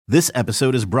This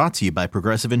episode is brought to you by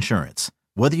Progressive Insurance.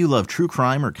 Whether you love true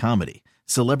crime or comedy,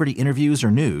 celebrity interviews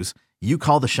or news, you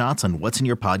call the shots on what's in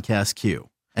your podcast queue.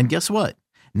 And guess what?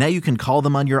 Now you can call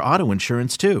them on your auto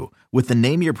insurance too with the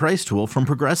Name Your Price tool from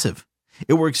Progressive.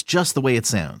 It works just the way it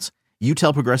sounds. You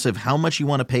tell Progressive how much you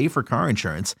want to pay for car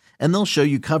insurance, and they'll show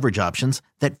you coverage options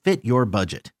that fit your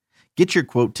budget. Get your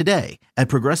quote today at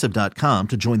Progressive.com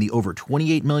to join the over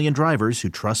 28 million drivers who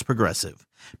trust Progressive.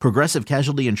 Progressive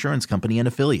Casualty Insurance Company and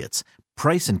Affiliates.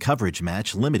 Price and coverage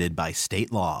match limited by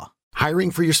state law. Hiring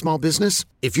for your small business?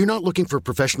 If you're not looking for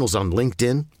professionals on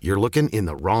LinkedIn, you're looking in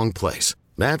the wrong place.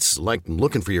 That's like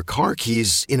looking for your car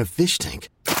keys in a fish tank.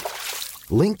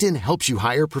 LinkedIn helps you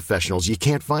hire professionals you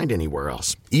can't find anywhere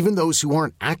else, even those who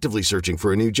aren't actively searching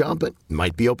for a new job but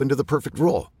might be open to the perfect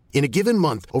role. In a given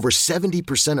month, over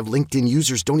 70% of LinkedIn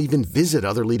users don't even visit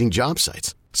other leading job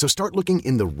sites. So start looking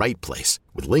in the right place.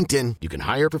 With LinkedIn, you can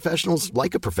hire professionals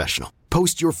like a professional.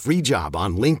 Post your free job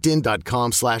on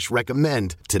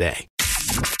linkedin.com/recommend today.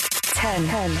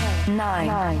 10,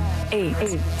 9, 8,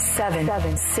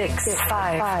 7, 6,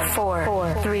 5,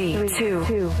 4, 3,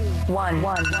 2, 1.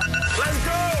 Let's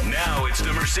go! Now it's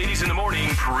the Mercedes in the Morning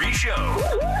pre-show.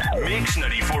 Mix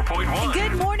 94.1.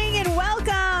 Good morning and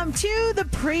welcome to the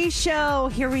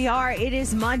pre-show. Here we are. It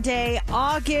is Monday,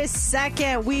 August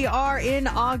 2nd. We are in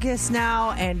August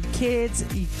now, and kids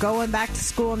going back to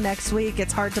school next week.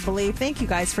 It's hard to believe. Thank you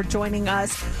guys for joining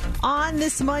us on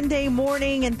this Monday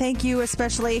morning, and thank you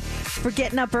especially for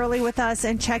getting up early with us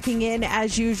and checking in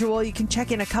as usual. You can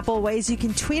check in a couple of ways. You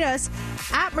can tweet us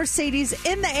at Mercedes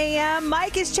in the AM.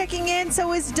 Mike is checking in,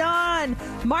 so is Don,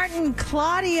 Martin,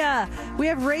 Claudia. We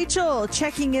have Rachel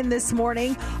checking in this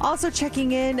morning. Also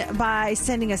checking in by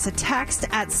sending us a text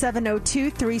at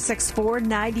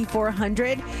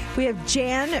 702-364-9400. We have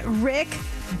Jan, Rick,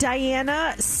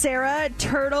 Diana, Sarah,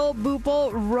 Turtle,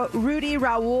 Boople, Rudy,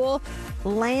 Raul,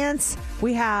 Lance.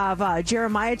 We have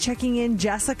Jeremiah checking in,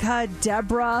 Jessica,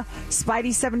 Deborah,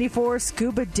 Spidey74,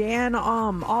 Scuba Dan,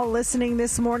 all listening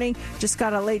this morning. Just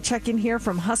got a late check-in here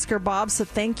from Husker Bob, so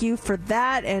thank you for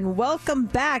that, and welcome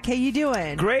back. How you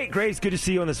doing? Great. It's good to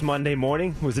see you on this Monday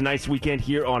morning. It was a nice weekend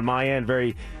here on my end,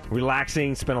 very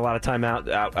relaxing. Spent a lot of time out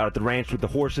at the ranch with the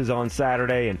horses on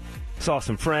Saturday, and saw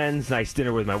some friends. Nice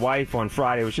dinner with my wife on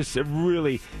Friday. It was just a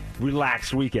really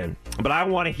relaxed weekend. But I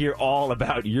want to hear all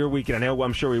about your weekend.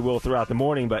 I'm sure we will throughout the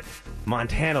morning, but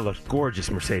Montana looked gorgeous,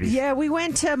 Mercedes. Yeah, we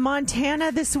went to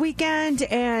Montana this weekend,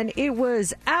 and it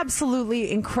was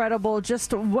absolutely incredible.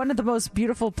 Just one of the most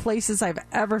beautiful places I've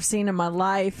ever seen in my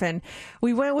life. And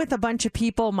we went with a bunch of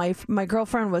people. My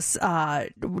girlfriend was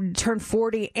turned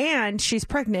 40, and she's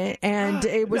pregnant, and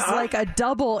it was like a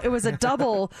double. It was a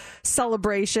double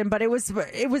celebration, but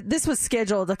this was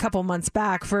scheduled a couple months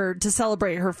back to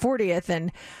celebrate her 40th,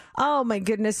 and oh my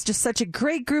goodness, just such a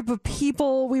great group of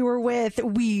people we were with.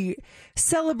 We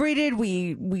celebrated,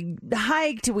 we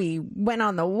hiked, we went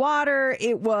on the water.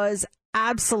 It was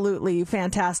absolutely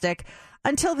fantastic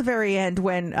until the very end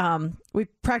when we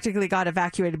practically got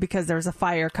evacuated because there was a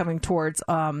fire coming towards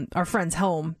our friend's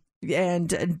home.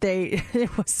 And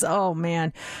it was, oh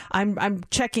man, I'm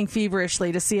checking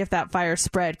feverishly to see if that fire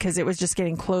spread, because it was just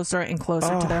getting closer and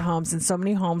closer to their homes, and so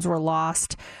many homes were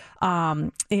lost.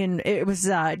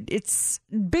 It's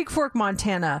Big Fork,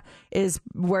 Montana is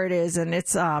where it is, and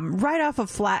it's right off of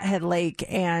Flathead Lake,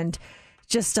 and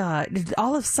just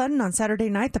all of a sudden on Saturday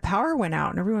night the power went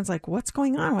out, and everyone's like, what's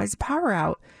going on? Why is the power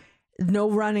out? No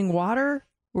running water.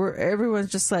 Where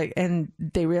everyone's just like, and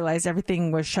they realized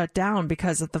everything was shut down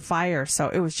because of the fire. So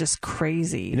it was just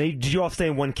crazy. Did you all stay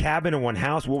in one cabin or one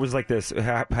house? What was like this?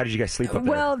 How did you guys sleep up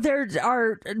there? Well, there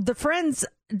are the friends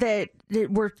that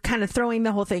were kind of throwing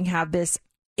the whole thing have this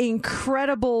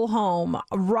incredible home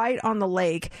right on the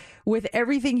lake with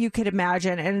everything you could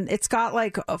imagine, and it's got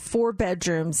like 4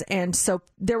 bedrooms, and so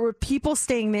there were people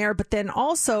staying there, but then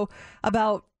also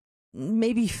about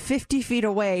maybe 50 feet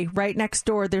away, right next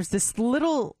door, there's this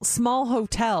little small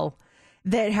hotel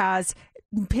that has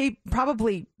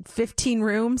probably 15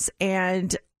 rooms,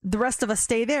 and the rest of us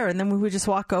stay there, and then we would just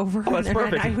walk over. Oh, that's and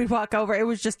perfect. At night we'd walk over. It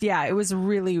was just, it was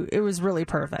really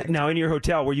perfect. Now, in your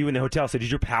hotel, were you in the hotel? So did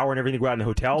your power and everything go out in the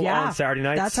hotel on Saturday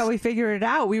nights? That's how we figured it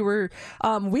out. We were,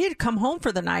 we had come home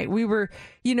for the night. We were,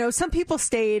 some people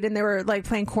stayed and they were like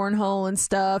playing cornhole and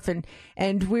stuff, and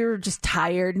we were just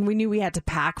tired, and we knew we had to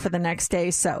pack for the next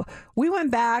day. So we went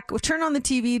back, we turned on the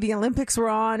TV, the Olympics were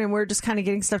on, and we're just kind of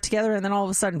getting stuff together, and then all of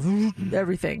a sudden,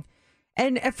 everything.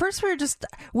 And at first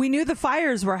we knew the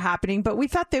fires were happening, but we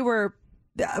thought they were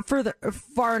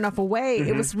far enough away. Mm-hmm.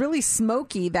 It was really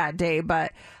smoky that day,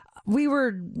 but we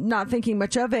were not thinking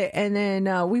much of it. And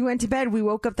then we went to bed. We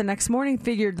woke up the next morning,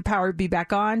 figured the power would be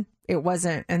back on. It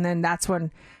wasn't. And then that's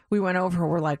when we went over.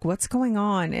 We're like, what's going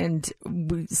on? And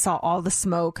we saw all the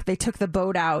smoke. They took the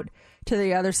boat out to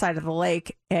the other side of the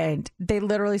lake, and they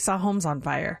literally saw homes on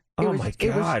fire. Oh my gosh.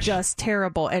 It was just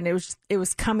terrible, and it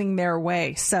was coming their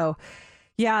way. So,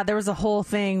 yeah, there was a whole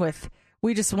thing with,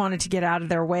 we just wanted to get out of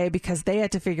their way because they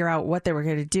had to figure out what they were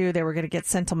going to do. They were going to get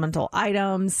sentimental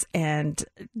items, and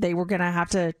they were going to have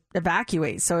to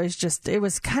evacuate. So it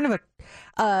was kind of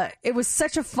it was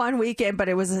such a fun weekend, but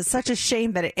it was such a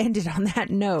shame that it ended on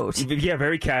that note. Yeah,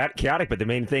 very chaotic, but the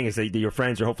main thing is that your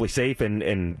friends are hopefully safe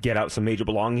and get out some major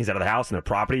belongings out of the house, and the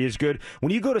property is good.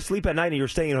 When you go to sleep at night and you're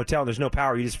staying in a hotel and there's no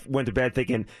power, you just went to bed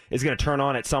thinking it's going to turn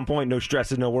on at some point, no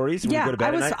stresses, no worries. When you go to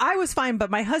bed at night? I was fine,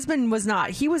 but my husband was not.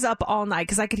 He was up all night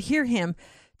because I could hear him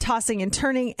tossing and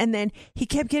turning, and then he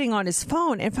kept getting on his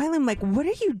phone, and finally I'm like, what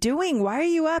are you doing? Why are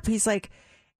you up? He's like,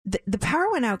 the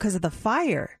power went out because of the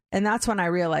fire. And that's when I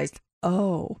realized,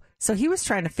 oh, so he was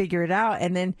trying to figure it out.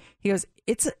 And then he goes,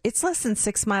 it's less than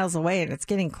 6 miles away and it's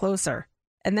getting closer.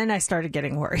 And then I started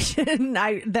getting worried. And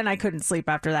I couldn't sleep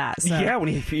after that. So. Yeah,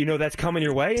 when you know that's coming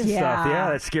your way and stuff.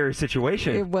 Yeah, that's a scary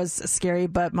situation. It was scary,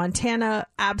 but Montana,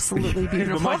 absolutely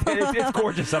beautiful. It's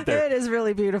gorgeous up there. It is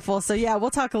really beautiful. So, yeah, we'll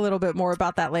talk a little bit more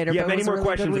about that later. Yeah, many more really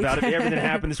questions about it. Everything that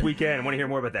happened this weekend. I want to hear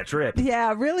more about that trip.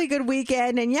 Yeah, really good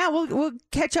weekend. And, yeah, we'll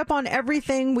catch up on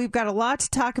everything. We've got a lot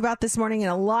to talk about this morning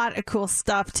and a lot of cool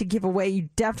stuff to give away. You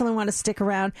definitely want to stick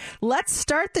around. Let's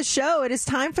start the show. It is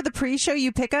time for the pre-show.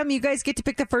 You pick them. You guys get to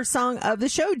pick the first song of the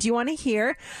show. Do you want to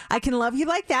hear I Can Love You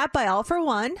Like That by All For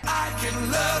One? I can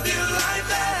love you like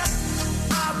that.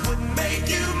 I would make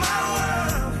you my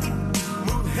world.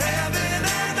 Move heaven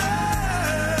and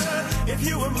earth if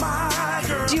you were my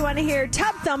girl. Do you want to hear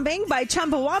Tub Thumping by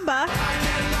Chumbawamba?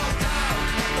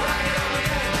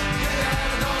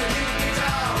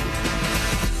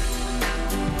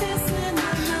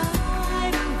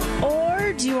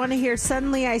 Or do you want to hear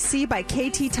Suddenly I See by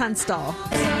KT Tunstall?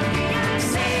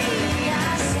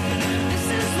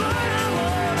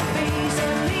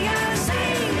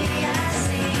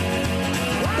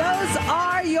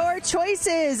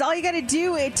 Choices. All you got to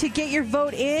do to get your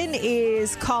vote in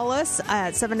is call us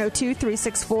at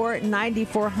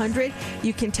 702-364-9400.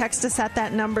 You can text us at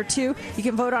that number too. You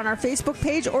can vote on our Facebook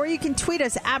page, or you can tweet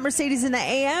us at Mercedes in the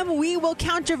AM. We will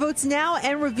count your votes now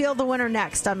and reveal the winner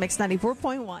next on Mix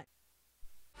 94.1.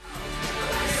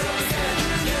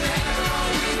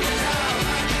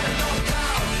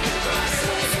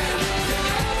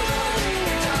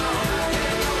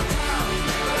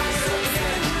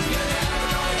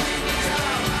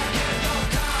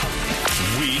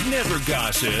 Never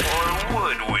gossip. Or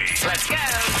would we? Let's go.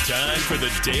 Time for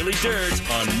the Daily Dirt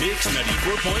on Mix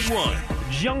 94.1.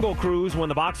 Jungle Cruise won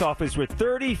the box office with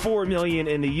 $34 million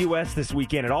in the U.S. this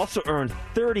weekend. It also earned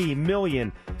 $30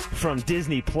 million from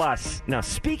Disney Plus. Now,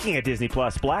 speaking of Disney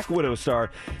Plus, Black Widow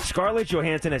star Scarlett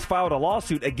Johansson has filed a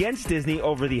lawsuit against Disney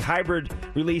over the hybrid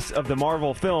release of the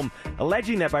Marvel film,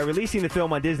 alleging that by releasing the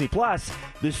film on Disney Plus,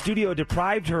 the studio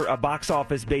deprived her of box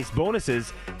office-based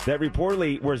bonuses that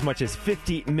reportedly were as much as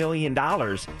 $50 million.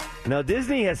 Now,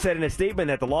 Disney has said in a statement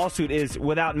that the lawsuit is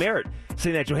without merit,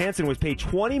 saying that Johansson was paid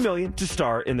 $20 million to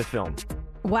star in the film.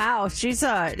 Wow, she's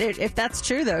if that's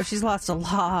true though, she's lost a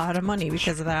lot of money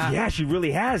because of that. Yeah, she really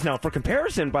has. Now, for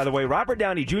comparison, by the way, Robert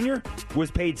Downey Jr.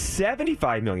 was paid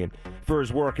 $75 million for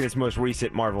his work in his most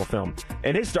recent Marvel film.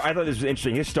 And I thought this was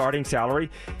interesting. His starting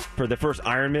salary for the first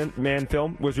Iron Man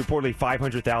film was reportedly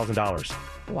 $500,000.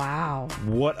 Wow.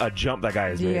 What a jump that guy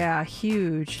has made. Yeah,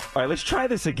 huge. All right, let's try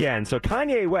this again. So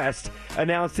Kanye West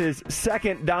announced his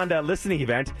second Donda listening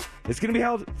event. It's going to be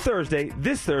held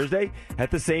this Thursday, at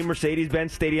the same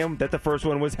Mercedes-Benz Stadium that the first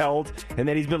one was held, and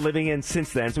that he's been living in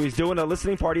since then. So he's doing a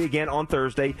listening party again on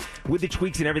Thursday with the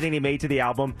tweaks and everything he made to the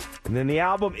album. And then the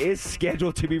album is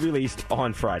scheduled to be released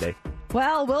on Friday.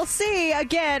 Well, we'll see.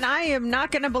 Again, I am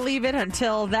not going to believe it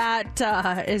until that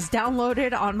is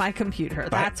downloaded on my computer.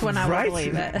 That's when I will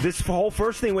believe it. This whole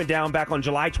first thing went down back on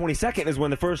July 22nd is when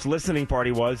the first listening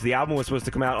party was. The album was supposed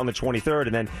to come out on the 23rd,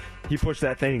 and then he pushed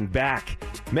that thing back.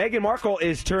 Meghan Markle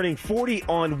is turning 40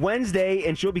 on Wednesday,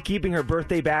 and she'll be keeping her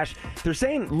birthday bash. They're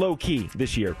saying low-key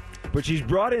this year, but she's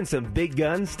brought in some big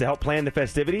guns to help plan the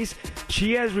festivities.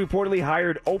 She has reportedly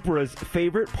hired Oprah's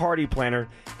favorite party planner.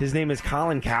 His name is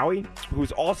Colin Cowie,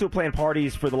 who's also planned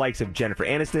parties for the likes of Jennifer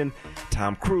Aniston,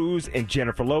 Tom Cruise, and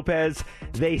Jennifer Lopez.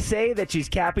 They say that she's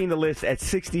capping the list at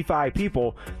 65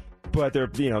 people. but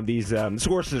these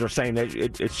sources are saying that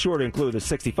it's sure to include the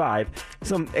 65,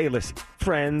 some A-list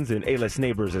friends and A-list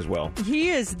neighbors as well. He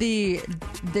is the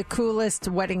coolest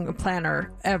wedding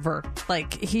planner ever.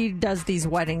 Like, he does these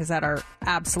weddings that are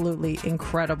absolutely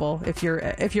incredible. If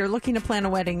you're looking to plan a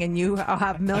wedding and you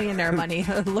have millionaire money,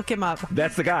 look him up.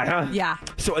 That's the guy, huh? Yeah.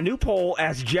 So a new poll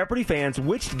asks Jeopardy fans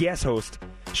which guest host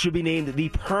should be named the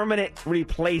permanent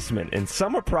replacement, and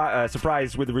some are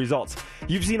surprised with the results.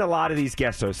 You've seen a lot of these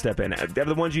guest hosts step in. Of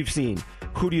the ones you've seen,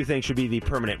 who do you think should be the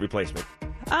permanent replacement?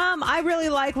 I really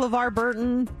like LeVar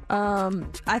Burton.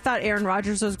 I thought Aaron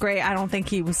Rodgers was great. I don't think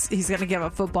he's going to give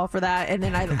up football for that. And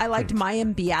then I liked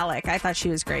Mayim Bialik. I thought she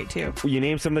was great too. Well, you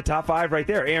named some of the top 5 right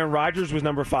there. Aaron Rodgers was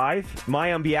number 5.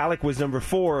 Mayim Bialik was number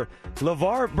 4.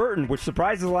 LeVar Burton, which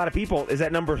surprises a lot of people, is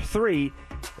at number 3.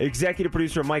 Executive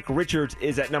producer Mike Richards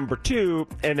is at number 2.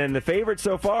 And then the favorite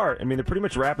so far, I mean, they're pretty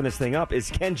much wrapping this thing up,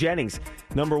 is Ken Jennings,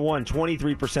 number 1,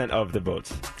 23% of the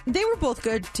votes. They were both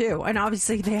good too. And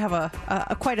obviously they have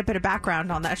a quite a bit of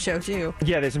background on that show too.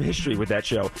 Yeah, there's some history with that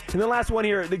show. And the last one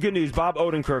here, the good news, Bob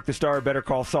Odenkirk, the star of Better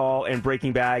Call Saul and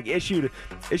Breaking Bad, issued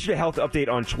a health update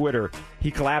on Twitter.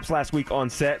 He collapsed last week on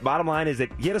set. Bottom line is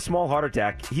that he had a small heart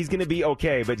attack. He's going to be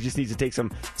okay, but he just needs to take some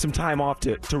time off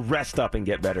to rest up and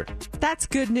get better. That's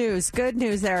good news. Good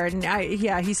news there. And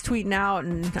he's tweeting out,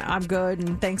 and I'm good,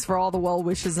 and thanks for all the well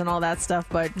wishes and all that stuff.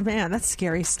 But man, that's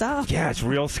scary stuff. Yeah, it's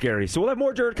real scary. So we'll have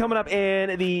more dirt coming up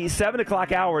in the 7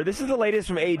 o'clock hour. This is the latest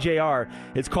from AJR.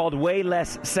 It's called Way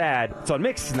Less Sad. It's on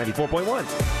Mix 94.1.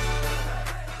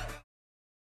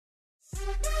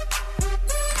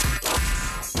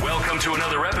 Welcome to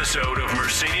another episode of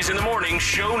Mercedes in the Morning,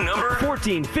 show number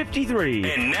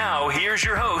 1453. And now, here's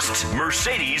your hosts,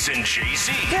 Mercedes and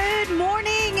JC. Good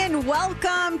morning and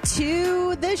welcome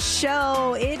to the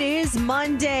show. It is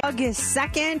Monday, August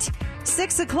 2nd.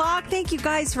 6 o'clock. Thank you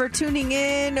guys for tuning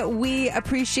in. We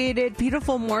appreciate it.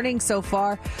 Beautiful morning so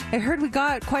far. I heard we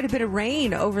got quite a bit of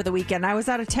rain over the weekend. I was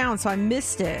out of town, so I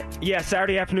missed it. Yeah,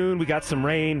 Saturday afternoon we got some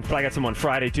rain. Probably got some on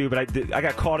Friday too, but I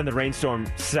got caught in the rainstorm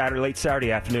late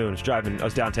Saturday afternoon. I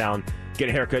was downtown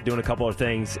getting a haircut, doing a couple of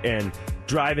things, and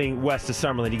driving west to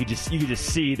Summerlin, you could just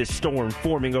see the storm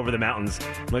forming over the mountains.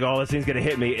 I'm like, oh, this thing's going to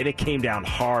hit me, and it came down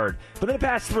hard. But then it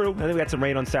passed through, and then we got some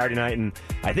rain on Saturday night, and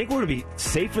I think we're going to be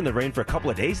safe from the rain for a couple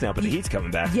of days now, but the heat's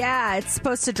coming back. Yeah, it's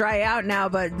supposed to dry out now,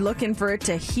 but looking for it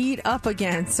to heat up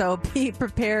again, so be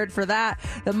prepared for that.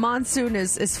 The monsoon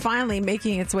is finally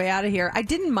making its way out of here. I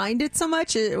didn't mind it so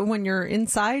much when you're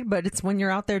inside, but it's when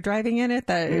you're out there driving in it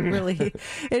that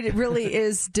it really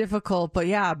is difficult. But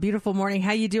yeah, beautiful morning.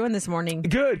 How you doing this morning?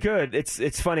 Good.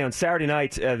 It's funny. On Saturday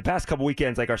night, the past couple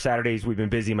weekends, like our Saturdays, we've been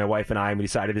busy, my wife and I, and we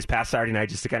decided this past Saturday night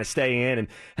just to kind of stay in and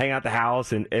hang out at the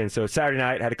house. And so Saturday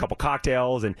night, had a couple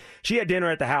cocktails, and she had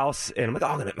dinner at the house. And I'm like, oh,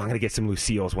 I'm gonna get some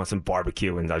Lucille's, want some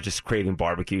barbecue, and I was just craving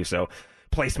barbecue. So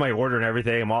placed my order and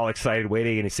everything. I'm all excited,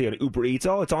 waiting, and you see on Uber Eats,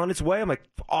 oh, it's on its way. I'm like,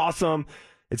 awesome.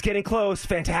 It's getting close.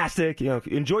 Fantastic.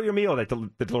 Enjoy your meal. Like the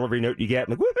delivery note you get.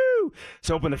 I'm like, woohoo!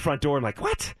 So open the front door. I'm like,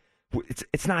 what?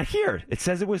 It's not here. It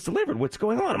says it was delivered. What's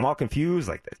going on? I'm all confused.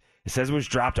 Like, it says it was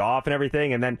dropped off and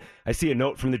everything. And then I see a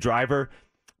note from the driver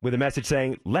with a message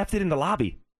saying, left it in the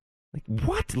lobby. Like,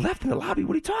 what? Left in the lobby?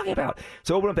 What are you talking about?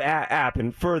 So open up the app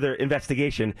and further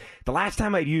investigation. The last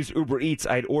time I'd used Uber Eats,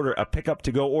 I'd order a pickup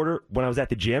to go order when I was at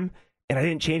the gym. And I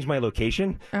didn't change my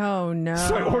location. Oh, no.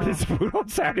 So I ordered this food on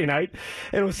Saturday night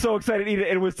and was so excited to eat it.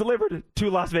 And it was delivered to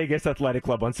Las Vegas Athletic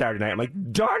Club on Saturday night. I'm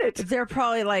like, darn it. They're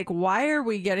probably like, why are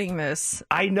we getting this?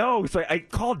 I know. So I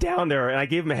called down there and I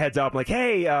gave them a heads up. I'm like,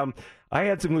 hey, I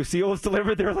had some Lucille's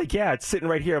delivered. They were like, yeah, it's sitting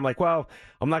right here. I'm like, well,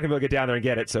 I'm not going to be able to get down there and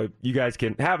get it, so you guys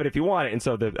can have it if you want it. And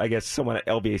so I guess someone at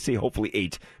LBAC hopefully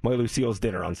ate my Lucille's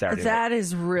dinner on Saturday night. That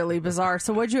is really bizarre.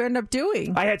 So what'd you end up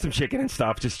doing? I had some chicken and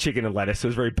stuff, just chicken and lettuce. So it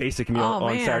was a very basic meal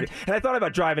on man. Saturday. And I thought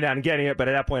about driving down and getting it, but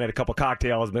at that point I had a couple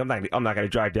cocktails. But I'm not going to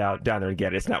drive down there and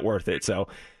get it. It's not worth it. So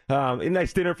a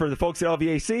nice dinner for the folks at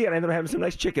LVAC, and I ended up having some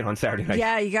nice chicken on Saturday night.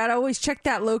 Yeah, you got to always check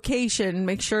that location.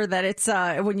 Make sure that it's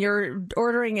when you're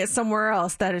ordering it somewhere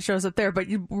else that it shows up there. But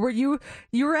you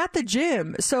were at the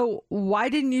gym, so why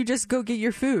didn't you just go get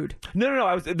your food?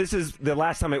 No. This is the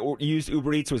last time I used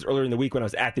Uber Eats was earlier in the week when I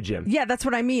was at the gym. Yeah, that's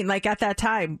what I mean. Like at that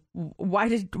time,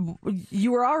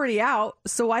 you were already out?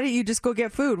 So why didn't you just go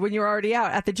get food when you were already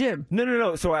out at the gym?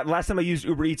 No. So last time I used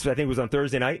Uber Eats, I think it was on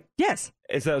Thursday night. Yes.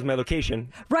 And so that was my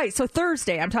location. Right. So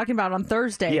Thursday, I'm talking about on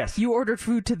Thursday. Yes. You ordered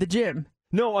food to the gym.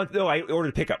 No, I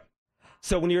ordered pickup.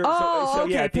 So when you're,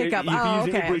 okay, pickup. if you're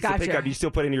using Okay, Uber Eats to gotcha. pick up, you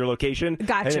still put in your location,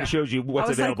 Gotcha. and then it shows you what's I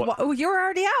was available. like, well, you're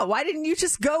already out. Why didn't you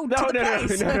just go to the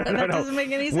place? No. That doesn't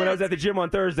make any sense. When I was at the gym on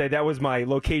Thursday, that was my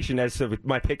location as to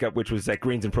my pickup, which was at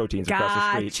Greens and Proteins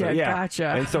across the street. So, Gotcha.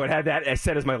 And so it had that as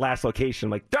set as my last location.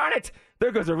 I'm like, darn it!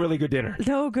 There goes a really good dinner.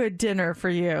 No good dinner for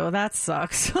you. That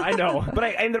sucks. I know, but I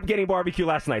ended up getting barbecue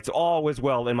last night, so all was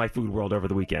well in my food world over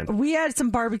the weekend. We had some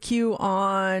barbecue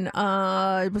on,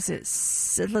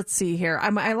 let's see here.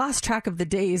 I lost track of the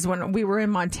days when we were in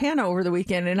Montana over the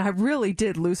weekend, and I really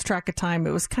did lose track of time.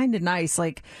 It was kind of nice.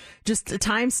 Like, just the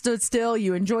time stood still.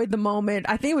 You enjoyed the moment.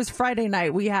 I think it was Friday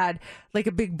night. We had like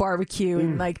a big barbecue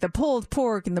and like the pulled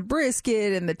pork and the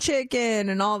brisket and the chicken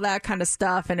and all that kind of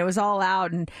stuff. And it was all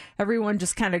out, and everyone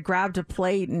just kind of grabbed a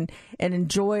plate and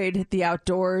enjoyed the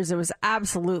outdoors. It was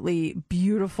absolutely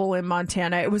beautiful in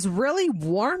Montana. It was really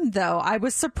warm though. I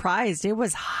was surprised. It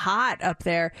was hot up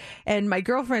there. And my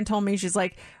girlfriend told me, she's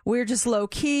like, we're just low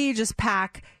key, just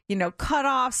pack,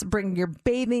 cutoffs, bring your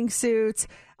bathing suits,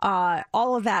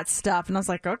 all of that stuff. And I was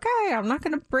like, okay, I'm not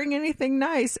going to bring anything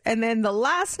nice. And then the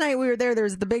last night we were there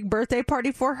was the big birthday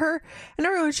party for her, and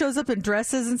everyone shows up in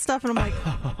dresses and stuff. And I'm like,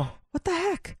 what the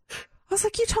heck? I was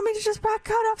like, you told me to just pack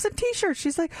cutoffs and t-shirts.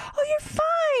 She's like, oh,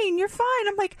 you're fine.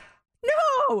 I'm like,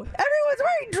 no, everyone's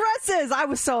wearing dresses. I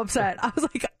was so upset. I was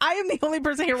like, I am the only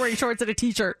person here wearing shorts and a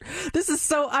t-shirt.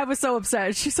 I was so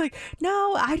upset. She's like,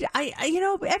 no, I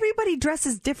everybody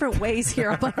dresses different ways here.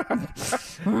 I'm like,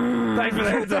 Thanks for the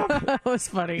heads up. that was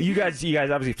funny. You guys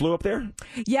obviously flew up there?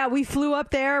 Yeah, we flew up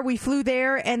there. We flew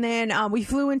there, and then we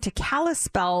flew into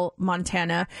Kalispell,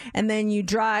 Montana, and then you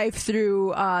drive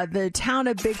through the town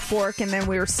of Big Fork, and then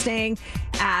we were staying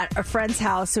at a friend's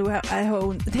house who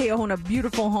they own a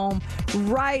beautiful home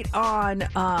right on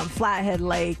Flathead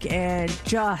Lake, and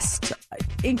just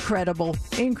incredible.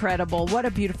 What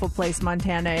a beautiful place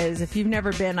Montana is. If you've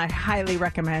never been, I highly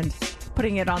recommend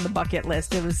putting it on the bucket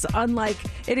list. It was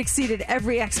it exceeded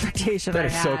every expectation I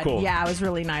had. That is so cool. Yeah, it was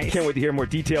really nice. Can't wait to hear more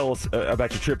details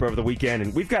about your trip over the weekend.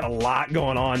 And we've got a lot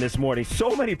going on this morning.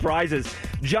 So many prizes.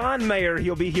 John Mayer,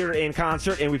 he'll be here in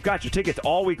concert, and we've got your tickets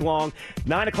all week long.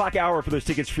 9 o'clock hour for those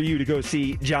tickets for you to go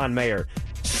see John Mayer.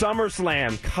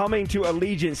 SummerSlam coming to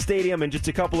Allegiant Stadium in just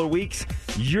a couple of weeks.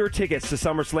 Your tickets to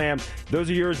SummerSlam,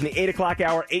 those are yours in the 8 o'clock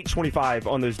hour, 8:25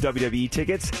 on those WWE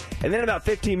tickets. And then in about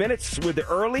 15 minutes with the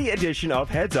early edition of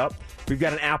Heads Up, we've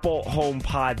got an Apple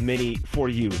HomePod Mini for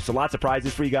you. So lots of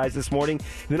prizes for you guys this morning.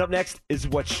 And then up next is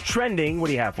what's trending. What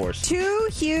do you have for us? 2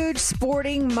 huge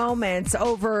sporting moments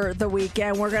over the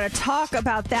weekend. We're going to talk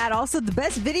about that. Also, the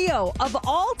best video of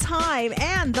all time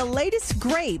and the latest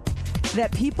grape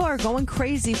that people are going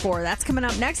crazy for. That's coming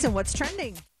up next in What's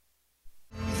Trending.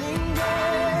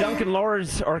 Duncan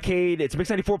Laura's Arcade. It's Mix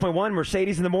 94.1,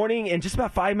 Mercedes in the morning. In just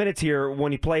about 5 minutes here,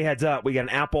 when you play Heads Up, we got an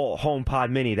Apple HomePod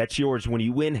Mini. That's yours when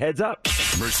you win Heads Up.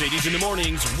 Mercedes in the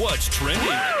mornings, What's Trending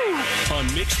on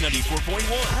Mix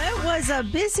 94.1. It was a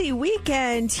busy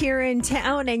weekend here in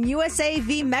town, and USA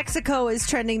v. Mexico is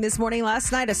trending this morning.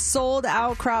 Last night, a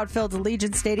sold-out crowd filled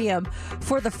Allegiant Stadium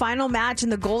for the final match in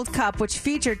the Gold Cup, which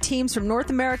featured teams from North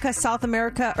America, South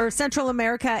America, or Central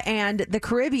America, and the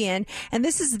Caribbean. And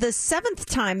this is the 7th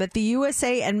time that the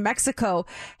USA and Mexico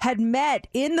had met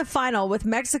in the final, with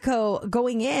Mexico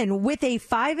going in with a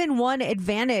 5-1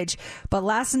 advantage. But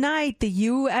last night, the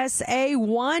USA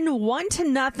won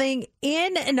 1-0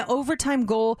 in an overtime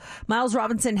goal. Miles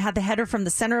Robinson had the header from the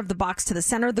center of the box to the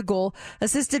center of the goal,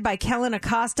 assisted by Kellen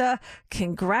Acosta.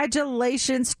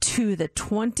 Congratulations to the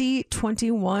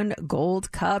 2021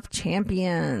 Gold Cup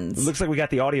champions. Looks like we got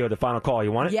the audio of the final call.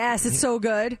 You want it? Yes, it's so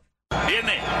good.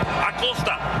 Viene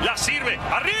Acosta, la sirve,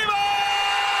 arriba.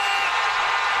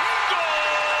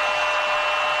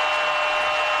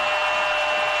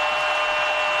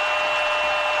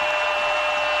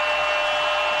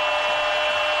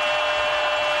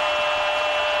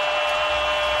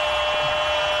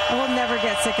 I will never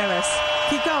get sick of this.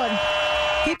 Keep going.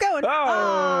 Keep going.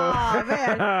 Oh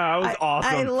man. That was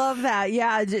awesome. I love that.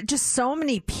 Yeah, just so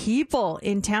many people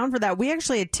in town for that. We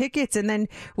actually had tickets, and then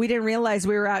we didn't realize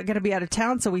we were going to be out of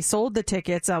town, so we sold the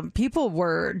tickets. People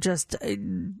were just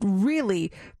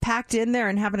really packed in there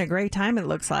and having a great time, it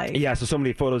looks like. Yeah, so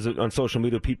many photos on social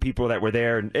media of people that were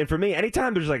there. And for me,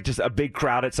 anytime there's like just a big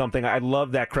crowd at something, I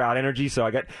love that crowd energy. So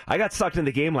I got sucked in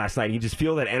the game last night. And you just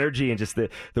feel that energy and just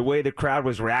the way the crowd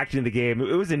was reacting to the game.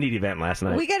 It was a neat event last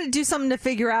night. We got to do something to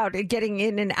figure out getting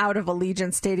in and out of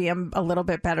Allegiant Stadium a little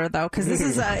bit better though, because this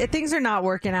is things are not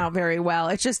working out very well.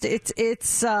 It's just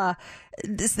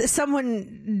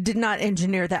someone did not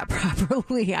engineer that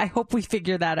properly. I hope we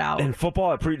figure that out. And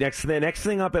football, the next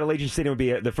thing up at Allegiant Stadium would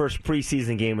be the first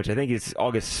preseason game, which I think is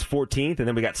August 14th, and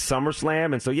then we got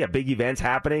SummerSlam, and so big events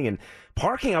happening. And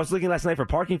parking, I was looking last night for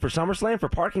parking for SummerSlam, for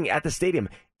parking at the stadium.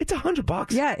 It's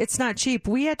 $100. Yeah, it's not cheap.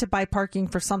 We had to buy parking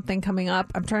for something coming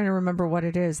up. I'm trying to remember what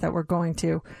it is that we're going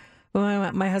to.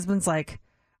 My husband's like,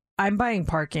 I'm buying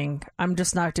parking. I'm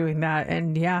just not doing that.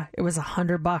 And it was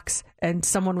 $100. And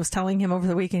someone was telling him over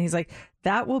the weekend, he's like,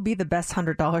 that will be the best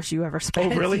 $100 you ever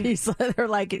spent. Oh, really? They're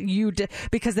like, you did,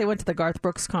 because they went to the Garth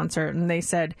Brooks concert and they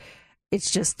said, it's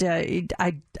just, I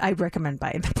recommend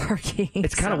buying the parking.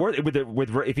 It's kind of worth it.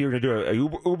 If you were going to do a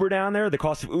Uber down there, the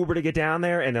cost of Uber to get down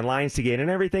there and then lines to get in and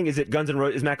everything. Is Matt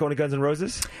going to Guns N'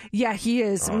 Roses? Yeah, he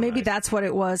is. Oh, maybe nice. That's what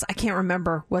it was. I can't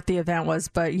remember what the event was,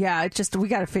 but it's just, we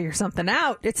got to figure something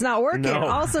out. It's not working. No.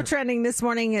 Also trending this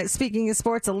morning, speaking of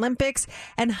sports, Olympics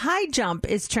and high jump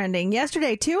is trending.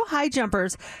 Yesterday, 2 high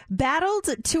jumpers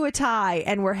battled to a tie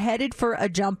and were headed for a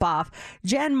jump off.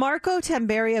 Gianmarco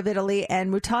Tamberi of Italy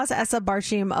and Mutaz Essa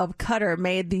Barshim of Qatar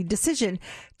made the decision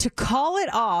to call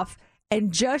it off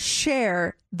and just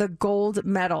share the gold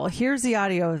medal. Here's the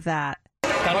audio of that.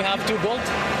 Can we have 2 gold?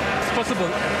 It's possible.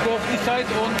 Go decide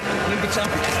on Olympic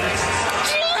champions.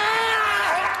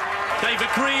 They've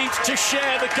agreed to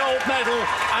share the gold medal,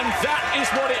 and that is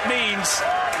what it means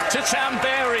to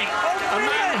Tamberi, a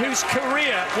man whose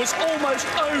career was almost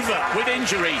over with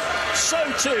injury. So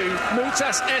too,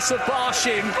 Mutaz Essa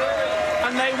Barshim,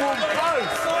 and they will both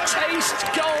taste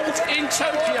gold in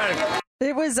Tokyo.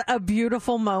 It was a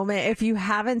beautiful moment. If you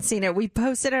haven't seen it, we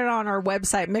posted it on our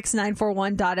website,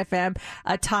 mix941.fm.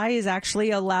 A tie is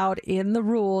actually allowed in the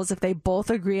rules if they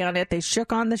both agree on it. They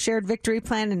shook on the shared victory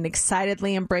plan and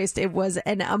excitedly embraced. It was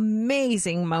an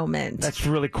amazing moment. That's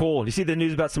really cool. You see the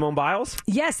news about Simone Biles?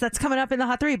 Yes, that's coming up in the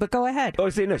Hot 3, but go ahead. Oh,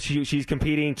 no, she's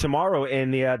competing tomorrow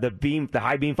in the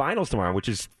high beam finals tomorrow, which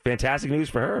is fantastic news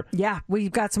for her. Yeah,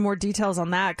 we've got some more details on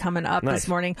that coming up this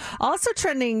morning. Also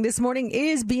trending this morning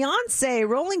is Beyonce.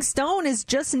 Rolling Stone has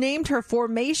just named her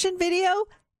Formation video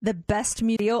the best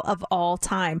video of all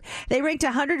time. They ranked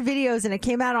 100 videos and it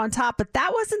came out on top, but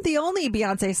that wasn't the only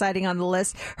Beyonce sighting on the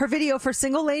list. Her video for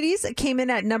Single Ladies came in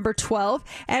at number 12,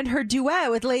 and her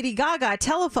duet with Lady Gaga,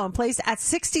 Telephone, placed at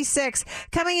 66.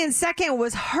 Coming in second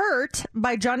was Hurt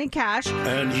by Johnny Cash.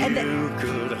 And you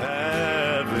could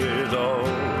have it all.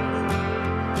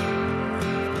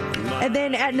 And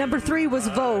then at number 3 was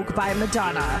Vogue by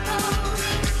Madonna.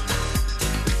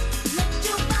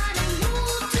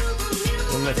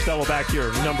 And let's double back to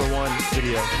your number 1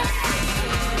 video.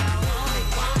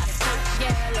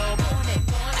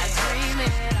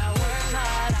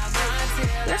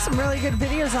 There's some really good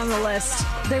videos on the list.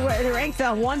 They ranked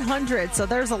the 100, so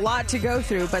there's a lot to go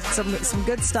through, but some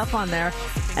good stuff on there.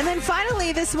 And then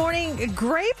finally this morning,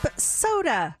 grape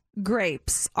soda.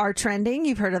 Grapes are trending.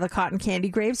 You've heard of the cotton candy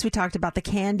grapes. We talked about the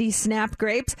candy snap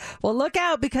grapes. Well, look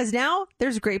out, because now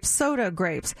there's grape soda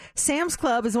grapes. Sam's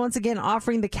Club is once again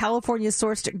offering the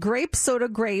California-sourced grape soda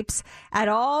grapes at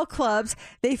all clubs.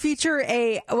 They feature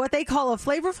what they call a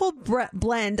flavorful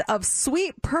blend of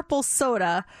sweet purple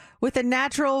soda with a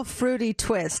natural fruity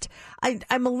twist.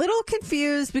 I'm a little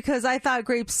confused because I thought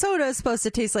grape soda is supposed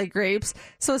to taste like grapes.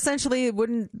 So essentially,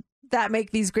 wouldn't that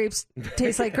make these grapes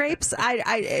taste like grapes?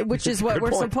 Which is what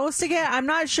we're supposed to get. I'm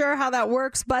not sure how that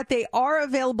works, but they are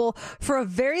available for a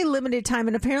very limited time,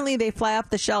 and apparently they fly off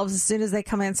the shelves as soon as they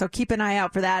come in, so keep an eye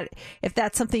out for that if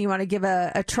that's something you want to give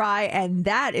a try, and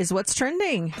that is what's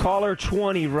trending. Caller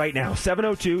 20 right now,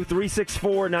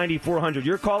 702-364-9400.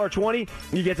 You're caller 20,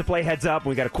 you get to play Heads Up,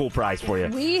 and we got a cool prize for you.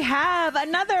 We have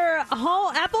another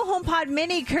Apple HomePod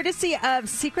Mini courtesy of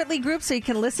Secretly Group, so you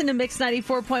can listen to Mix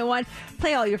 94.1,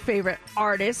 play all your favorite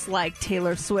artists like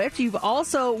Taylor Swift. You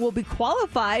also will be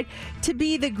qualified to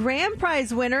be the grand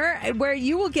prize winner, where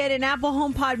you will get an Apple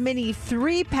HomePod Mini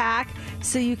 3-pack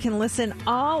so you can listen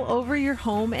all over your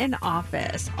home and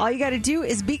office. All you got to do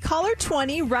is be caller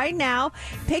 20 right now,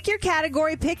 pick your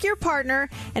category, pick your partner,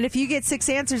 and if you get 6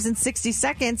 answers in 60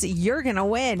 seconds, you're going to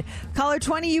win. Caller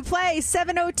 20, you play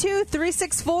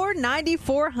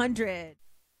 702-364-9400.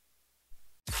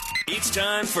 It's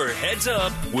time for Heads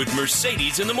Up with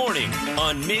Mercedes in the Morning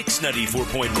on Mix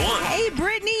 94.1. Hey,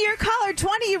 Brittany, you're caller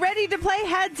 20. You ready to play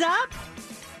Heads Up?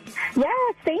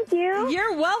 Yes, thank you.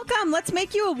 You're welcome. Let's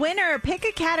make you a winner. Pick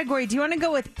a category. Do you want to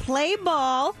go with play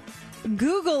ball,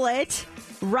 Google it,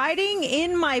 writing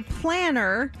in my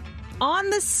planner, on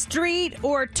the street,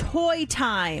 or toy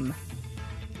time?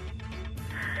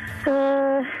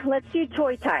 Let's do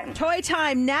toy time. Toy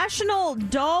time. National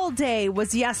Doll Day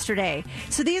was yesterday.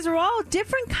 So these are all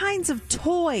different kinds of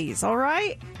toys, all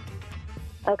right?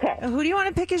 Okay. Who do you want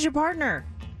to pick as your partner?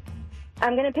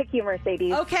 I'm going to pick you,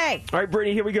 Mercedes. Okay. All right,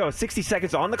 Brittany, here we go. 60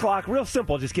 seconds on the clock. Real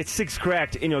simple. Just get 6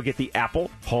 correct, and you'll get the Apple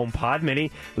HomePod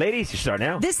Mini. Ladies, you start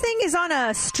now. This thing is on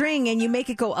a string, and you make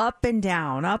it go up and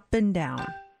down, up and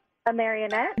down. A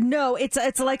marionette? No, it's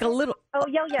like a little... Oh,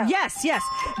 yo-yo. Yes.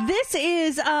 This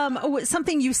is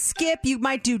something you skip. You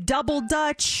might do double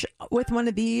dutch with one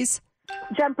of these.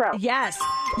 Jump rope. Yes.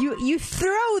 You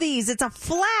throw these. It's a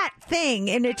flat thing,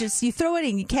 and you throw it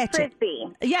and you catch Frisbee.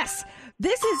 it. Yes.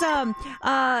 This is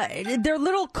they're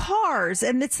little cars,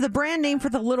 and it's the brand name for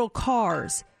the little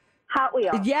cars. Hot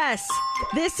Wheels. Yes.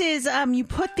 This is you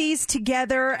put these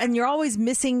together, and you're always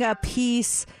missing a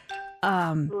piece.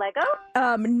 Lego?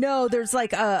 No, there's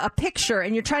like a picture,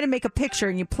 and you're trying to make a picture,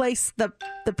 and you place the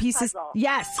pieces. Puzzle.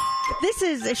 Yes.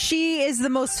 She is the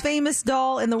most famous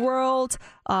doll in the world.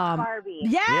 Barbie.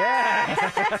 Yes!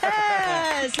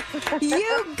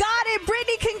 You got it,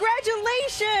 Brittany.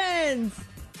 Congratulations.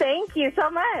 Thank you so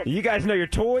much. You guys know your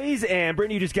toys, and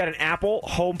Brittany, you just got an Apple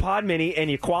HomePod Mini,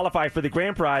 and you qualify for the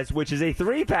grand prize, which is a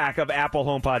 3-pack of Apple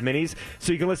HomePod Minis,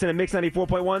 so you can listen to Mix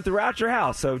 94.1 throughout your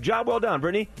house. So job well done,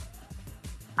 Brittany.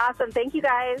 Awesome. Thank you,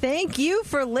 guys. Thank you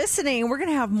for listening. We're going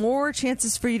to have more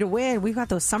chances for you to win. We've got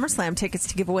those SummerSlam tickets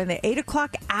to give away in the 8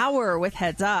 o'clock hour with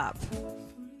Heads Up.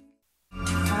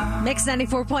 Mix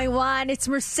 94.1. It's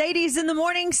Mercedes in the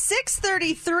morning,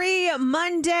 6:33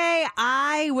 Monday.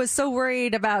 I was so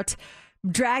worried about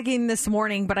dragging this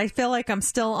morning, but I feel like I'm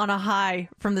still on a high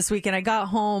from this weekend. I got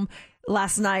home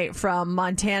last night from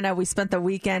Montana. We spent the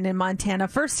weekend in Montana.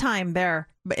 First time there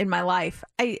in my life.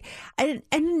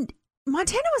 And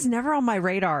Montana was never on my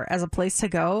radar as a place to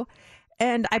go,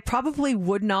 and I probably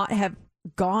would not have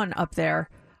gone up there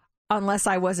unless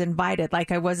I was invited,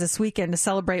 like I was this weekend to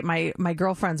celebrate my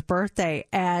girlfriend's birthday.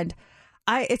 And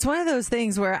it's one of those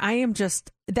things where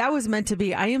that was meant to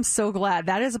be. I am so glad.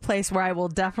 That is a place where I will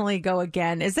definitely go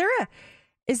again. Is there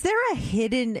a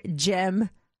hidden gem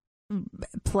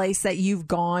place that you've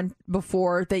gone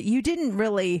before that you didn't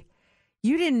realize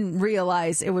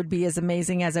it would be as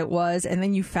amazing as it was, and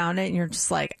then you found it and you're just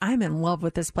like, I'm in love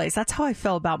with this place? That's how I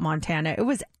felt about Montana. It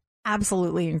was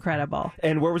absolutely incredible.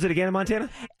 And where was it again in Montana?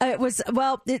 It was,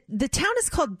 the town is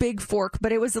called Big Fork,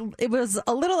 but it was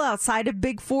a little outside of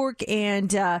Big Fork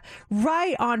and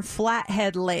right on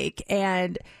Flathead Lake.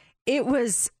 And it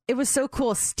was so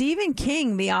cool. Stephen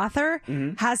King, the author,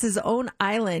 has his own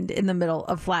island in the middle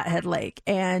of Flathead Lake.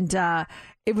 And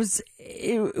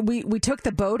we took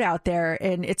the boat out there,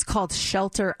 and it's called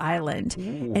Shelter Island.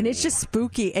 Ooh. And it's just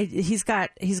spooky. He's got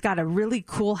a really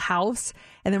cool house,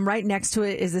 and then right next to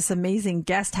it is this amazing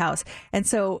guest house. And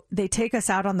so they take us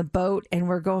out on the boat, and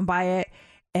we're going by it.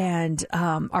 And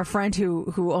our friend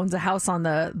who owns a house on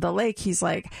the lake, he's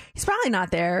like, he's probably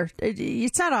not there.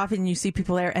 It's not often you see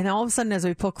people there. And all of a sudden, as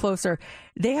we pull closer,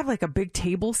 they have like a big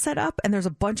table set up, and there's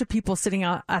a bunch of people sitting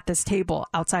out at this table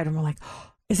outside, and we're like,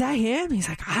 is that him? He's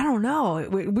like, I don't know.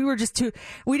 We were just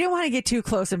we didn't want to get too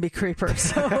close and be creepers.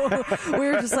 So we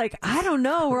were just like, I don't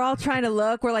know. We're all trying to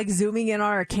look. We're like zooming in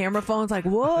on our camera phones like,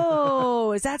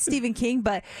 whoa, is that Stephen King?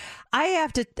 But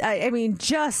I mean,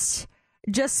 just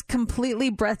completely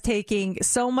breathtaking.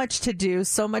 So much to do,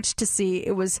 so much to see.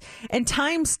 And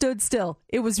time stood still.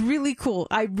 It was really cool.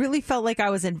 I really felt like I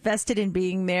was invested in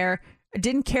being there. I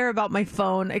didn't care about my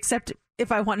phone, except if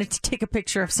I wanted to take a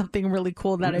picture of something really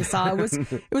cool that I saw.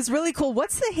 It was really cool.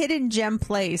 What's the hidden gem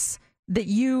place that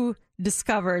you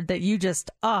discovered that you just,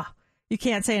 you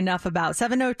can't say enough about?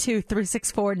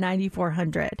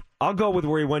 702-364-9400. I'll go with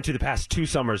where we went to the past 2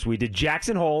 summers. We did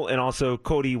Jackson Hole and also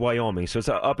Cody, Wyoming. So it's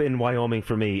up in Wyoming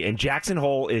for me. And Jackson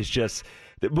Hole is just...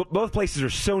 Both places are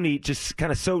so neat, just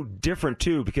kind of so different,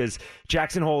 too, because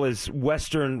Jackson Hole is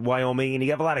western Wyoming, and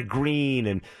you have a lot of green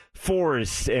and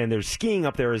forests, and there's skiing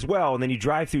up there as well. And then you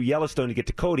drive through Yellowstone to get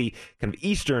to Cody, kind of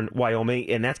eastern Wyoming,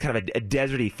 and that's kind of a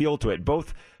deserty feel to it.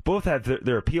 Both have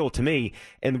their appeal to me,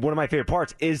 and one of my favorite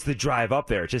parts is the drive up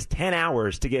there. It's just 10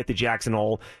 hours to get to Jackson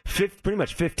Hole, pretty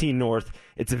much 15 north.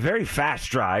 It's a very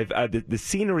fast drive. The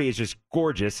scenery is just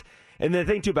gorgeous. And the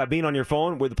thing, too, about being on your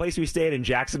phone, where the place we stayed in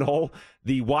Jackson Hole,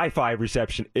 the Wi-Fi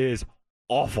reception is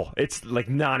awful. It's like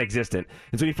non-existent.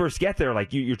 And so when you first get there,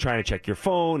 like you're trying to check your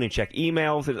phone and check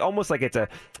emails. It's almost like it's a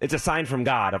sign from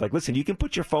God of like, listen, you can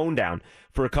put your phone down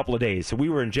for a couple of days. So we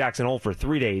were in Jackson Hole for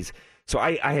 3 days. So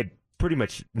I had pretty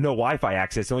much no Wi-Fi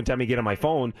access. The only time I get on my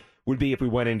phone would be if we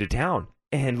went into town.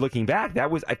 And looking back, that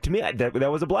was, to me, that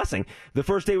was a blessing. The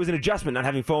first day was an adjustment, not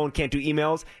having phone, can't do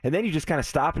emails, and then you just kind of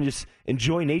stop and just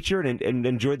enjoy nature and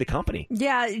enjoy the company.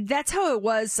 Yeah, that's how it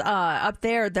was up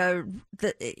there.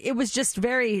 It was just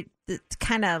very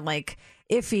kind of like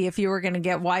iffy if you were going to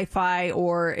get Wi-Fi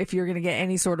or if you're going to get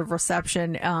any sort of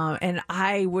reception, and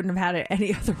I wouldn't have had it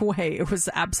any other way. It was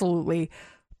absolutely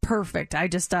perfect. I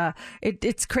just,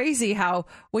 it's crazy how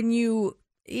when you,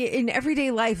 in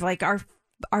everyday life, like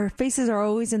our faces are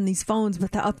always in these phones,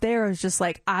 but up there is just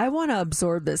like, I want to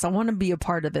absorb this. I want to be a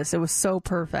part of this. It was so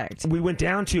perfect. We went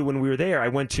down to, when we were there, I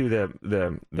went to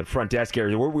the front desk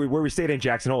area where we stayed in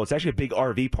Jackson Hole. It's actually a big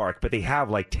RV park, but they have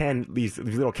like 10 these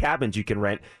little cabins you can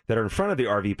rent that are in front of the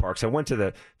RV park. So I went to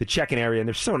the check-in area, and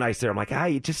they're so nice there. I'm like,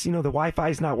 just, the Wi-Fi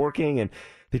is not working, and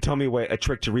they told me a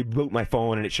trick to reboot my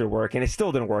phone, and it should work, and it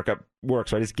still didn't work,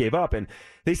 so I just gave up. And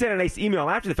they sent a nice email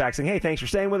after the fact saying, hey, thanks for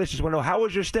staying with us. Just want to know, how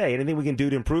was your stay? Anything we can do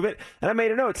to improve it? And I made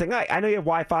a note saying, I know you have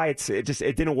Wi-Fi. It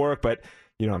didn't work, but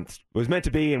it was meant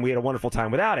to be, and we had a wonderful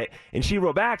time without it. And she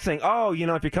wrote back saying,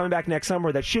 if you're coming back next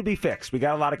summer, that should be fixed. We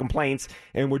got a lot of complaints,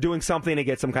 and we're doing something to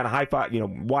get some kind of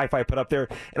Wi-Fi put up there.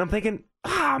 And I'm thinking,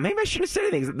 maybe I shouldn't have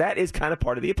said anything. That is kind of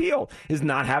part of the appeal, is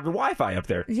not having Wi-Fi up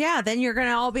there. Yeah, then you're going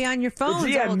to all be on your phones.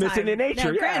 Yeah, the whole missing time. in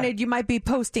nature. Now, granted, you might be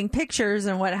posting pictures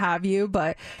and what have you,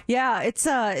 but yeah, it's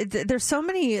there's so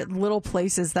many little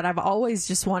places that I've always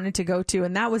just wanted to go to,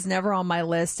 and that was never on my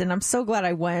list. And I'm so glad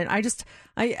I went. I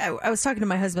was talking to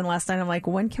my husband last night. I'm like,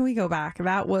 when can we go back?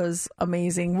 That was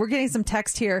amazing. We're getting some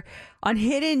text here on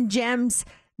hidden gems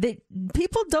that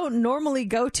people don't normally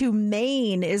go to.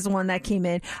 Maine is one that came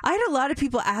in. I had a lot of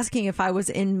people asking if I was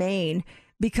in Maine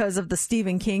because of the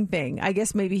Stephen King thing. I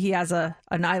guess maybe he has an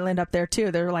island up there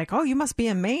too. They're like, oh, you must be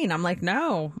in Maine. I'm like,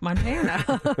 no, Montana.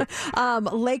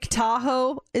 Lake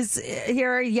Tahoe is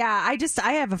here. Yeah,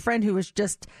 I have a friend who was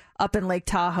just up in Lake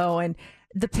Tahoe, and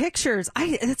the pictures,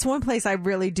 it's one place I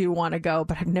really do want to go,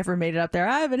 but I've never made it up there.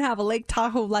 I even have a Lake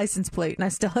Tahoe license plate, and I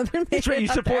still haven't made That's right. it You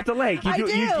up support there. the lake.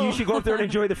 You should go up there and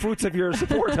enjoy the fruits of your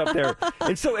support up there.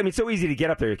 And so, so easy to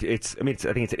get up there. I think it's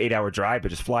an 8-hour drive, but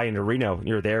just fly into Reno, and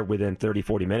you're there within 30,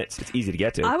 40 minutes. It's easy to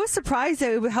get to. I was surprised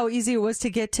at how easy it was to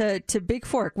get to Big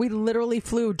Fork. We literally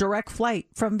flew direct flight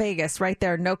from Vegas right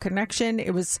there. No connection.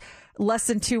 It was less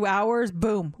than 2 hours.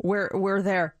 Boom. We're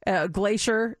there.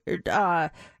 Glacier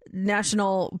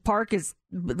National Park is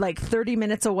like 30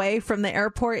 minutes away from the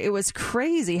airport. It was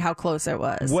crazy how close it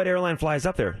was. What airline flies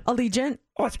up there? Allegiant.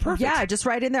 Oh, it's perfect. Yeah, just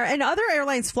right in there. And other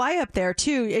airlines fly up there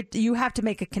too. You have to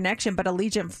make a connection, but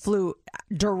Allegiant flew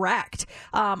direct.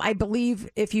 I believe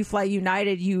if you fly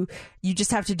United, you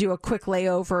just have to do a quick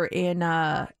layover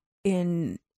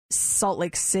in Salt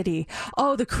Lake City.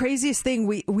 Oh, the craziest thing,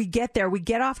 we get there, we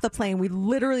get off the plane, we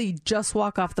literally just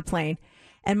walk off the plane,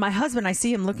 and my husband, I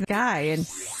see him looking at the guy,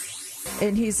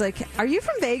 and he's like, are you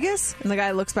from Vegas? And the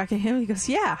guy looks back at him, he goes,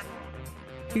 yeah.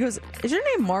 He goes, is your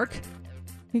name Mark?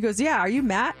 He goes, yeah. Are you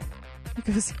Matt?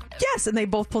 He goes, yes. And they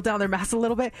both pulled down their masks a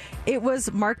little bit. It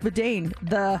was Mark Bedane,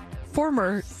 the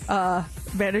former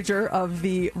manager of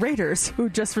the Raiders, who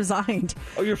just resigned.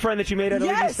 Oh, your friend that you made at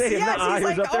Allegiant Stadium? Yes, Nah, he's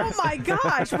like, up there. oh my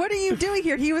gosh, what are you doing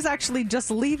here? He was actually just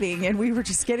leaving, and we were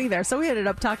just getting there. So we ended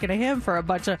up talking to him for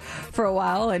a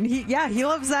while, and he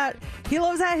loves that. He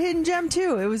loves that hidden gem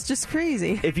too. It was just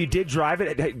crazy. If you did drive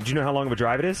it, do you know how long of a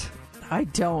drive it is? I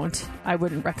don't. I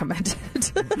wouldn't recommend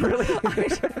it. Really?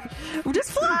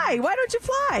 Just fly. Why don't you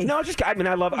fly? No,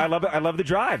 I love it. I love the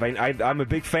drive. I'm a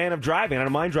big fan of driving. I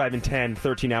don't mind driving 10,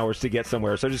 13 hours to get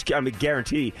somewhere. So I'm a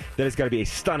guarantee that it's got to be a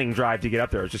stunning drive to get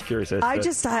up there. I was just curious.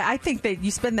 I think that you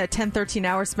spend that 10, 13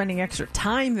 hours spending extra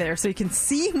time there so you can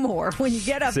see more when you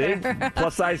get up there.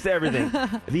 Plus size to everything.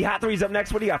 The Hot 3's up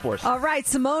next. What do you got for us? All right.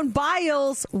 Simone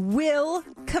Biles will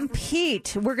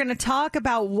compete. We're going to talk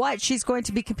about what she's going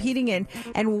to be competing in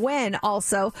and when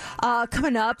also.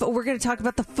 Coming up, we're going to talk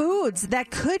about the foods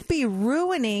that could be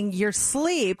ruining your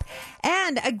sleep.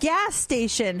 And a gas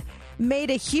station made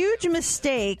a huge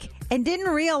mistake and didn't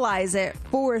realize it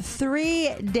for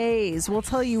 3 days. We'll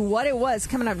tell you what it was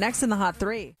coming up next in the Hot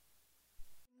 3.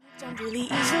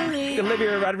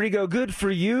 Olivia Rodrigo, good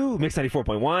for you. Mix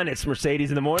 94.1. It's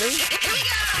Mercedes in the morning.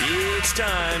 It's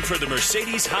time for the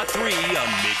Mercedes Hot 3 on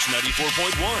Mix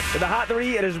 94.1. The Hot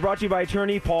 3, it is brought to you by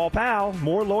attorney Paul Powell.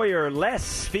 More lawyer,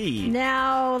 less fee.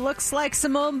 Now, looks like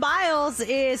Simone Biles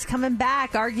is coming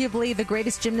back. Arguably, the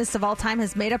greatest gymnast of all time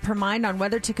has made up her mind on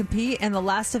whether to compete in the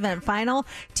last event final.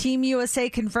 Team USA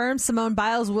confirms Simone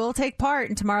Biles will take part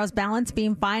in tomorrow's balance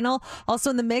beam final. Also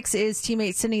in the mix is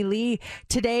teammate Sydney Lee.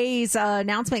 Today's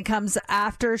announcement comes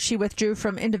after she withdrew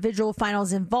from individual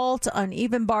finals in vault,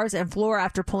 uneven bars, and floor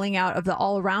after pulling out of the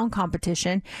all-around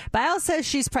competition. Biles says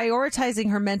she's prioritizing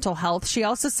her mental health. She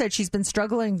also said she's been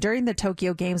struggling during the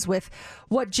Tokyo Games with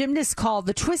what gymnasts call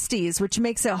the twisties, which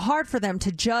makes it hard for them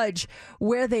to judge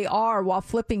where they are while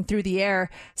flipping through the air.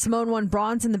 Simone won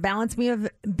bronze in the balance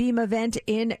beam event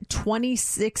in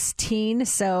 2016,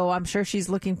 so I'm sure she's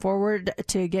looking forward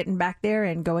to getting back there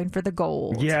and going for the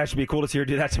gold. Yeah, it should be cool to see her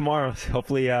do that tomorrow.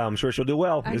 Hopefully, I'm sure she'll do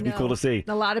well. It'd be cool to see.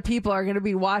 A lot of people are going to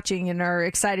be watching and are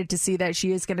excited to see that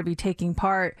she is going to be taking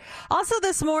part. Also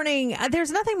this morning,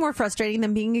 there's nothing more frustrating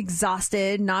than being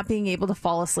exhausted, not being able to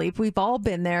fall asleep. We've all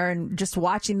been there, and just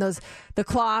watching the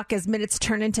clock as minutes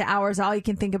turn into hours, all you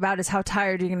can think about is how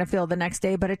tired you're going to feel the next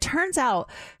day. But it turns out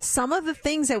some of the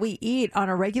things that we eat on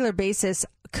a regular basis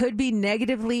could be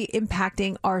negatively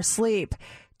impacting our sleep.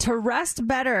 To rest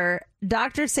better,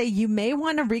 doctors say you may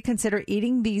want to reconsider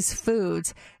eating these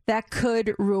foods that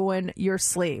could ruin your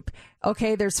sleep.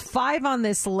 Okay, there's 5 on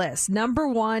this list. Number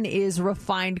 1 is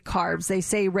refined carbs. They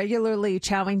say regularly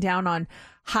chowing down on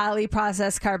highly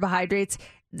processed carbohydrates,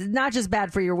 not just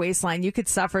bad for your waistline. You could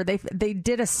suffer. They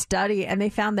did a study and they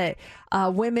found that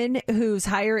women whose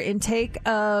higher intake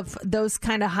of those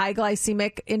kind of high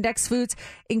glycemic index foods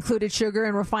included sugar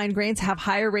and refined grains have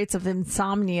higher rates of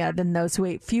insomnia than those who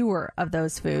ate fewer of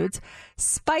those foods.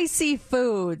 Spicy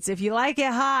foods. If you like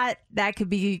it hot, that could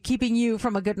be keeping you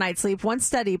from a good night's sleep. One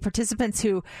study, participants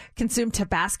who consumed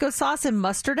Tabasco sauce and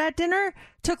mustard at dinner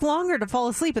took longer to fall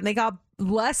asleep, and they got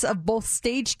less of both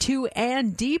stage 2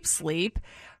 and deep sleep.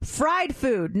 Fried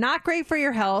food, not great for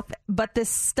your health, but this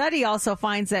study also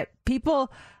finds that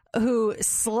people who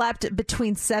slept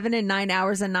between 7 and 9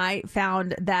 hours a night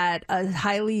found that a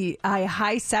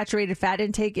high saturated fat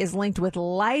intake is linked with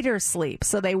lighter sleep.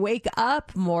 So they wake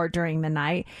up more during the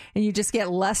night and you just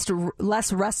get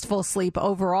less restful sleep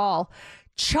overall.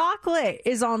 Chocolate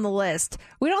is on the list.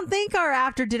 We don't think our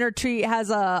after dinner treat has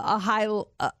a high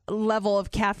level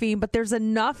of caffeine, but there's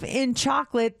enough in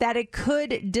chocolate that it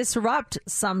could disrupt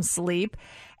some sleep.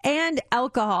 And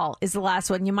alcohol is the last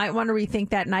one. You might want to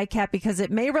rethink that nightcap because it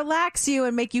may relax you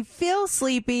and make you feel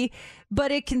sleepy,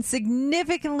 but it can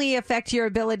significantly affect your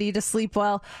ability to sleep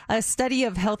well. A study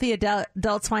of healthy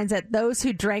adults finds that those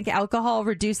who drank alcohol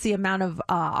reduced the amount of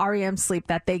REM sleep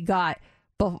that they got,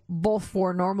 both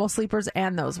for normal sleepers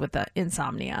and those with the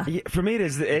insomnia. Yeah, for me, it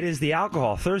is the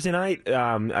alcohol. Thursday night,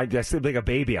 I sleep like a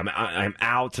baby. I'm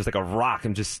out just like a rock.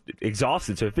 I'm just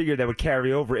exhausted. So I figured that would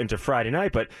carry over into Friday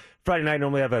night. But Friday night, I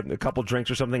normally have a couple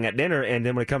drinks or something at dinner. And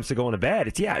then when it comes to going to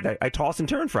bed, I toss and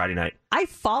turn Friday night. I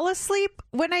fall asleep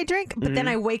when I drink, but then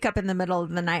I wake up in the middle of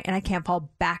the night and I can't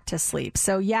fall back to sleep.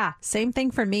 So yeah, same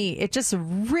thing for me. It just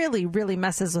really, really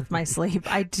messes with my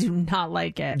sleep. I do not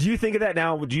like it. Do you think of that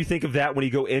now? Do you think of that when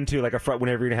you go into like whenever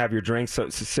you're going to have your drinks? So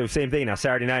same thing now.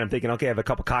 Saturday night, I'm thinking, okay, I have a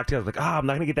couple cocktails. Like, I'm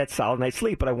not going to get that solid night's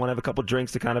sleep, but I want to have a couple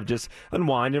drinks to kind of just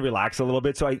unwind and relax a little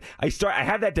bit. So I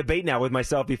have that debate now with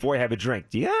myself before I have a drink.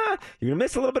 Yeah, you're going to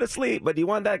miss a little bit of sleep, but do you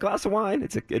want that glass of wine?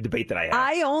 It's a debate that I have.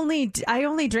 I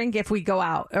only drink if we go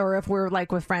out or if we're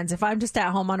like with friends. If I'm just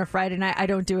at home on a Friday night, I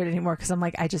don't do it anymore because I'm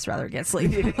like, I just rather get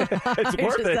sleep. It's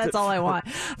worth it. That's all I want.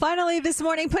 Finally, this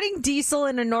morning, putting diesel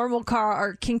in a normal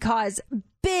car can cause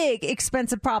big,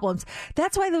 expensive problems.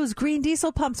 That's why those green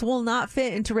diesel pumps will not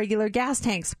fit into regular gas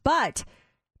tanks. But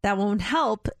that won't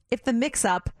help if the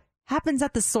mix-up happens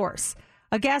at the source.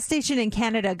 A gas station in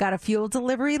Canada got a fuel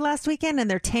delivery last weekend and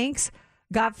their tanks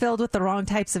got filled with the wrong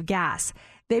types of gas.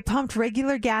 They pumped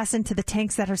regular gas into the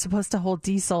tanks that are supposed to hold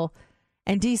diesel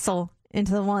and diesel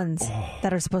into the ones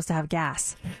that are supposed to have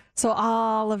gas. So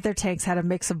all of their tanks had a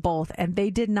mix of both, and they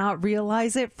did not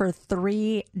realize it for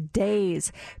 3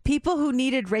 days. People who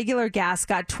needed regular gas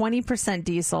got 20%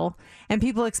 diesel, and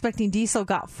people expecting diesel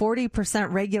got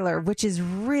 40% regular, which is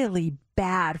really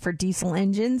bad for diesel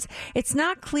engines. It's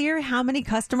not clear how many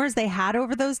customers they had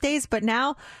over those days, but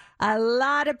now a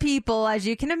lot of people, as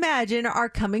you can imagine, are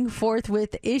coming forth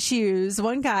with issues.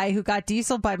 One guy who got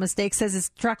diesel by mistake says his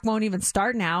truck won't even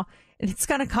start now, and it's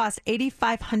going to cost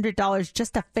 $8,500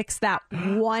 just to fix that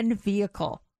one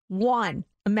vehicle. One.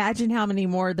 Imagine how many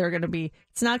more there are going to be.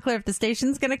 It's not clear if the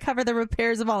station's going to cover the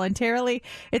repairs voluntarily.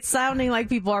 It's sounding like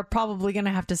people are probably going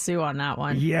to have to sue on that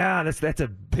one. Yeah, that's a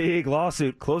big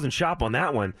lawsuit. Closing shop on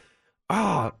that one.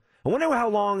 I wonder how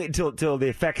long until the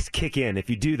effects kick in. If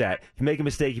you do that, if you make a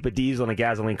mistake, you put diesel in a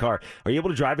gasoline car, are you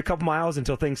able to drive a couple miles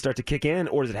until things start to kick in,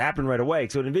 or does it happen right away?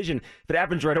 So envision if it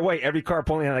happens right away, every car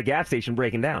pulling out of a gas station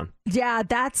breaking down. Yeah,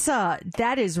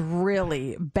 that is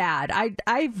really bad.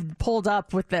 I've pulled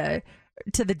up with the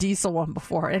to the diesel one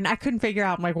before, and I couldn't figure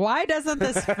out. I'm like, why doesn't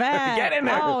this fit? Get in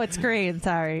there. Oh, it's green.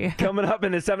 Sorry. Coming up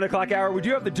in the 7 o'clock hour, we do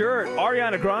have the dirt.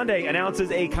 Ariana Grande announces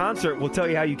a concert. We'll tell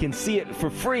you how you can see it for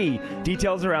free.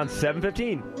 Details around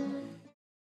 7:15.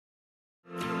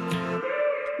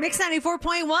 Mix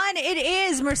 94.1. It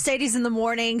is Mercedes in the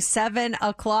Morning, 7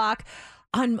 o'clock.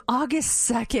 On August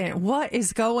 2nd, what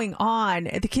is going on?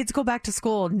 The kids go back to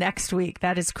school next week.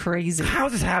 That is crazy. How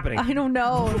is this happening? I don't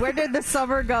know. Where did the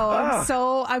summer go?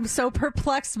 I'm so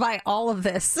perplexed by all of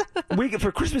this.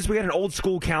 For Christmas, we got an old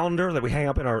school calendar that we hang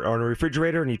up in our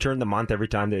refrigerator, and you turn the month every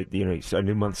time that a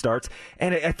new month starts.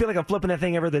 And I feel like I'm flipping that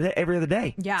thing every other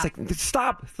day. Yeah. It's like,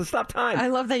 stop time. I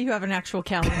love that you have an actual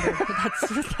calendar.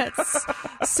 That's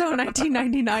so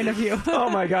 1999 of you. Oh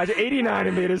my gosh, 89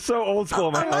 of me. It is so old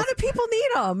school. A lot of people need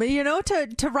them,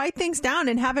 to write things down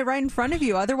and have it right in front of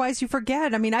you. Otherwise, you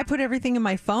forget. I mean, I put everything in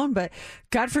my phone, but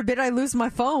God forbid I lose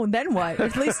my phone. Then what?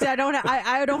 At least I don't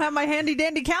have my handy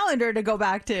dandy calendar to go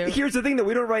back to. Here's the thing, that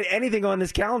we don't write anything on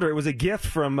this calendar. It was a gift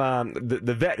from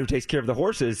the vet who takes care of the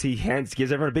horses. He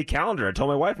gives everyone a big calendar. I told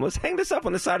my wife, let's hang this up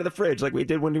on the side of the fridge like we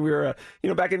did when we were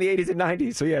back in the 80s and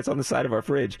 90s. So yeah, it's on the side of our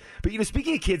fridge. But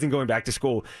speaking of kids and going back to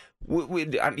school,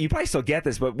 you probably still get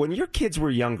this, but when your kids were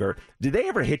younger, did they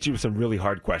ever hit you with some really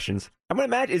hard questions? I'm going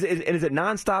to imagine, is it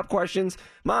nonstop questions?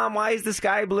 Mom, why is the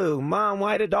sky blue? Mom,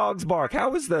 why do dogs bark? How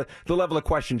was the level of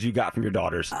questions you got from your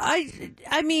daughters?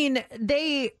 I mean,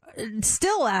 they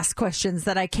still ask questions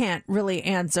that I can't really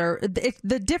answer.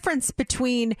 The difference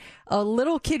between a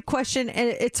little kid question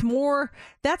and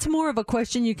that's more of a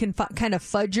question you can kind of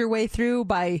fudge your way through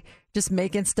by just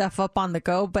making stuff up on the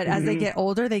go. But as they get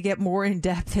older, they get more in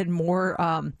depth and more,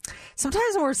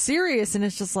 sometimes more serious. And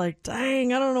it's just like,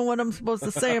 dang, I don't know what I'm supposed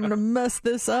to say. I'm going to mess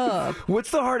this up.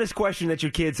 What's the hardest question that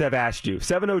your kids have asked you?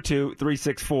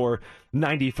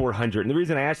 702-364-9400. And the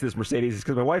reason I asked this, Mercedes, is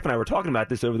because my wife and I were talking about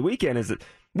this over the weekend, is that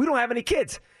we don't have any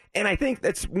kids. And I think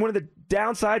that's one of the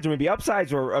downsides or maybe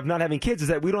upsides of not having kids, is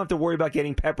that we don't have to worry about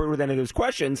getting peppered with any of those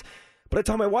questions. But I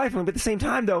told my wife, but at the same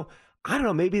time, though, I don't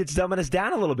know, maybe it's dumbing us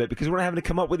down a little bit because we're not having to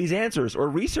come up with these answers or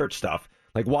research stuff.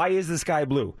 Like, why is the sky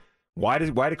blue? Why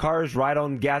do cars ride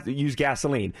on use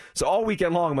gasoline? So all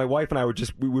weekend long, my wife and I would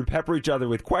pepper each other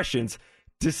with questions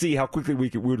to see how quickly we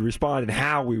would respond and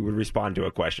how we would respond to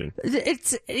a question.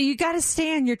 You got to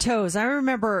stay on your toes. I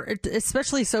remember,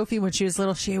 especially Sophie, when she was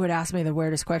little, she would ask me the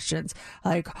weirdest questions.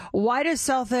 Like, why does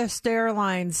Southwest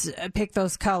Airlines pick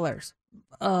those colors?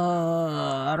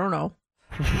 I don't know.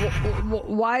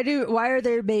 Why are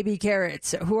there baby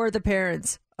carrots? Who are the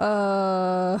parents?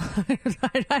 I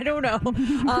don't know.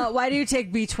 Why do you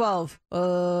take B12?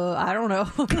 I don't know.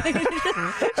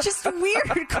 Just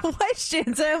weird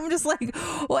questions. I'm just like,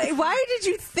 why did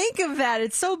you think of that?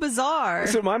 It's so bizarre.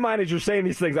 So my mind, as you're saying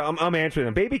these things, I'm answering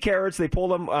them. Baby carrots, they pull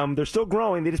them. They're still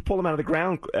growing. They just pull them out of the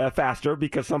ground faster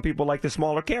because some people like the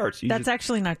smaller carrots. That's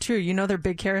actually not true. They're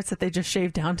big carrots that they just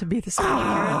shaved down to be the smaller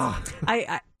carrots.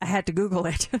 I had to Google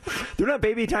it. They're not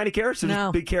baby tiny carrots. They're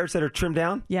just big carrots that are trimmed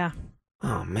down. Yeah.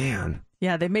 Oh, man.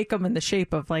 Yeah, they make them in the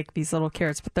shape of like these little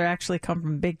carrots, but they actually come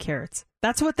from big carrots.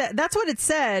 That's what it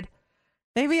said.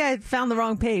 Maybe I found the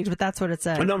wrong page, but that's what it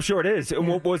said. No, I'm sure it is. Yeah.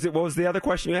 What was the other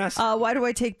question you asked? Why do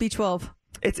I take B12?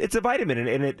 It's a vitamin,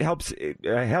 and it helps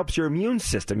your immune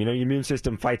system. Your immune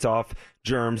system fights off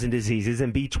germs and diseases,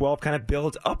 and B12 kind of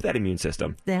builds up that immune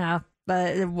system. Yeah.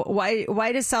 But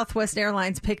why does Southwest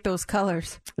Airlines pick those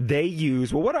colors? They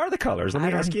use, what are the colors? Let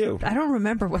me ask you. I don't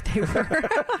remember what they were.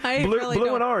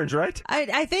 Blue and orange, right?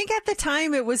 I think at the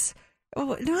time it was,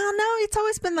 no, it's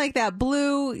always been like that,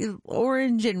 blue,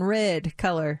 orange, and red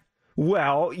color.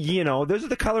 Well, those are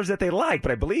the colors that they like,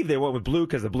 but I believe they went with blue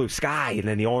because of the blue sky and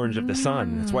then the orange of the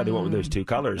sun. That's why they went with those two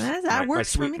colors. That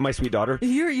works for me. My sweet daughter.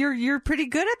 You're pretty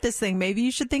good at this thing. Maybe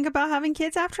you should think about having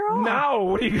kids after all. No,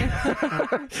 what are you?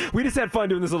 We just had fun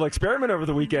doing this little experiment over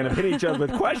the weekend of hitting each other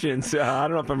with questions. I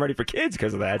don't know if I'm ready for kids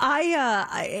because of that.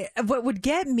 What would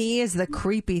get me is the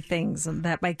creepy things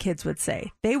that my kids would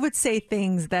say. They would say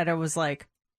things that I was like,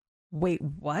 wait,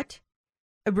 what?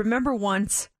 I remember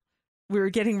once we were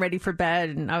getting ready for bed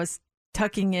and I was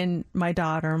tucking in my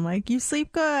daughter. I'm like, you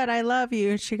sleep good. I love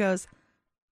you. And she goes,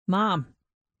 Mom.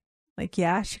 I'm like,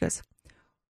 yeah. She goes,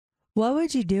 what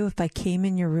would you do if I came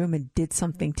in your room and did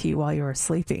something to you while you were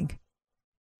sleeping?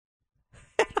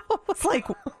 And I was like,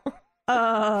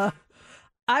 I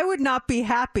would not be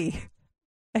happy.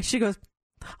 And she goes,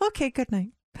 okay, good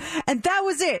night. And that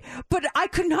was it. But I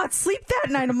could not sleep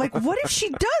that night. I'm like, what if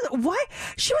she does? Why?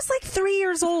 She was like 3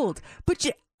 years old. But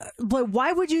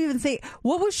why would you even think,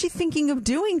 what was she thinking of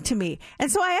doing to me?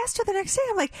 And so I asked her the next day,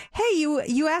 I'm like, hey,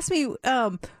 you asked me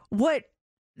what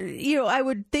I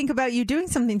would think about you doing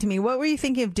something to me. What were you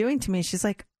thinking of doing to me? She's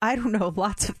like, I don't know,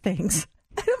 lots of things.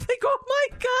 And I'm like, oh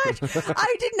my gosh,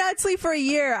 I did not sleep for a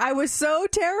year. I was so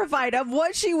terrified of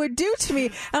what she would do to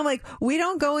me. I'm like, we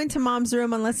don't go into mom's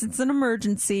room unless it's an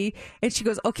emergency. And she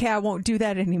goes, okay, I won't do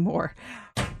that anymore.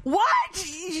 What?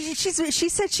 She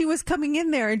said she was coming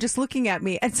in there and just looking at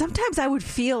me. And sometimes I would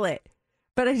feel it,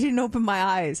 but I didn't open my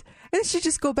eyes. And then she'd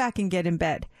just go back and get in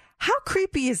bed. How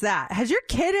creepy is that? Has your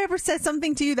kid ever said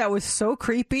something to you that was so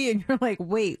creepy and you're like,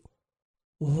 wait,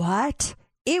 what?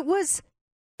 It was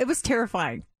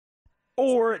terrifying.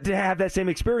 Or to have that same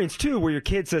experience, too, where your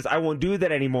kid says, I won't do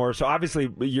that anymore. So obviously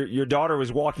your daughter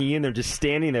was walking in there, just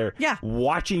standing there,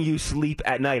 watching you sleep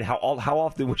at night. How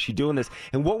often was she doing this?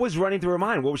 And what was running through her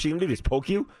mind? What was she going to do? Just poke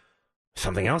you?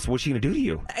 Something else? What's she going to do to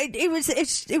you?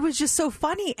 It was just so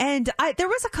funny. And there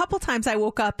was a couple times I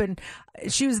woke up and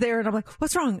she was there and I'm like,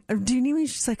 what's wrong? Do you need me?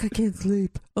 She's like, I can't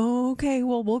sleep. Oh, okay,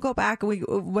 well, we'll go back and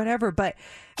whatever. But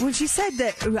when she said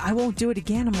that I won't do it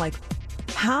again, I'm like,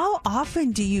 how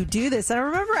often do you do this? And I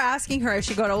remember asking her as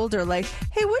she got older, like,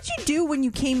 hey, what'd you do when you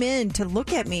came in to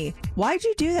look at me? Why'd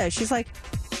you do that? She's like,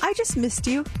 I just missed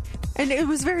you. And it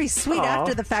was very sweet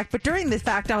after the fact. But during the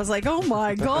fact, I was like, oh,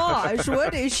 my gosh,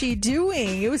 what is she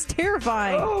doing? It was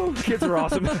terrifying. Oh, kids are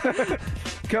awesome.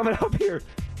 Coming up here.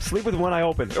 Sleep with one eye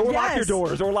open. Or lock your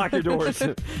doors.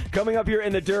 Coming up here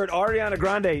in the dirt, Ariana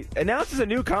Grande announces a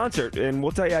new concert. And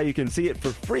we'll tell you how you can see it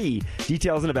for free.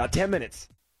 Details in about 10 minutes.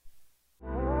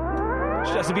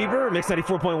 Justin Bieber, Mix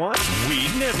 94.1.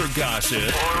 We'd never gossip.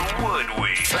 Or would we?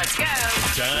 Let's go.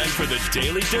 Time for the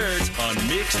Daily Dirt on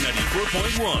Mix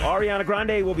 94.1. Ariana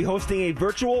Grande will be hosting a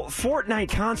virtual Fortnite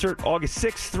concert August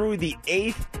 6th through the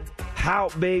 8th. How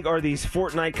big are these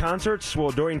Fortnite concerts?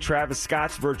 Well, during Travis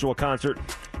Scott's virtual concert,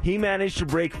 he managed to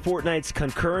break Fortnite's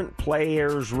concurrent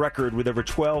players record with over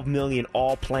 12 million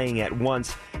all playing at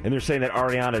once. And they're saying that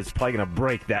Ariana is probably going to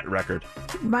break that record.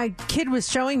 My kid was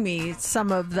showing me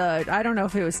some of the, I don't know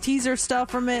if it was teaser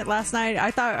stuff from it last night.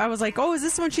 I was like, oh, is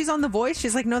this when she's on The Voice?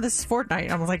 She's like, no, this is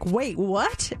Fortnite. I was like, wait,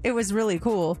 what? It was really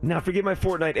cool. Now, forget my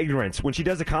Fortnite ignorance. When she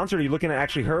does a concert, are you looking at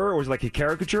actually her, or is it like a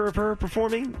caricature of her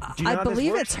performing? Do you know I how this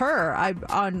believe works? it's her.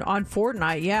 On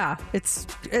Fortnite, yeah.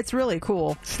 It's really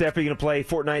cool. Steph, are you going to play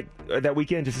Fortnite that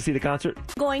weekend just to see the concert?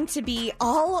 Going to be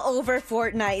all over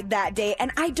Fortnite that day,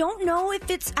 and I don't know if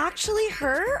it's actually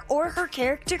her or her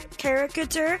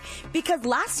caricature, because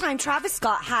last time Travis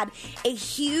Scott had a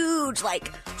huge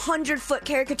 100-foot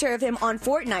caricature of him on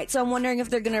Fortnite, so I'm wondering if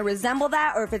they're going to resemble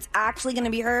that or if it's actually going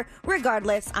to be her.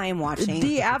 Regardless, I am watching.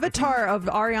 The avatar of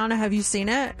Ariana, have you seen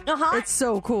it? It's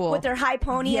so cool. With her high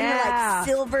pony and her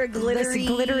silver glittery. This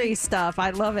glittery stuff. I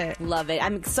love it. Love it.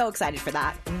 I'm so excited for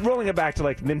that. Rolling it back to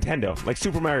Nintendo, like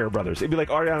Super Mario Brothers. It'd be like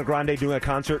Ariana Grande doing a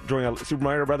concert during a Super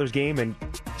Mario Brothers game, and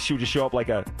she would just show up like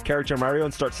a character Mario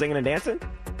and start singing and dancing.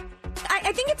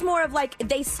 I think it's more of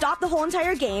they stop the whole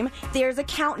entire game. There's a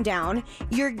countdown.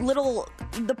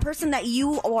 The person that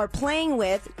you are playing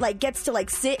with gets to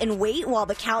sit and wait while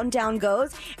the countdown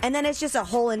goes, and then it's just a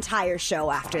whole entire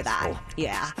show after that. Cool.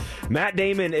 Yeah. Matt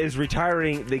Damon is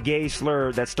retiring the gay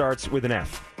slur that starts with an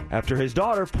F after his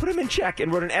daughter put him in check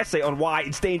and wrote an essay on why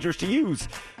it's dangerous to use.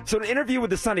 So in an interview with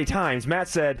the Sunday Times, Matt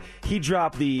said he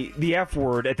dropped the F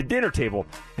word at the dinner table,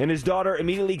 and his daughter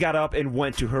immediately got up and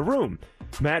went to her room.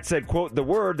 Matt said, quote, the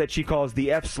word that she calls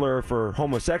the F slur for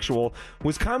homosexual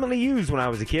was commonly used when I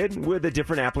was a kid with a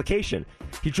different application.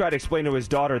 He tried to explain to his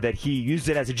daughter that he used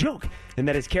it as a joke and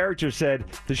that his character said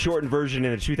the shortened version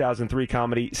in the 2003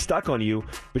 comedy Stuck on You,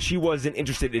 but she wasn't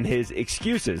interested in his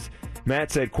excuses. Matt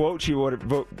said, quote, she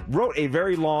wrote a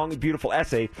very long, beautiful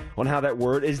essay on how that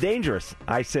word is dangerous.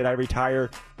 I said I retire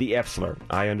the F slur.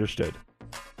 I understood.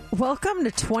 Welcome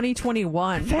to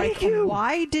 2021. Thank you.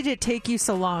 Why did it take you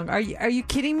so long? Are you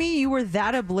kidding me? You were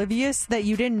that oblivious that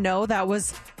you didn't know that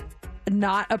was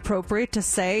not appropriate to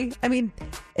say? I mean,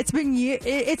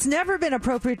 it's never been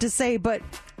appropriate to say, but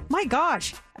my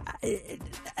gosh,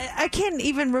 I can't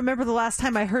even remember the last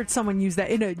time I heard someone use that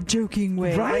in a joking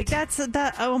way. Right?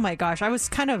 Oh my gosh, I was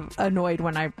kind of annoyed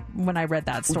when I read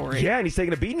that story. Yeah, and he's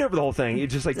taking a beating over the whole thing.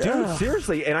 It's just like, dude,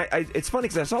 seriously. And it's funny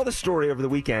because I saw the story over the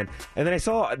weekend, and then I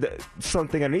saw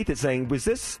something underneath it saying, was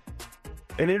this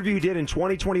an interview you did in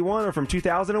 2021 or from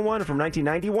 2001 or from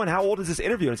 1991? How old is this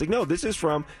interview? And it's like, no, this is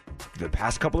from the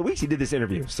past couple of weeks he did this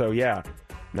interview. So yeah,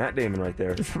 Matt Damon right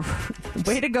there.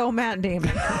 Way to go, Matt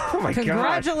Damon. Oh my god.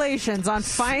 Congratulations on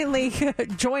finally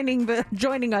joining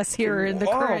us here in the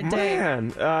current day.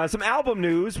 Man. Some album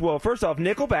news. Well, first off,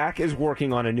 Nickelback is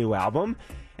working on a new album.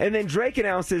 And then Drake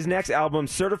announced his next album,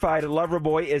 Certified Lover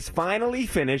Boy, is finally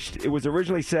finished. It was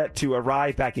originally set to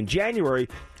arrive back in January,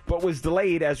 but was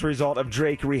delayed as a result of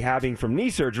Drake rehabbing from knee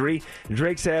surgery.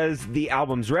 Drake says the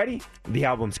album's ready, the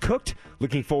album's cooked,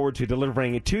 looking forward to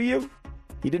delivering it to you.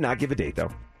 He did not give a date,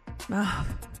 though. Oh,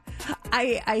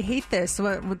 I hate this.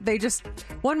 They just,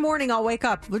 one morning I'll wake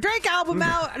up, the Drake album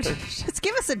out. Just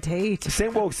give us a date.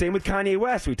 Same with Kanye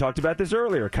West. We talked about this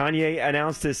earlier. Kanye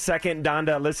announced his second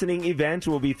Donda listening event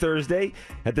will be Thursday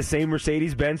at the same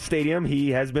Mercedes-Benz Stadium he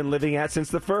has been living at since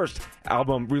the first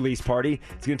album release party.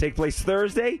 It's going to take place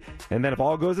Thursday, and then if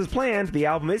all goes as planned, the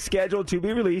album is scheduled to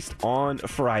be released on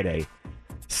Friday.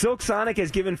 Silk Sonic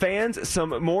has given fans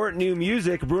some more new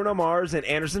music. Bruno Mars and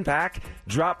Anderson .Paak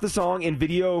dropped the song and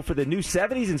video for the new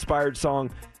 70s-inspired song.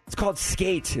 It's called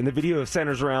Skate, and the video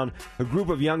centers around a group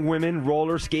of young women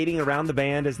roller skating around the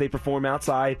band as they perform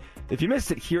outside. If you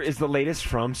missed it, here is the latest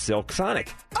from Silk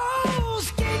Sonic. Oh,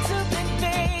 skate to me,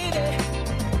 baby.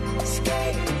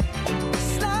 Skate.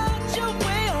 Slide your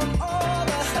way on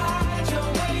over. Slide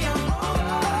your way on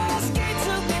over. Skate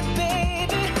to me,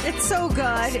 baby. It's so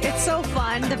good. It's so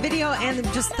fun. The video and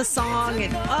just the song.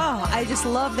 And oh, I just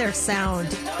love their sound.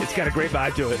 It's got a great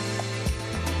vibe to it.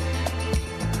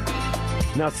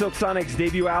 Now, Silk Sonic's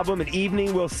debut album, An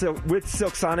Evening with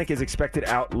Silk Sonic, is expected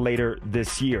out later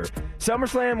this year.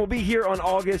 SummerSlam will be here on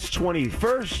August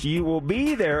 21st. You will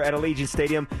be there at Allegiant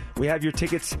Stadium. We have your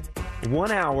tickets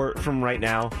 1 hour from right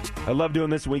now. I love doing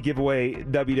this when we give away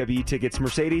WWE tickets.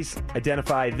 Mercedes,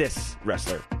 identify this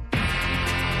wrestler.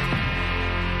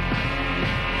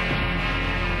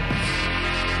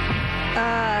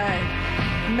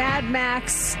 Mad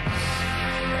Max,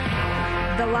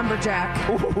 the Lumberjack.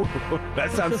 Ooh,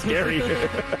 that sounds scary.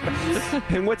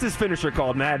 And what's his finisher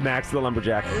called? Mad Max, the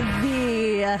Lumberjack.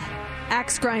 The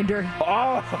axe grinder.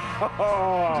 Oh,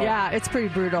 yeah, it's pretty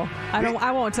brutal.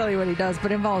 I won't tell you what he does,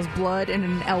 but it involves blood and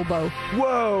an elbow.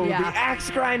 Whoa, yeah. The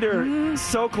axe grinder. Mm-hmm.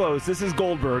 So close. This is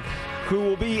Goldberg, who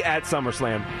will be at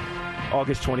SummerSlam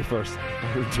August 21st.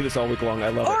 We do this all week long. I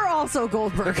love it. Or also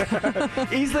Goldberg.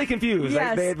 Easily confused.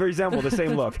 Yes. They resemble the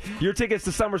same look. Your tickets to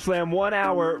SummerSlam 1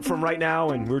 hour from right now,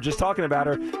 and we were just talking about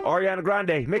her, Ariana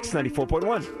Grande, Mix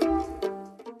 94.1.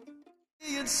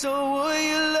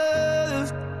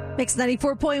 Mix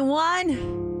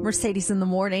 94.1, Mercedes in the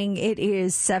morning. It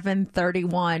is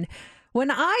 7:31. When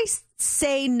I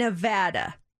say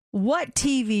Nevada, what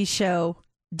TV show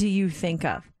do you think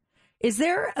of? Is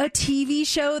there a TV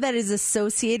show that is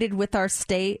associated with our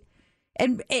state?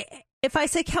 And if I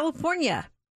say California,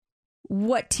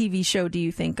 what TV show do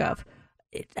you think of?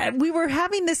 We were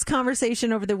having this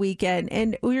conversation over the weekend,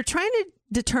 and we were trying to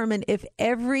determine if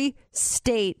every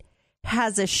state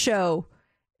has a show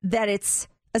that it's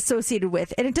associated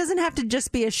with. And it doesn't have to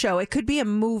just be a show. It could be a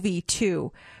movie,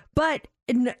 too. But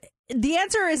the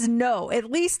answer is no, at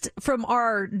least from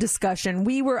our discussion.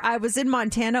 I was in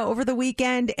Montana over the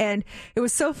weekend, and it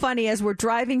was so funny as we're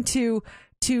driving to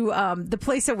the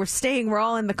place that we're staying. We're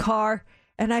all in the car,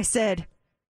 and I said,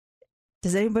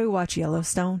 does anybody watch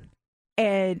Yellowstone?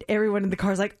 And everyone in the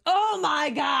car is like, oh my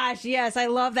gosh, yes, I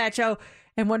love that show.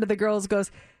 And one of the girls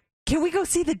goes, can we go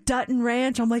see the Dutton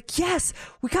Ranch? I'm like, yes,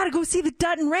 we got to go see the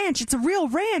Dutton Ranch. It's a real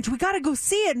ranch. We got to go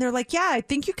see it. And they're like, yeah, I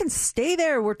think you can stay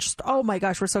there. We're just, oh my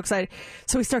gosh, we're so excited.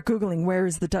 So we start Googling, where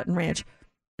is the Dutton Ranch?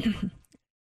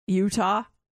 Utah.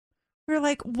 We're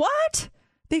like, what?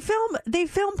 They film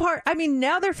part. I mean,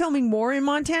 now they're filming more in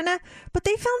Montana, but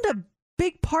they filmed a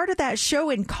big part of that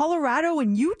show in Colorado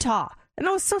and Utah. And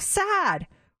I was so sad.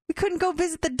 We couldn't go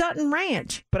visit the Dutton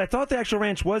Ranch. But I thought the actual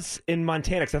ranch was in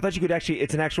Montana, because I thought you could actually,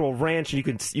 it's an actual ranch and you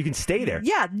can stay there.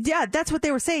 Yeah, that's what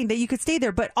they were saying, that you could stay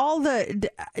there. But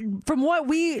from what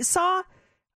we saw,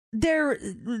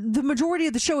 the majority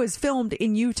of the show is filmed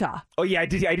in Utah. Oh yeah, I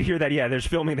did hear that. Yeah, there's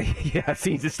filming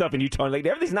scenes and stuff in Utah. Like,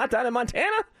 everything's not done in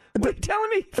Montana? What are you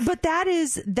telling me? But that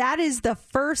is the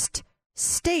first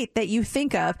state that you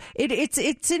think of.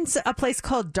 It's in a place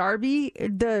called Darby,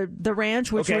 the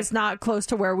ranch, which was not close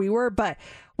to where we were, but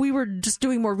we were just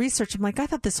doing more research. I'm like, I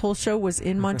thought this whole show was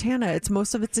in Montana.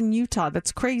 Most of it's in Utah.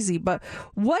 That's crazy. But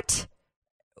what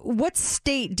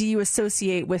state do you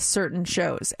associate with certain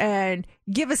shows? And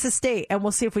give us a state, and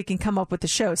we'll see if we can come up with the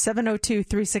show.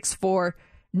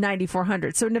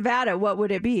 702-364-9400. So Nevada, what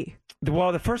would it be?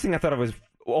 Well, the first thing I thought of was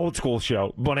old school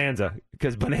show, Bonanza,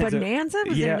 because Bonanza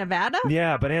was in Nevada.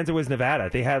 Yeah, Bonanza was Nevada.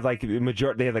 They had like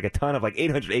a ton of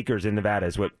 800 acres in Nevada.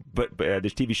 Is what? But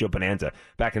this TV show Bonanza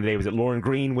back in the day, was it Lauren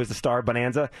Green was the star of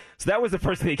Bonanza? So that was the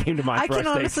first thing that came to mind. I can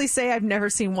honestly say I've never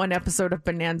seen one episode of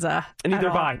Bonanza. And neither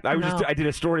have I. I did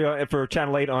a story for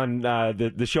Channel 8 on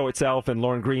the show itself and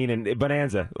Lauren Green and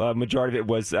Bonanza. Majority of it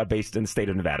was based in the state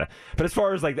of Nevada. But as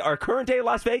far as like our current day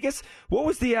Las Vegas, what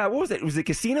was it? Was it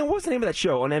Casino? What was the name of that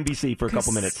show on NBC for a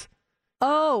couple minutes?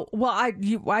 Oh, well, I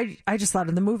just thought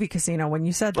of the movie Casino when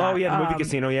you said that. Oh, yeah, the movie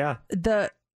Casino, yeah.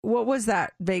 What was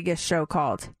that Vegas show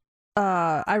called?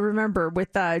 I remember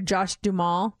with Josh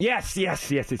Duhamel. Yes.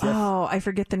 Oh, I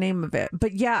forget the name of it.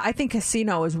 But yeah, I think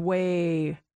Casino is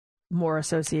way more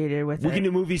associated with it. We can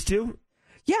do movies too?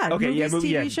 Yeah, okay, movies,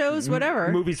 TV shows,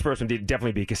 whatever. Movies first would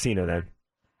definitely be Casino then.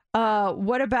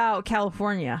 What about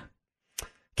California?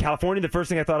 California, the first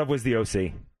thing I thought of was the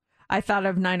OC. I thought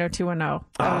of 90210.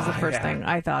 That was the first thing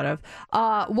I thought of.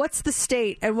 What's the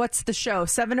state and what's the show?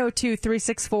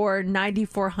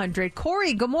 702-364-9400.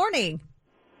 Corey, good morning.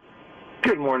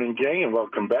 Good morning, gang, and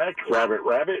welcome back. Rabbit.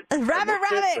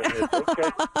 Okay.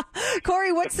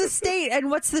 Corey, what's the state and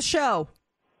what's the show?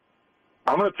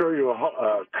 I'm going to throw you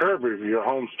a curve of your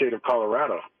home state of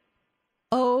Colorado.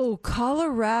 Oh,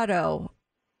 Colorado.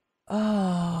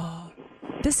 Oh,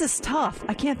 this is tough.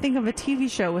 I can't think of a TV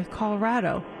show with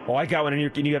Colorado. Oh, I got one, and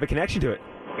you have a connection to it.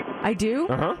 I do?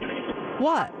 Uh-huh.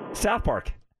 What? South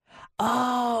Park.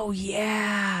 Oh,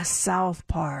 yeah, South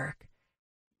Park.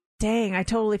 Dang, I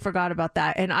totally forgot about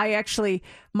that. And I actually,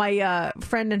 my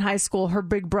friend in high school, her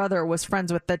big brother was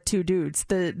friends with the two dudes.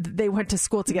 They went to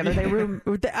school together.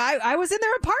 I was in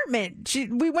their apartment.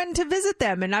 We went to visit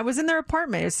them, and I was in their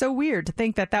apartment. It's so weird to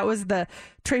think that was the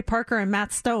Trey Parker and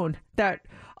Matt Stone.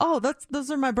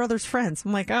 Those are my brother's friends.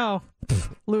 I'm like, oh,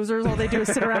 losers. All they do is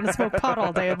sit around and smoke pot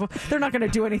all day. They're not going to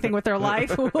do anything with their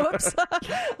life. Whoops.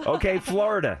 Okay,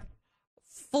 Florida.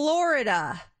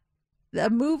 A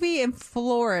movie in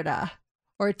Florida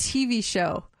or a TV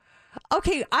show.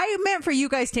 Okay, I meant for you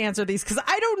guys to answer these because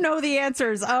I don't know the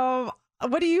answers.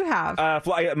 What do you have?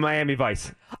 Miami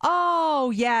Vice.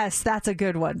 Oh, yes, that's a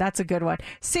good one.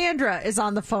 Sandra is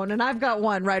on the phone, and I've got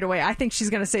one right away. I think she's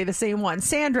going to say the same one.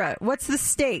 Sandra, what's the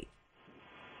state?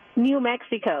 New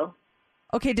Mexico.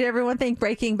 Okay, did everyone think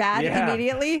Breaking Bad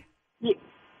immediately?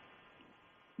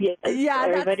 Yeah,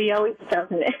 everybody always tells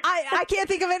me. I can't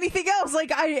think of anything else.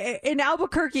 Like in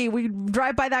Albuquerque, we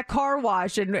drive by that car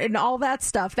wash and all that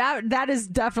stuff. That is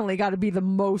definitely got to be the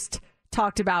most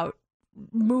talked about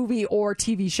movie or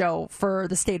TV show for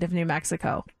the state of New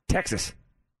Mexico. Texas,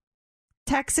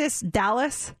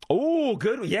 Dallas. Oh,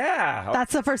 good. Yeah.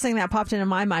 That's the first thing that popped into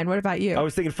my mind. What about you? I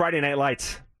was thinking Friday Night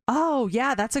Lights. Oh,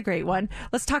 yeah, that's a great one.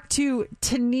 Let's talk to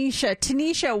Tanisha.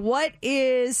 Tanisha, what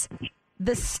is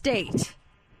the state?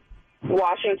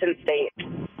 Washington State.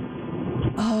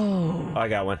 Oh. I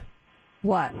got one.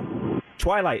 What?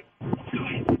 Twilight. Yes,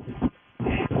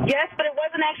 but it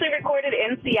wasn't actually recorded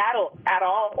in Seattle at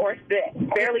all, or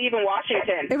barely even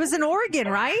Washington. It was in Oregon,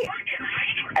 right?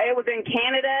 It was in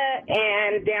Canada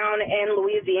and down in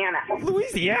Louisiana.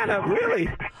 Louisiana, really?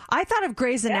 I thought of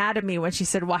Grey's Anatomy when she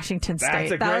said Washington State.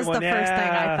 That's a that great was one, the first thing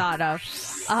I thought of.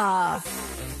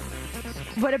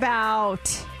 What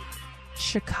about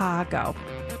Chicago?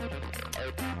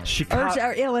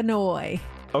 Or Illinois?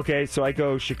 Okay, so I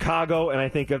go Chicago, and I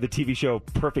think of the TV show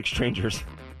Perfect Strangers.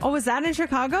 Oh, was that in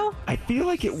Chicago? I feel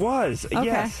like it was. Okay.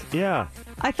 Yes, yeah.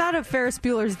 I thought of Ferris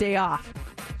Bueller's Day Off.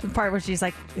 The part where he's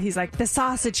like, the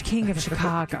Sausage King of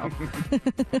Chicago.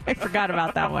 I forgot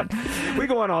about that one. We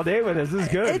go on all day with this. This is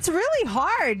good. It's really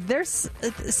hard. There's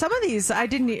some of these I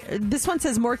didn't. This one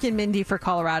says Mork and Mindy for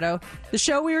Colorado. The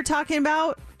show we were talking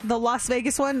about, the Las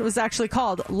Vegas one, was actually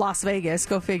called Las Vegas.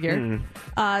 Go figure.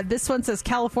 This one says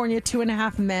California,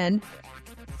 2.5 Men.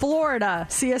 Florida,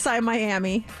 CSI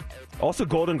Miami. Also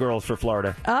Golden Girls for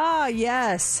Florida. Ah,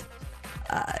 yes.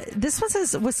 This one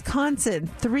says Wisconsin,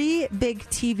 3 big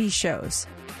TV shows.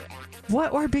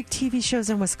 What are big TV shows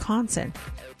in Wisconsin?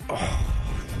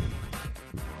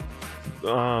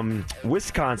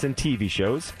 Wisconsin TV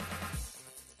shows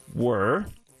were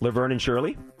Laverne and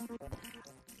Shirley.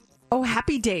 Oh,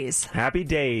 Happy Days. Happy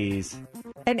Days.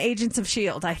 And Agents of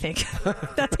S.H.I.E.L.D., I think.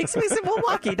 That takes place in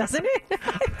Milwaukee, doesn't it?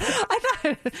 I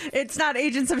thought it's not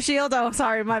Agents of S.H.I.E.L.D. Oh,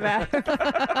 sorry, my bad. All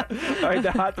right,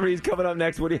 the Hot 3 is coming up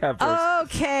next. What do you have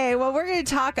first? Okay, well, we're going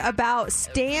to talk about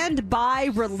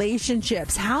standby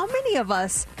relationships. How many of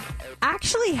us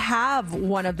actually have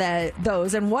one of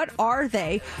those, and what are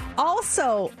they?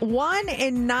 Also, 1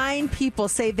 in 9 people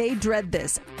say they dread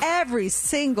this every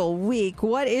single week.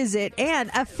 What is it? And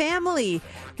a family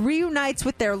reunites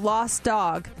with their lost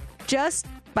dog just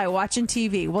by watching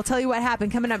TV. We'll tell you what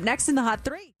happened coming up next in the Hot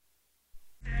 3.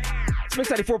 It's Mix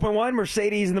 94.1,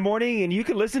 Mercedes in the morning, and you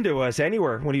can listen to us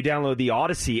anywhere when you download the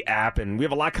Odyssey app. And we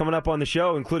have a lot coming up on the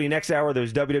show, including next hour,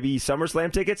 there's WWE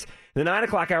SummerSlam tickets. The 9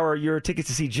 o'clock hour, your tickets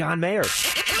to see John Mayer.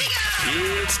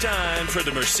 It's time for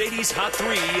the Mercedes Hot 3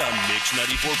 on Mix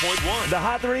 94.1. The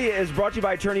Hot 3 is brought to you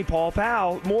by attorney Paul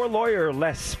Powell. More lawyer,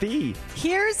 less fee.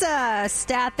 Here's a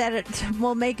stat that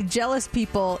will make jealous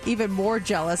people even more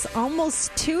jealous.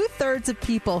 Almost 2/3 of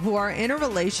people who are in a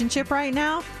relationship right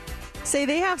now say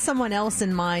they have someone else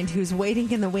in mind who's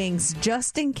waiting in the wings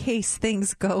just in case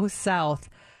things go south.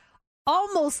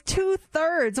 Almost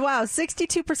 2/3. Wow.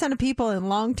 62% of people in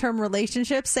long-term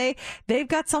relationships say they've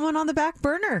got someone on the back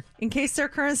burner in case their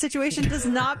current situation does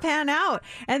not pan out.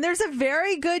 And there's a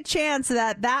very good chance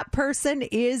that that person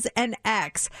is an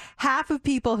ex. Half of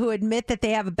people who admit that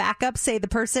they have a backup say the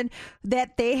person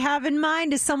that they have in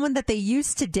mind is someone that they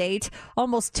used to date.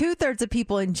 Almost 2/3 of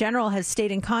people in general have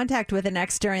stayed in contact with an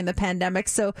ex during the pandemic.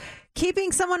 So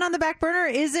keeping someone on the back burner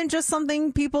isn't just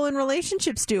something people in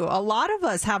relationships do. A lot of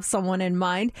us have someone in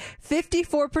mind.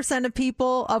 54%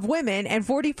 of women and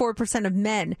 44% of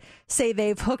men say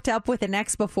they've hooked up with an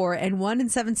ex before, and 1 in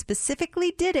 7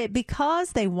 specifically did it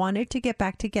because they wanted to get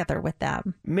back together with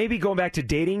them. Maybe going back to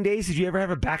dating days, did you ever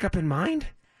have a backup in mind?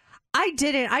 I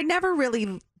didn't. I never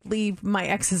really leave my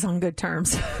exes on good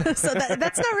terms. So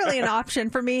that's not really an option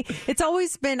for me. It's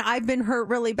always been I've been hurt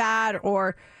really bad,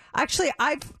 or actually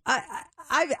I've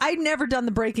never done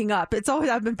the breaking up. It's always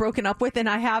I've been broken up with, and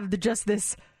I have just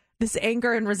this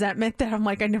anger and resentment that I'm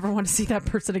like, I never want to see that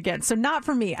person again. So not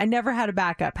for me. I never had a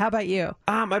backup. How about you?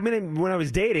 I mean, when I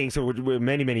was dating, so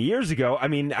many, many years ago, I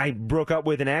mean, I broke up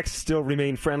with an ex, still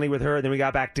remained friendly with her, then we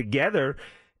got back together.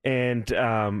 And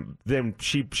then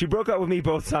she broke up with me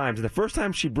both times. And the first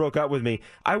time she broke up with me,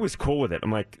 I was cool with it.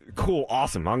 I'm like, cool,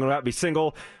 awesome. I'm going to be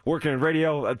single, working in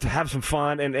radio, to have some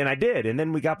fun. And I did. And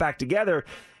then we got back together,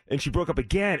 and she broke up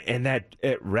again, and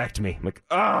it wrecked me. I'm like,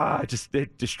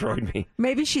 it destroyed me.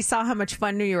 Maybe she saw how much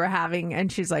fun you were having, and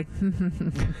she's like,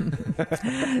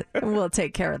 we'll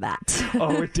take care of that.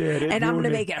 Oh, it did. And I'm going to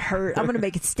make it hurt. I'm going to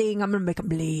make it sting. I'm going to make it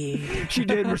bleed. She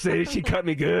did, Mercedes. She cut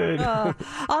me good.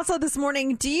 Also this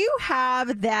morning, do you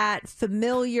have that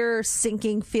familiar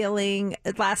sinking feeling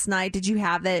last night? Did you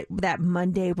have that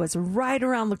Monday was right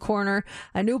around the corner?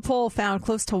 A new poll found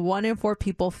close to 1 in 4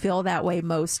 people feel that way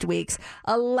most weeks.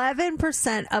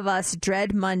 11% of us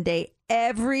dread Monday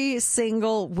every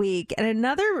single week, and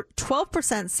another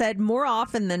 12% said more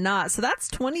often than not. So that's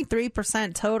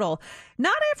 23% total.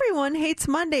 Not everyone hates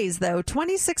Mondays, though.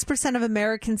 26% of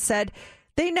Americans said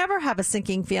they never have a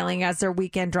sinking feeling as their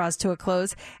weekend draws to a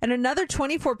close, and another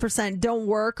 24% don't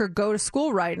work or go to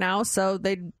school right now, so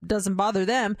it doesn't bother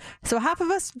them. So half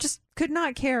of us just could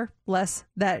not care less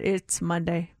that it's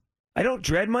Monday. I don't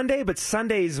dread Monday, but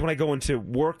Sunday is when I go into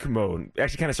work mode. I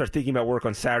actually kind of start thinking about work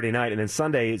on Saturday night, and then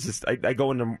Sunday is just I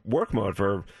go into work mode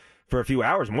for a few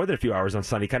hours, more than a few hours on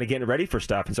Sunday, kind of getting ready for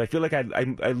stuff. And so I feel like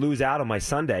I lose out on my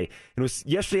Sunday. And it was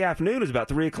yesterday afternoon. It was about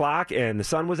 3 o'clock, and the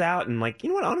sun was out. And like, you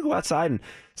know what? I want to go outside and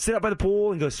sit out by the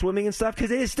pool and go swimming and stuff because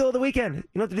it is still the weekend. You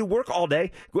don't have to do work all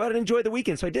day. Go out and enjoy the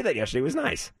weekend. So I did that yesterday. It was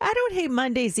nice. I don't hate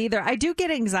Mondays either. I do get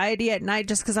anxiety at night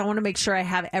just because I want to make sure I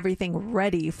have everything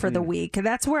ready for the week.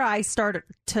 That's where I start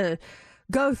to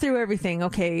go through everything.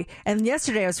 Okay. And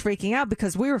yesterday I was freaking out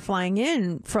because we were flying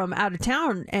in from out of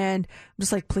town, and I'm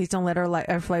just like, please don't let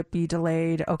our flight be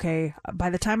delayed. Okay. By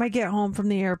the time I get home from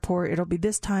the airport, it'll be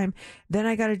this time. Then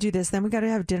I got to do this. Then we got to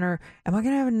have dinner. Am I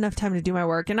going to have enough time to do my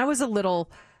work? And I was a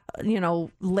little,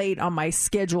 late on my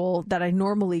schedule that I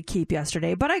normally keep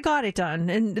yesterday, but I got it done.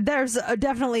 And there's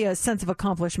definitely a sense of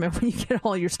accomplishment when you get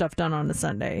all your stuff done on a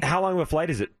Sunday. How long of a flight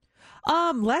is it?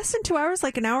 Less than 2 hours,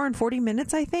 like an hour and 40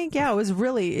 minutes, I think. Yeah, it was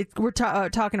really, we're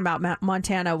talking about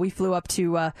Montana. We flew up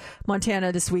to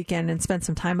Montana this weekend and spent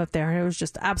some time up there, and it was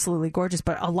just absolutely gorgeous,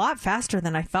 but a lot faster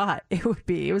than I thought it would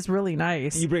be. It was really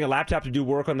nice. You bring a laptop to do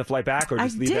work on the flight back, or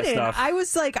just leave that stuff? I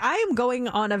was like, I am going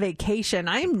on a vacation.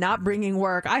 I am not bringing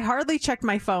work. I hardly checked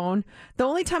my phone. The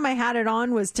only time I had it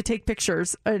on was to take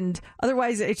pictures, and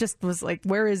otherwise it just was like,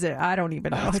 where is it? I don't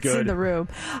even know. It's good. In the room.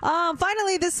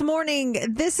 Finally this morning,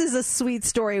 this is a sweet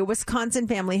story. A Wisconsin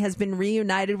family has been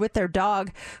reunited with their dog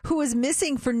who was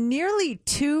missing for nearly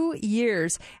 2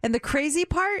 years. And the crazy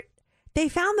part, they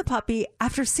found the puppy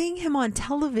after seeing him on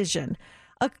television.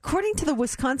 According to the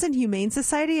Wisconsin Humane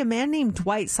Society, a man named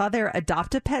Dwight saw their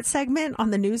Adopt a Pet segment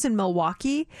on the news in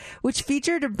Milwaukee, which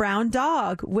featured a brown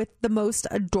dog with the most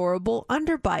adorable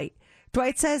underbite.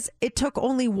 Dwight says it took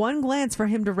only one glance for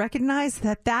him to recognize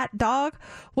that dog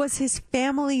was his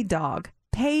family dog,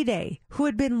 Payday, who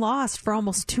had been lost for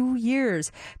almost 2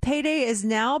 years. Payday is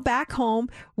now back home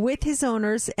with his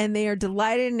owners, and they are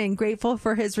delighted and grateful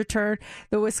for his return.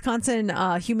 The Wisconsin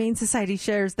Humane Society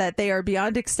shares that they are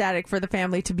beyond ecstatic for the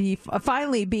family to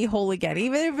finally be whole again,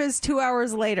 even if it's 2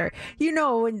 hours later.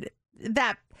 When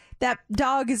that that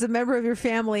dog is a member of your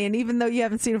family, and even though you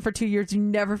haven't seen him for 2 years, you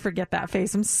never forget that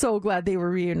face. I'm so glad they were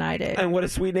reunited. And what a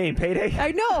sweet name, Payday.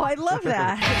 I know. I love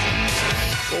that.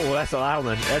 Oh, that's a loud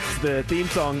one. That's the theme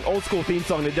song, old school theme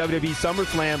song to WWE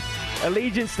SummerSlam.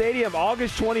 Allegiant Stadium,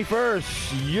 August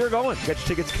 21st. You're going. Got your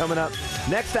tickets coming up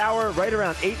next hour, right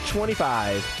around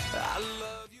 8:25.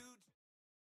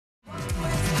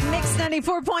 Mix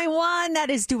 94.1, that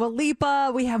is Dua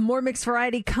Lipa. We have more Mix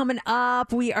Variety coming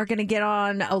up. We are going to get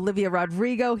on Olivia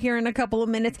Rodrigo here in a couple of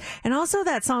minutes. And also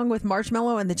that song with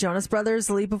Marshmello and the Jonas Brothers,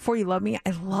 Leave Before You Love Me. I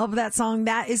love that song.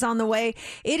 That is on the way.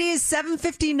 It is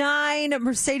 7:59,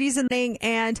 Mercedes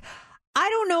and I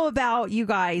don't know about you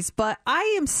guys, but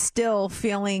I am still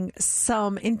feeling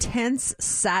some intense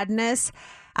sadness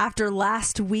after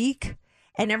last week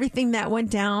and everything that went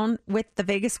down with the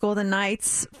Vegas Golden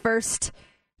Knights. First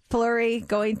flurry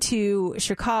going to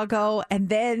Chicago, and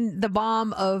then the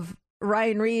bomb of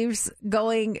Ryan Reeves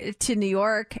going to New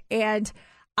York. And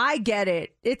I get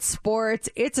it. It's sports.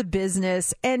 It's a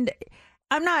business. And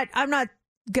I'm not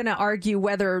going to argue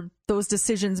whether those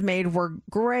decisions made were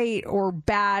great or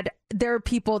bad. There are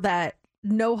people that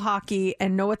know hockey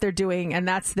and know what they're doing, and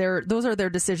those are their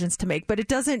decisions to make. But it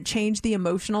doesn't change the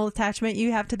emotional attachment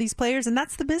you have to these players, and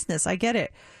that's the business. I get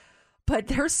it. But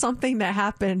there's something that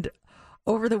happened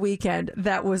over the weekend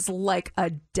that was like a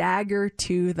dagger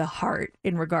to the heart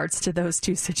in regards to those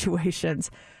two situations.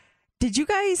 Did you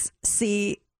guys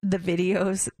see the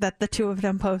videos that the two of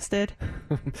them posted?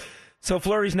 So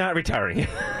Fleury's not retiring.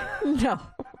 No.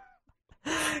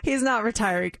 He's not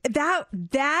retiring.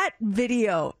 That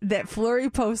video that Fleury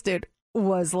posted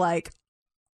was like,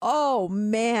 oh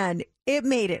man, it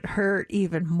made it hurt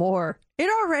even more. It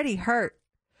already hurt.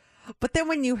 But then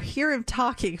when you hear him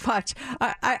talking, watch,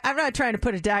 I'm not trying to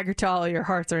put a dagger to all of your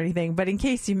hearts or anything, but in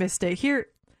case you missed it,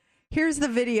 here's the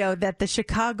video that the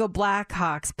Chicago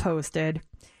Blackhawks posted.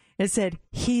 It said,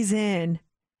 he's in,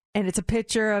 and it's a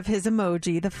picture of his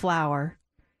emoji, the flower.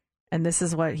 And this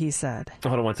is what he said.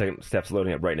 Hold on one second. Steph's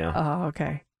loading up right now. Oh,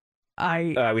 okay.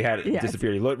 We had it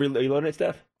disappear. Are you loading it,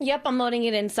 Steph? Yep, I'm loading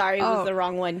it in. Sorry, it was the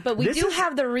wrong one. But we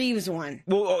have the Reeves one.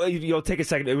 Well, you'll take a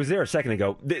second. It was there a second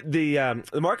ago. The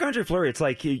Marc-Andre Fleury, it's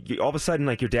like all of a sudden,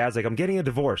 like your dad's like, I'm getting a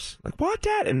divorce. Like, what,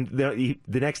 Dad? And the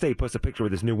next day he posts a picture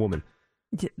with this new woman.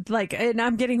 Like, and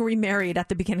I'm getting remarried at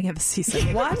the beginning of the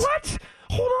season. What? What?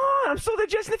 Hold on. I'm still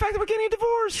digesting the fact that we're getting a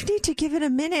divorce. You need to give it a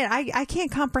minute. I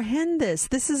can't comprehend this.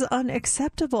 This is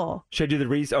unacceptable. Should I do the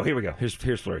Reeves? Oh, here we go. Here's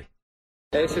Fleury.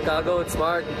 Hey, Chicago, it's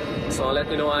Mark. So I'll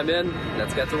let you know I'm in.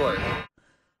 Let's get to work.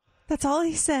 That's all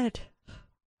he said.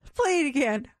 Play it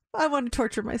again. I want to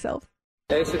torture myself.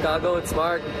 Hey, Chicago, it's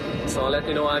Mark. So I'll let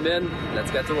you know I'm in.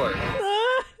 Let's get to work.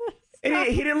 And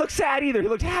he didn't look sad either. He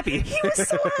looked happy. He was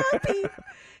so happy.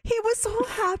 He was so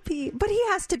happy. But he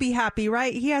has to be happy,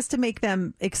 right? He has to make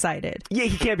them excited. Yeah,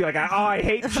 he can't be like, I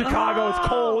hate Chicago. It's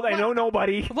cold. I know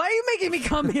nobody. Why are you making me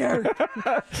come here?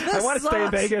 I want to stay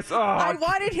in Vegas. Oh. I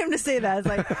wanted him to say that. It's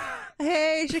like,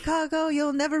 hey, Chicago,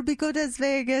 you'll never be good as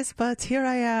Vegas, but here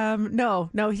I am. No,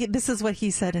 this is what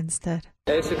he said instead.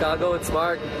 Hey, Chicago, it's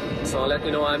Mark. So I'll let you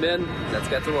know I'm in. Let's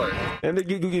get to work. And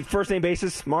the first name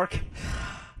basis, Mark?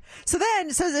 So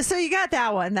you got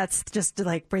that one. That's just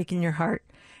like breaking your heart.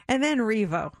 And then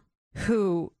Revo,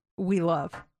 who we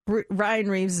love. Ryan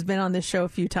Reeves has been on this show a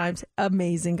few times.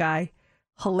 Amazing guy.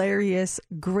 Hilarious.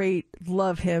 Great.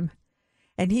 Love him.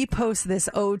 And he posts this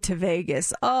ode to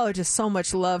Vegas. Oh, just so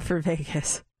much love for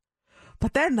Vegas.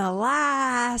 But then the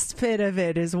last bit of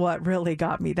it is what really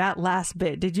got me. That last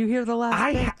bit. Did you hear the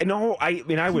last bit? No,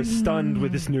 I was stunned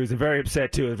with this news and very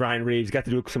upset too with Ryan Reeves. Got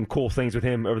to do some cool things with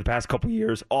him over the past couple of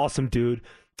years. Awesome dude.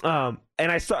 And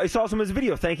I saw some of his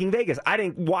video thanking Vegas. I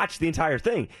didn't watch the entire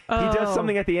thing. He does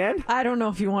something at the end? I don't know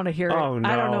if you want to hear it. Oh, no.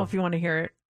 I don't know if you want to hear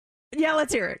it. Yeah,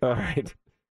 let's hear it. All right.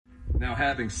 Now,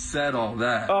 having said all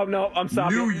that... Oh, no, I'm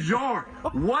stopping. New York,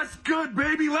 what's good,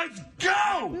 baby? Let's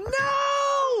go!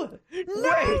 No!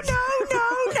 No!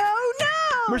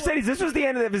 Mercedes, this was the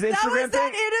end of his Instagram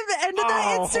thing? That was the end of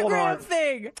the Instagram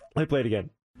thing. Let me play it again.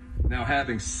 Now,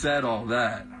 having said all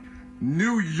that,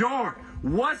 New York,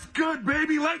 what's good,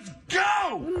 baby? Let's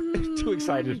go! Too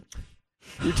excited.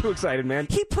 You're too excited, man.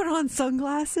 He put on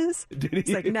sunglasses. Did he?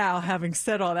 It's like, now, having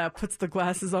said all that, puts the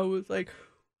glasses on, was like...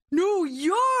 New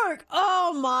York!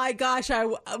 Oh my gosh,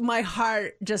 my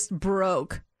heart just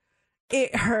broke.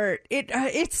 It hurt.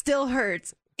 It still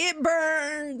hurts. It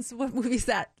burns. What movie is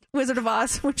that? Wizard of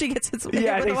Oz, when she gets his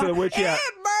Yeah, I think so, the witch, yeah.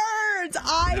 It burns!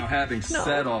 Now, having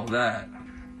said all that,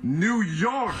 New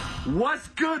York, what's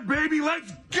good, baby? Let's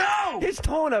go! His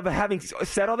tone of having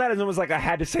said all that is almost like I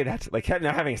had to say that. Like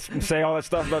now having to say all that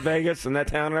stuff about Vegas and that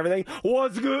town and everything.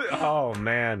 What's good? Oh,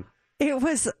 man.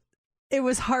 It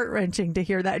was heart-wrenching to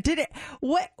hear that.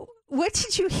 What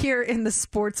did you hear in the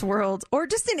sports world or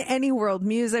just in any world,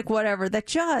 music, whatever, that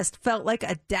just felt like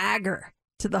a dagger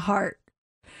to the heart?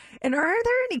 And are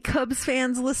there any Cubs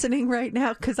fans listening right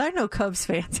now? Because I know Cubs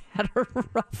fans had a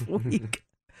rough week.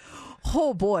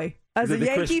 Oh, boy. As a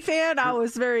Yankee fan, I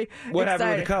was very What excited. happened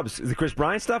with the Cubs? Is the Chris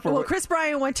Bryant stuff? Or Well, what? Chris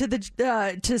Bryant went to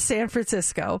to San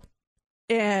Francisco,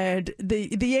 and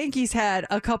the Yankees had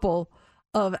a couple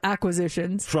of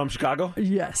acquisitions. From Chicago?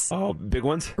 Yes. Oh, big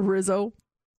ones? Rizzo.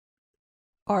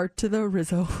 Art to the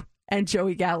Rizzo. And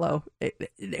Joey Gallo.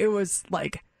 It was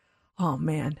like, oh,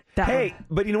 man.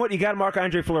 But you know what? You got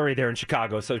Marc-Andre Fleury there in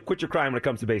Chicago, so quit your crying when it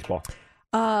comes to baseball.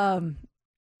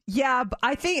 Yeah, but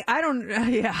I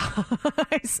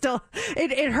still,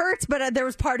 it hurts, but there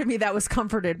was part of me that was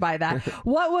comforted by that.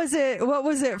 What was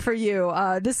it for you?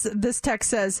 This text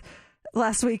says,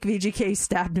 last week VGK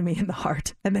stabbed me in the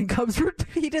heart, and then Cubs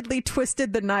repeatedly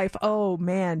twisted the knife. Oh,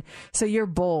 man. So you're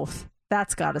both.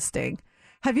 That's got to sting.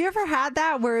 Have you ever had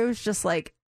that where it was just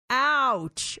like,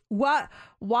 ouch? What?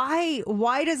 Why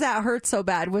does that hurt so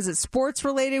bad? Was it sports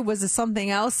related? Was it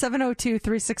something else?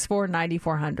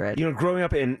 702-364-9400. You know, growing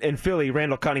up in Philly,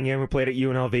 Randall Cunningham, who played at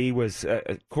UNLV, was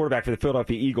a quarterback for the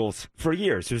Philadelphia Eagles for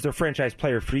years. He was their franchise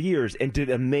player for years and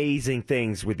did amazing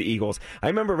things with the Eagles. I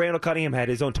remember Randall Cunningham had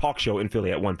his own talk show in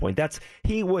Philly at one point.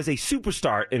 He was a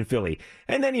superstar in Philly.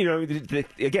 And then, you know,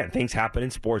 again, things happen in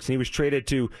sports, and he was traded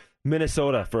to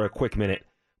Minnesota for a quick minute.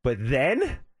 But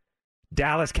then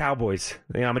Dallas Cowboys,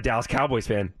 I'm a Dallas Cowboys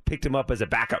fan, picked him up as a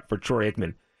backup for Troy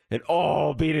Aikman. And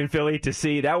being in Philly to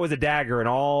see, that was a dagger, and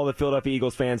all the Philadelphia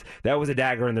Eagles fans, that was a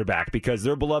dagger in their back because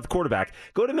their beloved quarterback.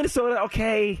 Go to Minnesota,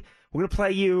 okay, we're going to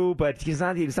play you, but it's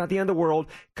not the end of the world.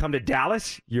 Come to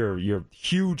Dallas, your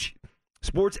huge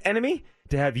sports enemy,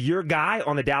 to have your guy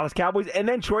on the Dallas Cowboys. And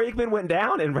then Troy Aikman went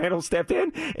down and Randall stepped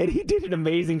in, and he did an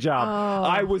amazing job.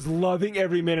 I was loving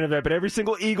every minute of it, but every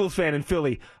single Eagles fan in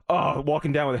Philly,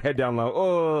 walking down with their head down low.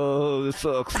 Oh, this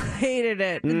sucks. I hated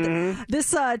it. Mm-hmm.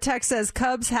 This text says,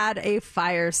 Cubs had a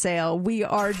fire sale. We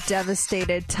are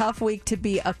devastated. Tough week to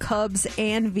be a Cubs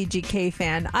and VGK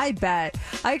fan. I bet.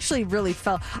 I actually really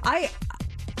felt...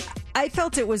 I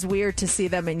felt it was weird to see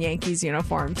them in Yankees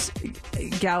uniforms,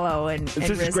 Gallo and This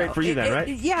Rizzo. is great for you then, right?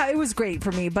 Yeah, it was great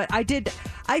for me, but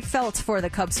I felt for the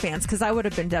Cubs fans because I would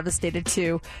have been devastated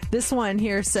too. This one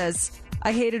here says,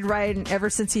 I hated Ryan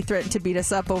ever since he threatened to beat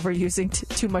us up over using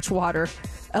too much water.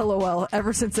 LOL.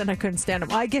 Ever since then, I couldn't stand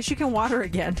him. I guess you can water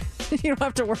again. You don't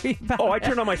have to worry about it. I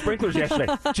turned on my sprinklers yesterday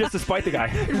just to spite the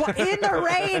guy. Well, in the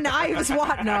rain, I was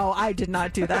what? No, I did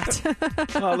not do that.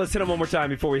 Let's hit him one more time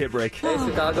before we hit break. Hey,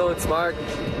 Chicago, it's Mark.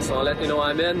 Just want to let you know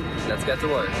I'm in. Let's get to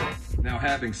work. Now,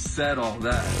 having said all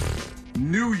that,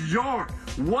 New York,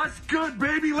 what's good,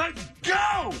 baby? Let's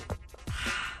go!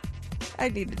 I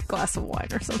needed a glass of wine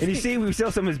or something. And you see, we still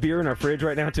have some of his beer in our fridge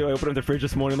right now, too. I opened up the fridge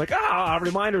this morning. I'm like,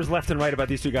 reminders left and right about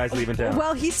these two guys leaving town.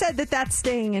 Well, he said that that's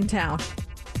staying in town.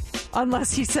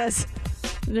 Unless he says,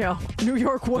 New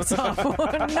York, what's up?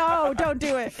 No, don't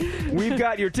do it. We've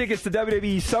got your tickets to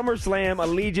WWE SummerSlam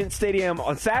Allegiant Stadium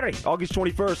on Saturday, August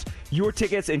 21st. Your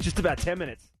tickets in just about 10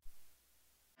 minutes.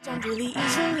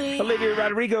 Olivia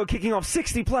Rodrigo kicking off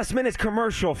 60-plus minutes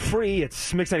commercial free.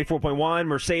 It's Mix 94.1,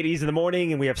 Mercedes in the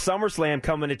morning, and we have SummerSlam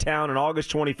coming to town on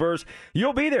August 21st.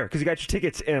 You'll be there because you got your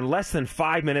tickets in less than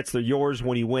 5 minutes. They're yours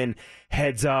when you win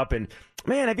heads up. And,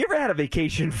 man, have you ever had a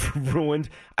vacation ruined?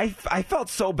 I felt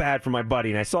so bad for my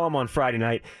buddy, and I saw him on Friday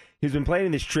night. He's been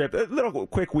planning this trip, a little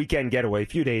quick weekend getaway, a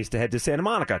few days to head to Santa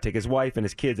Monica, take his wife and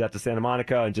his kids out to Santa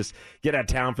Monica and just get out of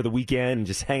town for the weekend and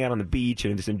just hang out on the beach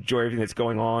and just enjoy everything that's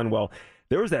going on. Well,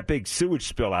 there was that big sewage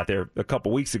spill out there a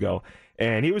couple weeks ago,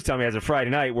 and he was telling me as of Friday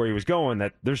night where he was going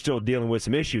that they're still dealing with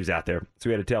some issues out there.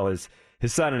 So he had to tell his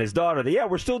son and his daughter that,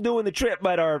 we're still doing the trip,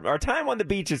 but our time on the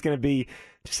beach is going to be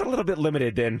just a little bit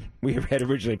limited than we had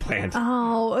originally planned.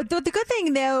 Oh, the good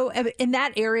thing, though, in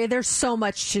that area, there's so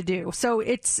much to do. So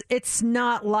it's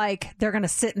not like they're going to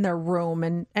sit in their room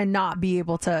and not be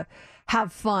able to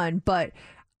have fun. But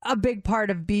a big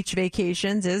part of beach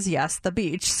vacations is, yes, the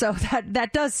beach. So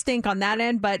that does stink on that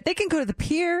end, but they can go to the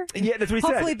pier. Yeah, that's what he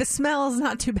said. Hopefully the smell is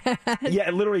not too bad. Yeah,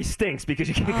 it literally stinks because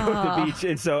you can't go to the beach.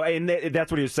 And so,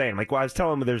 that's what he was saying. Like, I was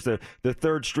telling him there's the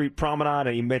 3rd Street Promenade,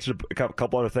 and he mentioned a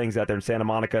couple other things out there in Santa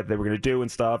Monica that they were going to do and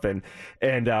stuff. But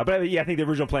I think the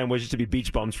original plan was just to be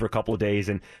beach bums for a couple of days.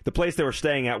 And the place they were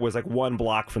staying at was like 1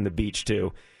 block from the beach,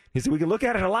 too. He said, we can look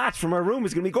at it a lot from our room.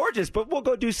 It's going to be gorgeous, but we'll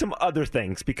go do some other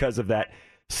things because of that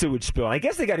sewage spill. And I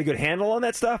guess they got a good handle on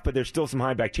that stuff, but there's still some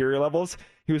high bacteria levels,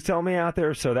 he was telling me out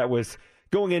there. So that was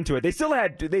going into it. They still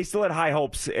had high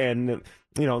hopes and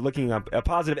looking up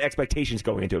positive expectations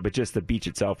going into it, but just the beach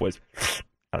itself was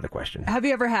out of the question. Have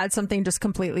you ever had something just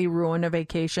completely ruin a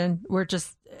vacation where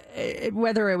just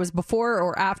whether it was before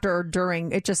or after or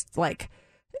during, it just like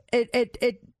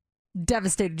it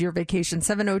devastated your vacation?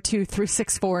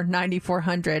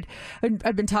 702-364-9400.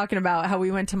 I've been talking about how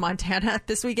we went to Montana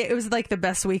this weekend. It was like the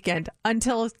best weekend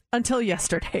until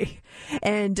yesterday.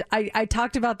 And I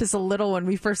talked about this a little when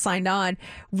we first signed on.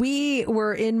 We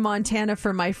were in Montana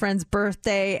for my friend's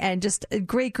birthday and just a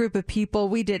great group of people.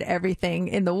 We did everything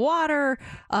in the water.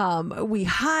 We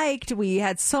hiked. We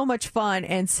had so much fun.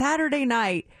 And Saturday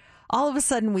night, all of a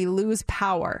sudden we lose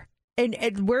power.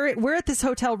 And we're at this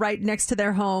hotel right next to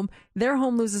their home. Their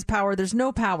home loses power. There's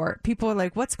no power. People are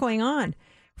like, what's going on?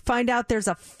 Find out there's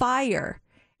a fire.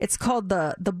 It's called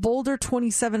the Boulder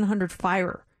 2700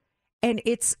 fire. And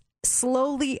it's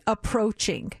slowly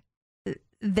approaching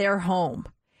their home.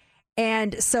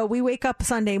 And so we wake up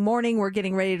Sunday morning. We're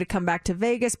getting ready to come back to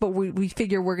Vegas, but we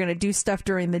figure we're going to do stuff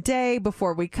during the day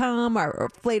before we come. Our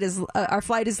flight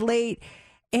is late.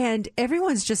 And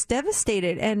everyone's just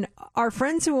devastated. And our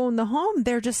friends who own the home,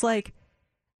 they're just like,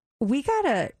 we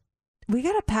gotta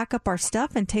pack up our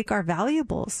stuff and take our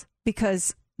valuables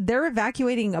because they're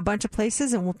evacuating a bunch of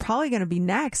places and we're probably going to be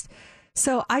next.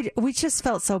 So we just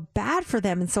felt so bad for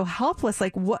them and so helpless.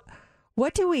 Like, what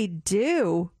do we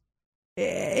do?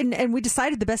 And we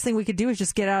decided the best thing we could do is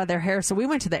just get out of their hair. So we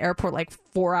went to the airport like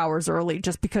 4 hours early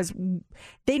just because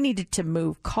they needed to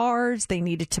move cars. They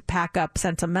needed to pack up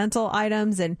sentimental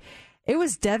items. And it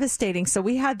was devastating. So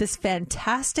we had this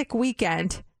fantastic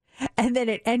weekend. And then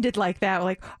it ended like that.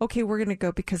 Like, okay, we're going to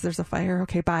go because there's a fire.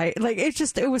 Okay, bye. Like,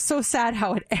 it was so sad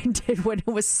how it ended when it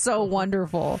was so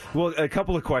wonderful. Well, a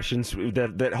couple of questions,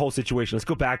 that whole situation. Let's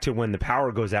go back to when the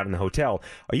power goes out in the hotel.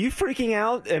 Are you freaking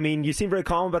out? I mean, you seem very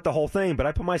calm about the whole thing, but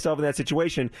I put myself in that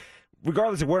situation.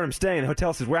 Regardless of where I'm staying, the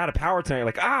hotel says, we're out of power tonight.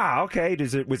 Like, okay.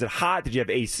 Was it hot? Did you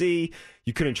have AC?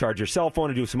 You couldn't charge your cell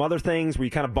phone and do some other things? Were you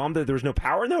kind of bummed that there was no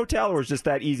power in the hotel, or was it just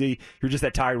that easy? You're just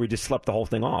that tired we just slept the whole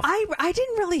thing off? I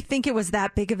didn't really think it was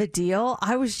that big of a deal.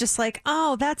 I was just like,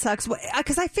 oh, that sucks.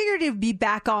 Because I figured it would be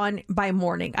back on by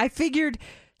morning. I figured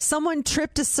someone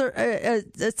tripped a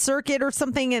circuit or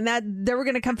something and that they were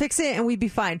going to come fix it and we'd be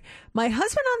fine. My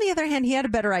husband, on the other hand, he had a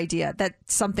better idea that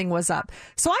something was up.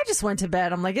 So I just went to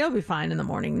bed. I'm like, it'll be fine in the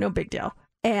morning. No big deal.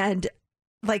 And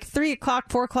like 3 o'clock,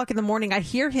 4 o'clock in the morning, I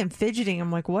hear him fidgeting.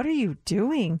 I'm like, what are you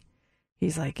doing?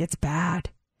 He's like, it's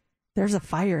bad. There's a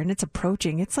fire and it's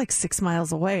approaching. It's like 6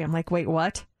 miles away. I'm like, wait,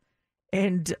 what?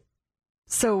 And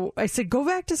so I said, go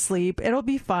back to sleep. It'll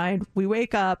be fine. We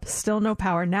wake up, still no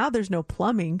power. Now there's no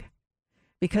plumbing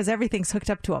because everything's hooked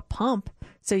up to a pump.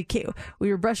 So we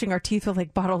were brushing our teeth with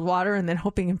like bottled water and then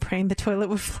hoping and praying the toilet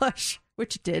would flush,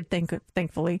 which it did,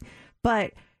 thankfully.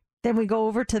 But then we go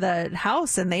over to the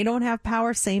house and they don't have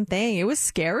power. Same thing. It was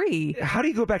scary. How do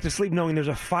you go back to sleep knowing there's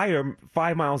a fire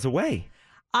 5 miles away?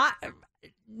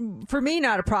 For me,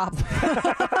 not a problem.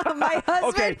 My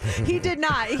husband, he did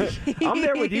not. I'm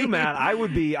there with you, Matt. I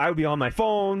would be on my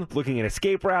phone looking at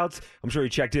escape routes. I'm sure you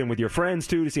checked in with your friends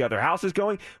too to see how their house is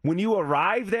going. When you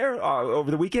arrived there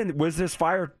over the weekend, was this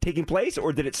fire taking place,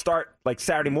 or did it start like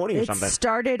Saturday morning or something? It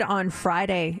started on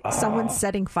Friday. Someone's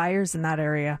setting fires in that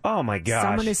area. Oh my gosh!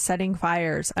 Someone is setting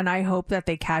fires, and I hope that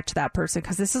they catch that person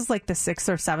because this is like the 6th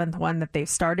or 7th one that they've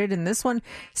started, and this one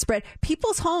spread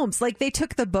people's homes. Like they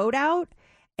took the boat out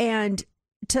and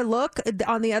to look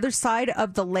on the other side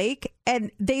of the lake, and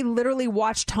they literally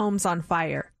watched homes on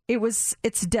fire.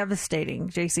 It's devastating,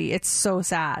 JC. It's so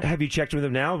sad. Have you checked with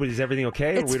them now? Is everything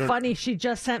okay? It's funny. She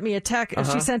just sent me a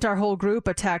text. She sent our whole group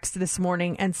a text this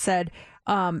morning and said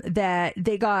that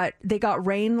they got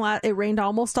rain. It rained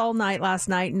almost all night last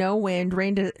night. No wind.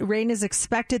 Rain is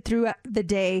expected throughout the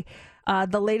day.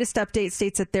 The latest update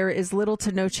states that there is little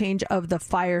to no change of the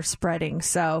fire spreading.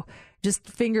 So just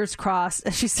fingers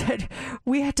crossed. She said,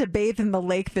 we had to bathe in the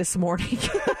lake this morning.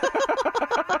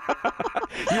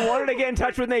 You wanted to get in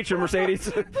touch with nature,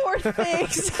 Mercedes. Poor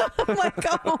things. I'm like,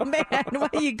 oh, man. Well,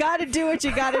 you got to do what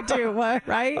you got to do, right?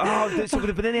 But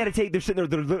then they had to take, they're sitting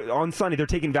there on Sunday, they're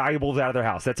taking valuables out of their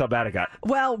house. That's how bad it got.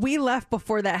 Well, we left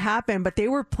before that happened, but they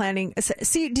were planning.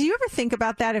 See, do you ever think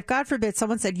about that? If, God forbid,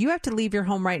 someone said, you have to leave your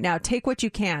home right now, take what you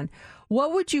can.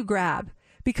 What would you grab?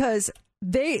 Because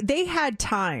they had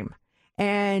time.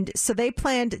 And so they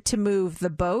planned to move the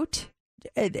boat,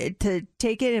 to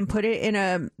take it and put it in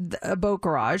a boat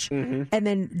garage, and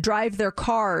then drive their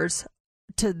cars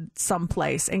to some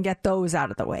place and get those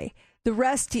out of the way. the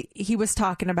rest he was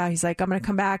talking about. He's like, I'm going to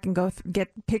come back and go get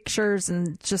pictures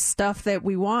and just stuff that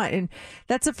we want. And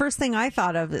that's the first thing I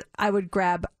thought of. I would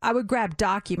grab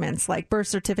documents like birth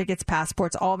certificates,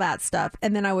 passports, all that stuff.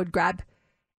 And then I would grab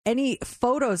any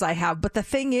photos I have. But the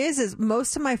thing is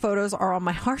most of my photos are on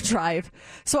my hard drive.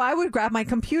 So I would grab my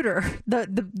computer,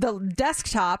 the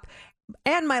desktop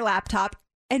and my laptop,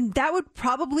 and that would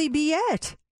probably be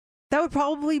it.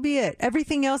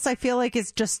 Everything else I feel like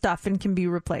is just stuff and can be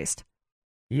replaced.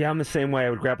 Yeah, I'm the same way. I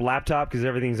would grab laptop because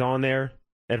everything's on there.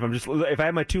 And if I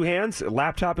have my two hands, a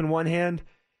laptop in one hand,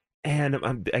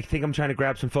 and I think I'm trying to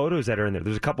grab some photos that are in there.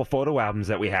 There's a couple photo albums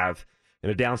that we have in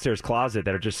a downstairs closet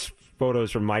that are just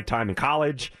photos from my time in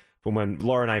college, from when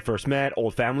Laura and I first met,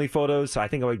 old family photos. So I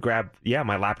think I would grab,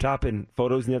 my laptop and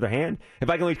photos in the other hand.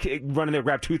 If I can only run in there and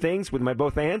grab two things with my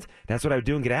both hands, that's what I would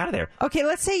do and get out of there. Okay,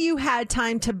 let's say you had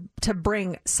time to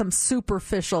bring some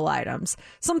superficial items,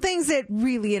 some things that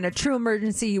really in a true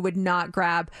emergency you would not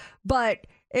grab. But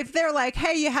if they're like,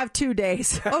 hey, you have 2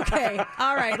 days. Okay,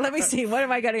 all right, let me see. What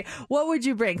would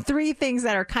you bring? 3 things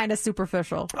that are kind of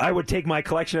superficial. I would take my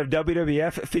collection of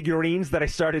WWF figurines that I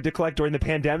started to collect during the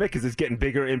pandemic because it's getting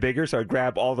bigger and bigger. So I'd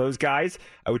grab all those guys.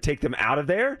 I would take them out of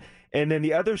there. And then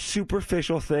the other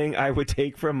superficial thing I would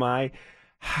take from my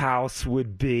house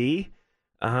would be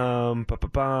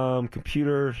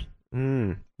computer.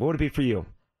 What would it be for you?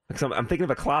 I'm thinking of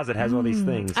a closet that has all these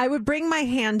things. I would bring my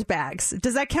handbags.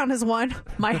 Does that count as one?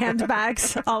 My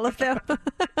handbags, all of them.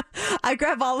 I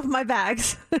grab all of my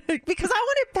bags because I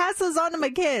want to pass those on to my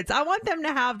kids. I want them to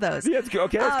have those. Yeah,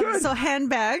 okay, that's good. So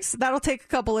handbags, that'll take a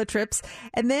couple of trips.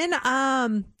 And then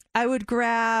I would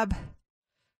grab...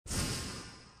 Gosh,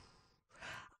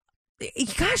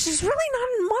 there's really not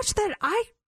much that I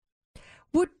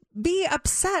would be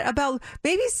upset about.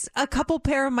 Maybe a couple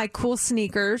pair of my cool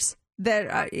sneakers.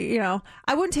 That, I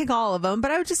wouldn't take all of them,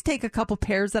 but I would just take a couple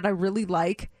pairs that I really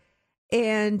like.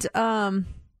 And I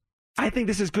think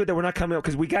this is good that we're not coming up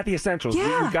because we got the essentials.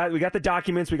 Yeah. We got the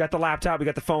documents, we got the laptop, we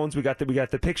got the phones, we got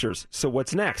the pictures. So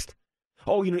what's next?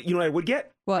 Oh, you know what I would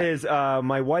get? What? Is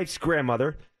my wife's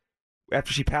grandmother,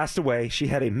 after she passed away, she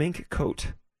had a mink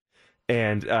coat.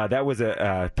 And that was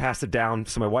passed it down,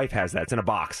 so my wife has that. It's in a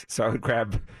box. So I would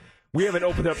grab... We haven't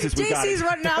opened up since we got it. JC's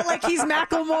running out like he's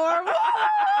Macklemore.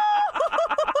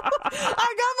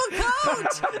 I got my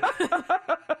coat.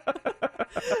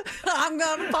 I'm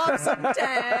gonna pop some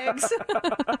tags.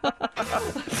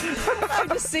 I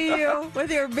just see you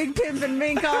with your big pimpin'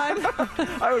 mink on.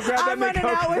 I would grab that I'm mink running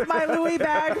coat. out with my Louis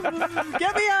bag.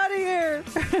 Get me out of here.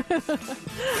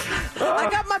 I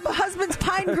got my husband's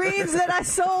pine greens that I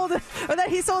sold, or that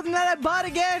he sold and that I bought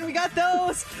again. We got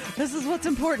those. This is what's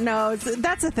important. No,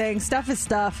 that's the thing. Stuff is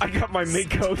stuff. I got my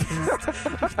mink coat.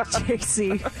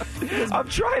 JC. I'm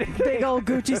trying to think. Big old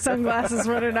Gucci sunglasses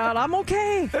running out. I'm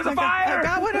okay. There's a fire.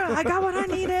 I got what I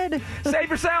needed. Save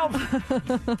yourself.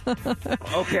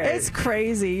 Okay. It's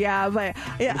crazy, yeah. But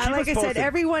like I said,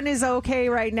 everyone is okay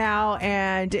right now,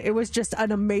 and it was just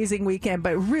an amazing weekend,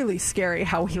 but really scary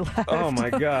how we left. Oh my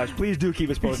gosh! Please do keep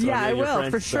us posted. Yeah, on I your will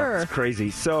friends' for stuff. sure. It's crazy.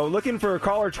 So looking for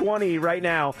caller 20 right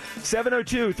now.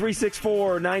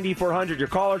 702-364-9400. You're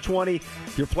caller 20.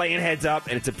 You're playing heads up,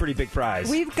 and it's a pretty big prize.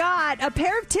 We've got a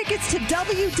pair of tickets to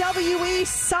WWE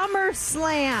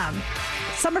SummerSlam.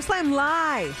 SummerSlam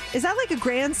Live. Is that like a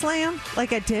Grand Slam?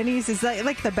 Like at Denny's? Is that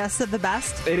like the best of the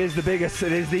best? It is the biggest.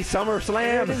 It is the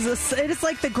SummerSlam. It is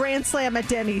like the Grand Slam at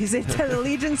Denny's. It's at the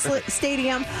Legion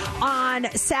Stadium on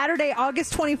Saturday,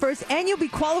 August 21st. And you'll be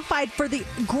qualified for the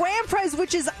grand prize,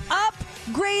 which is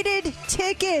upgraded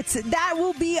tickets. That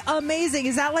will be amazing.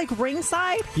 Is that like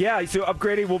ringside? Yeah, so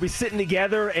upgraded. We'll be sitting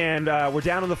together, and we're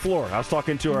down on the floor. I was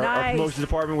talking to our promotions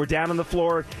department. We're down on the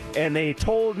floor, and they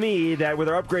told me that with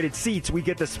our upgraded seats, we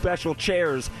get the special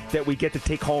chairs that we get to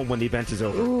take home when the event is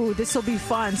over. Ooh, this will be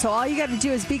fun. So all you got to do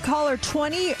is be caller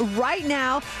 20 right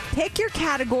now. Pick your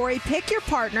category, pick your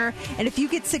partner, and if you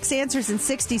get 6 answers in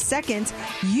 60 seconds,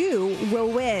 you will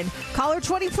win. Caller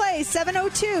 20 plays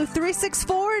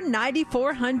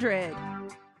 702-364-9400.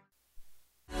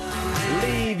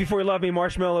 Leave Before You Love Me,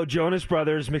 Marshmello, Jonas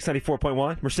Brothers, Mix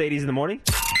 94.1, Mercedes in the morning.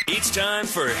 It's time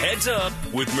for Heads Up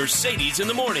with Mercedes in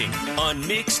the morning on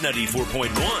Mix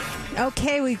 94.1.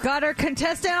 Okay, we've got our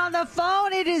contestant on the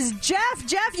phone. It is Jeff.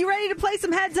 Jeff, you ready to play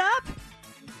some Heads Up?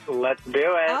 Let's do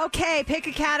it. Okay, pick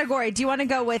a category. Do you want to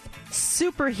go with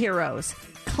superheroes,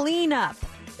 cleanup,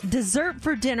 dessert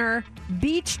for dinner,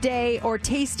 beach day, or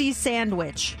tasty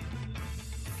sandwich?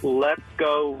 Let's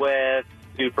go with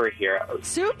superheroes.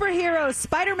 Superheroes.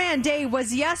 Spider-Man Day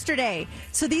was yesterday.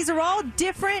 So these are all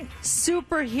different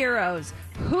superheroes.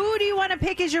 Who do you want to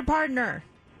pick as your partner?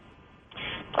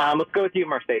 Let's go with you,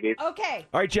 Mercedes. Okay.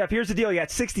 All right, Jeff, here's the deal. You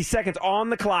got 60 seconds on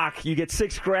the clock. You get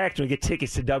 6 correct, and you get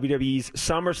tickets to WWE's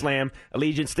SummerSlam,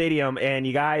 Allegiant Stadium, and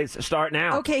you guys start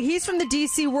now. Okay, he's from the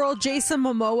DC world. Jason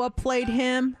Momoa played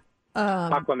him.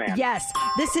 Aquaman. Yes.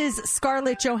 This is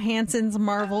Scarlett Johansson's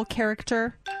Marvel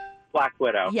character. Black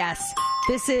Widow. Yes.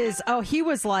 This is, he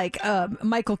was like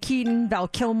Michael Keaton, Val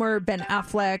Kilmer, Ben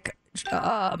Affleck.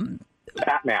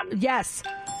 Batman. Yes.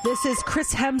 This is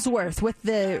Chris Hemsworth with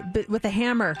the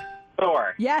hammer.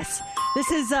 Thor. Yes.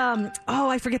 This is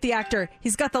I forget the actor.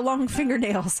 He's got the long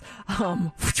fingernails.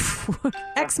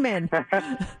 X-Men.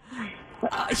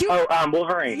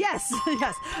 Wolverine. Yes,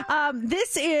 yes.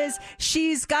 This is,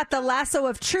 she's got the lasso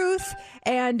of truth,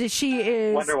 and she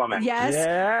is Wonder Woman. Yes.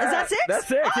 Yeah. Is that 6? That's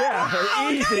 6, yeah. Oh,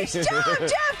 Easy. nice job,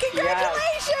 Jeff.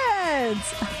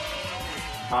 Congratulations.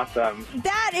 Awesome.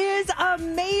 That is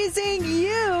amazing.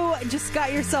 You just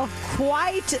got yourself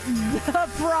quite the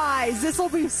prize. This will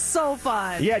be so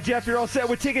fun. Yeah, Jeff, you're all set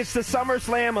with tickets to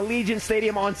SummerSlam Allegiant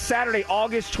Stadium on Saturday,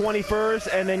 August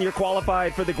 21st, and then you're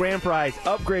qualified for the grand prize,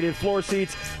 upgraded floor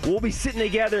seats. We'll be sitting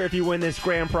together if you win this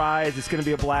grand prize. It's going to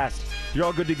be a blast. You're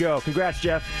all good to go. Congrats,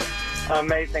 Jeff.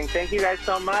 Amazing. Thank you guys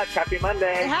so much. Happy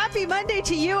Monday. Happy Monday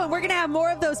to you. And we're going to have more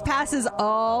of those passes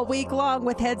all week long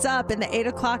with Heads Up in the 8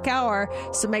 o'clock hour.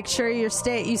 So make sure you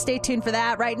stay tuned for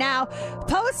that right now.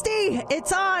 Posty,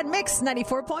 it's on Mix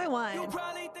 94.1.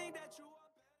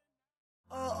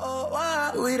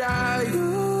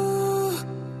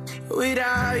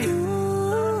 Without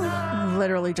you.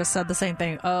 Literally just said the same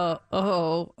thing.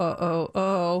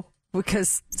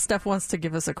 Because Steph wants to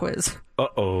give us a quiz.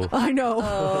 Uh-oh. I know.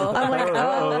 I'm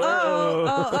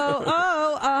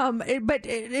like, but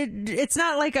it's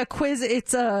not like a quiz.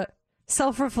 It's a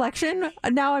self-reflection.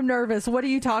 Now I'm nervous. What are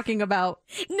you talking about?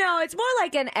 No, it's more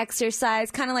like an exercise,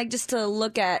 kind of like just to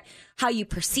look at how you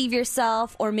perceive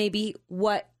yourself, or maybe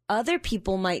what other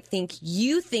people might think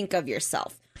you think of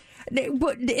yourself.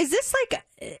 Is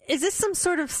this some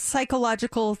sort of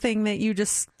psychological thing that you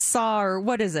just saw, or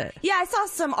what is it? Yeah, I saw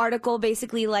some article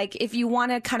basically like if you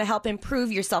want to kind of help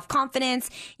improve your self-confidence,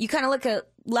 you kind of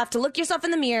have to look yourself in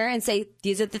the mirror and say,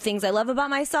 these are the things I love about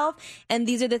myself, and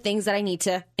these are the things that I need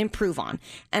to improve on.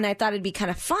 And I thought it'd be kind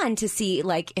of fun to see,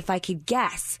 like, if I could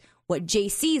guess what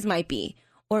JC's might be,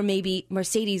 or maybe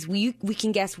Mercedes, we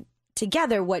can guess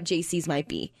together what JC's might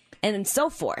be, and so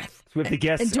forth. So we have to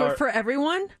guess. And do it for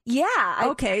everyone? Yeah.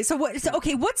 Okay. So what's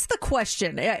the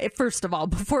question? First of all,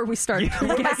 before we start guessing.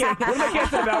 What am I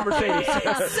guessing about Mercedes?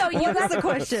 What's the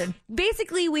question?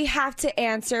 Basically, we have to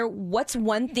answer what's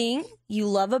one thing you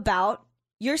love about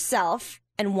yourself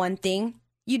and one thing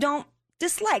you don't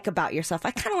dislike about yourself.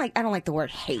 I don't like the word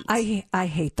hate. I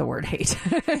hate the word hate.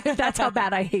 That's how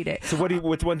bad I hate it. So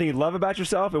what's one thing you love about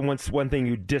yourself, and what's one thing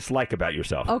you dislike about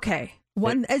yourself? Okay.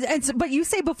 But you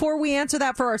say before we answer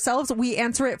that for ourselves, we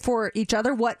answer it for each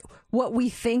other, what we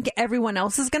think everyone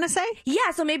else is going to say?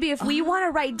 Yeah, so maybe if we want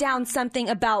to write down something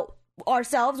about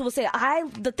ourselves, we'll say,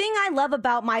 the thing I love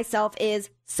about myself is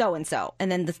so-and-so. And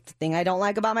then the thing I don't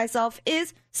like about myself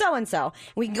is so-and-so.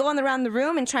 We can go around the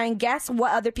room and try and guess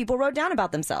what other people wrote down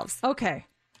about themselves. Okay.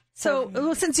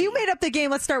 So since you made up the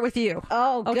game, let's start with you.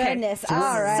 Oh, goodness.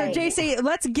 All right. So, JC,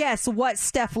 let's guess what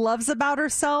Steph loves about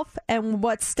herself and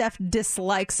what Steph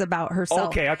dislikes about herself.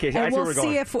 Okay. And we'll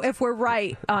see if we're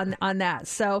right on that.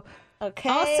 So, okay.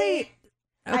 I'll say...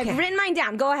 Okay. I've written mine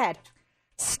down. Go ahead.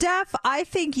 Steph, I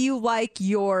think you like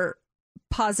your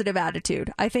positive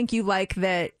attitude. I think you like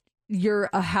that you're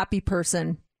a happy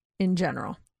person in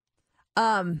general.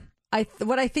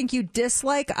 What I think you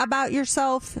dislike about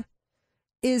yourself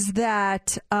is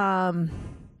that I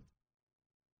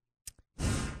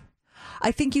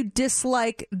think you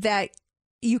dislike that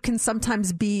you can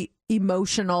sometimes be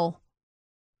emotional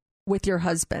with your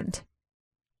husband.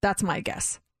 That's my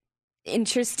guess.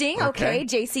 Interesting. Okay.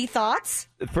 JC, thoughts?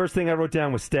 The first thing I wrote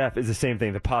down with Steph is the same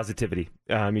thing, the positivity.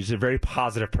 You're just a very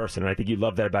positive person, and I think you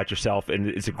love that about yourself, and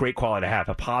it's a great quality to have,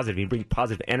 you bring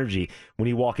positive energy when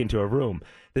you walk into a room.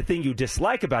 The thing you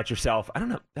dislike about yourself, I don't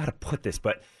know how to put this,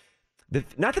 but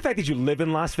not the fact that you live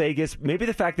in Las Vegas, maybe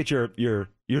the fact that you're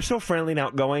so friendly and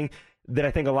outgoing that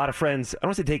I think a lot of friends, I don't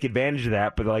want to say take advantage of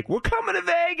that, but they're like, we're coming to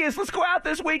Vegas. Let's go out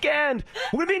this weekend.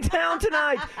 We're going to be in town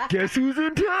tonight. Guess who's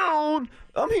in town?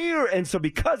 I'm here. And so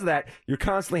because of that, you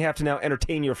constantly have to now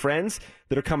entertain your friends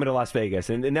that are coming to Las Vegas.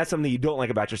 And that's something you don't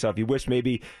like about yourself. You wish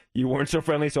maybe you weren't so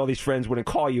friendly so all these friends wouldn't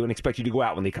call you and expect you to go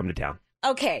out when they come to town.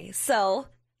 Okay, so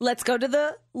let's go to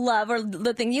the love or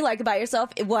the thing you like about yourself.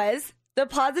 It was The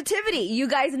positivity. You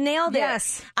guys nailed it.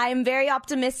 Yes. I'm very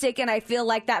optimistic, and I feel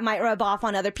like that might rub off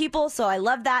on other people, so I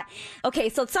love that. Okay,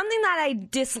 so something that I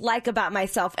dislike about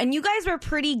myself, and you guys were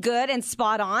pretty good and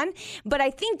spot on, but I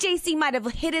think JC might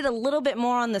have hit it a little bit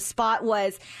more on the spot,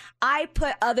 was I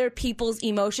put other people's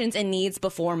emotions and needs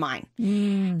before mine.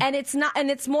 And it's not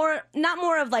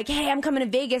more of like, hey, I'm coming to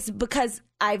Vegas, because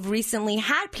I've recently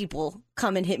had people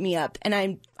come and hit me up,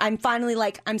 and I'm finally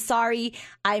like, I'm sorry,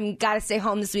 I'm gotta stay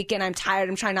home this weekend, I'm tired,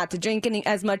 I'm trying not to drink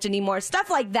as much anymore, stuff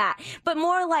like that. But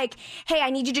more like, hey, I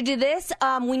need you to do this,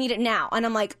 we need it now. And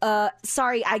I'm like,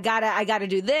 sorry, I gotta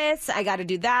do this, I gotta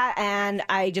do that, and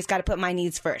I just gotta put my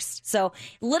needs first. So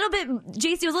JC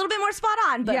was a little bit more spot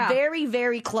on, but very,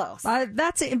 very close.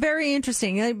 That's very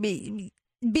interesting.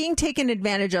 Being taken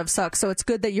advantage of sucks, so it's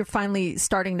good that you're finally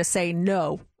starting to say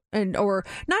no. Or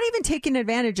not even taking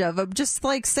advantage of just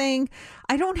like saying,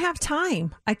 I don't have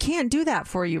time. I can't do that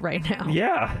for you right now.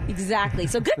 Yeah. Exactly.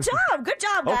 So good job,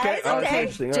 guys. Okay. Right.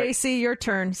 JC, your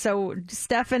turn. So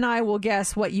Steph and I will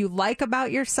guess what you like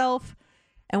about yourself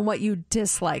and what you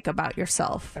dislike about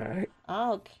yourself. All right.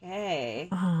 Okay.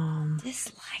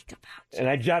 Dislike about you. And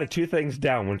I jotted two things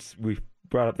down once we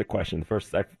brought up the question.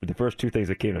 The first two things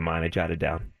that came to mind, I jotted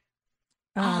down.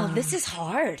 This is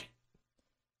hard.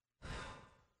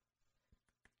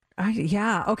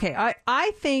 Okay.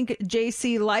 I think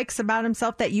JC likes about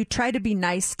himself that you try to be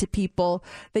nice to people,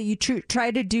 that you try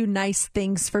to do nice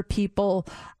things for people.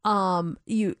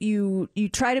 You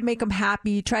try to make them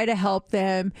happy, you try to help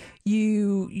them.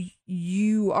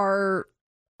 You are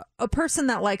a person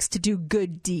that likes to do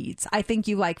good deeds. I think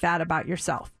you like that about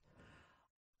yourself.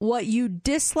 What you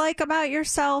dislike about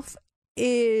yourself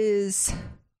is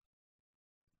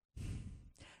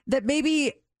that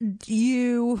maybe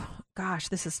gosh,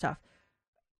 this is tough.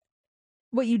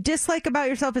 What you dislike about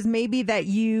yourself is maybe that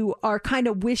you are kind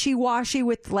of wishy-washy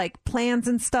with like plans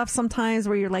and stuff sometimes,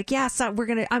 where you're like, yes, I'm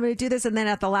going to do this. And then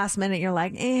at the last minute, you're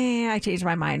like, I changed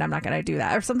my mind. I'm not going to do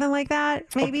that, or something like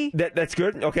that. Maybe. That's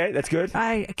good. Okay. That's good.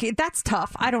 That's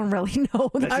tough. I don't really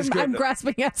know. I'm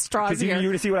grasping at straws here. You're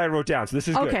going to see what I wrote down. So this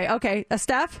is good. Okay.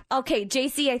 Steph? Okay.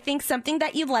 JC, I think something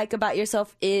that you like about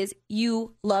yourself is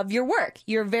you love your work.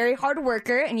 You're a very hard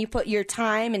worker, and you put your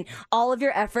time and all of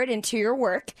your effort into your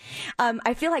work.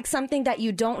 I feel like something that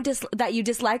you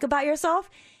dislike about yourself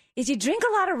is you drink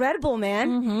a lot of Red Bull,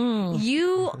 man. Mm-hmm.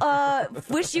 You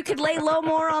wish you could lay low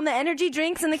more on the energy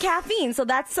drinks and the caffeine. So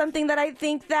that's something that I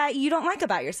think that you don't like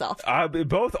about yourself.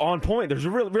 Both on point. There's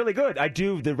really good.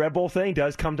 The Red Bull thing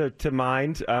does come to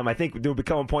mind. I think there will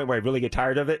become a point where I really get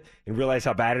tired of it and realize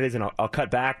how bad it is, and I'll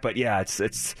cut back. But yeah,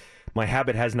 it's my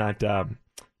habit has not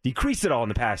decreased at all in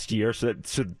the past year. So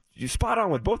you spot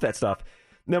on with both that stuff.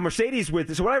 Now, Mercedes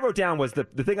so what I wrote down was the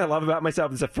thing I love about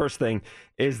myself is the first thing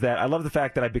is that I love the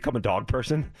fact that I've become a dog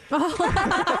person. Oh,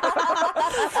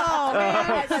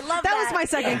 man. I love that was my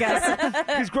second guess.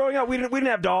 Because growing up, we didn't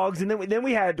have dogs, and then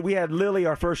we had Lily,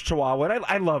 our first Chihuahua, and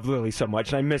I love Lily so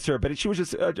much, and I miss her, but she was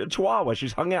just a Chihuahua. She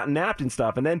just hung out and napped and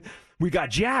stuff, and then we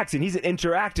got Jax, and he's an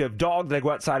interactive dog that I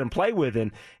go outside and play with,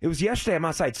 and it was yesterday, I'm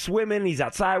outside swimming, and he's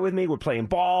outside with me, we're playing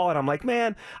ball, and I'm like,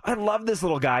 man, I love this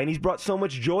little guy, and he's brought so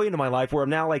much joy into my life where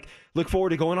I'm now like, look forward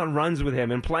to going on runs with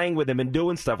him and playing with him and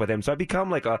doing stuff with him, so I've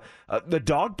become like the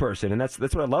dog person, and that's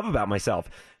what I love about myself.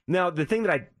 Now, the thing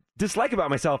that I dislike about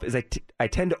myself is I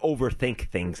tend to overthink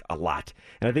things a lot.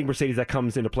 And I think, Mercedes, that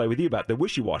comes into play with you about the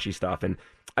wishy-washy stuff. And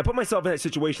I put myself in that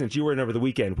situation that you were in over the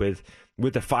weekend with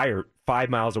the fire 5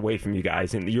 miles away from you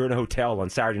guys. And you're in a hotel on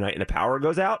Saturday night and the power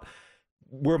goes out.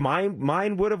 Where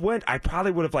mine would have went, I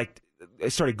probably would have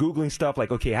started Googling stuff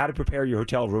like, okay, how to prepare your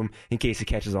hotel room in case it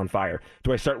catches on fire.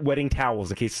 Do I start wetting towels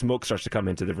in case smoke starts to come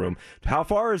into the room? How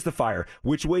far is the fire?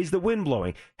 Which way is the wind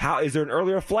blowing? How is there an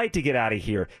earlier flight to get out of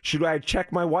here? Should I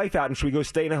check my wife out and should we go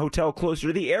stay in a hotel closer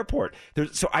to the airport?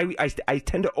 So I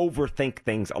tend to overthink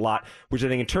things a lot, which I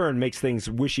think in turn makes things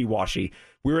wishy-washy.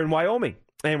 We were in Wyoming.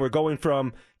 And we're going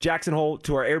from Jackson Hole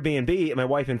to our Airbnb, and my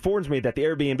wife informs me that the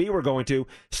Airbnb we're going to,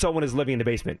 someone is living in the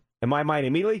basement. In my mind,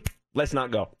 immediately, let's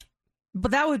not go.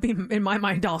 But that would be in my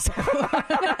mind also.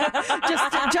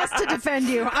 just to defend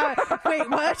you. Wait,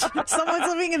 what? Someone's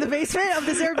living in the basement of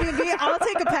this Airbnb? I'll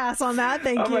take a pass on that.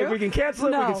 Thank you. I'm like, we can cancel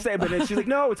it. No. We can stay. But then she's like,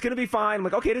 no, it's going to be fine. I'm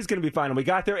like, okay, it is going to be fine. And we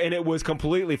got there, and it was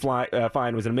completely fine. It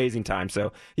was an amazing time.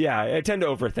 So, yeah, I tend to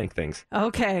overthink things.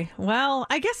 Okay. Well,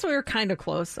 I guess we were kind of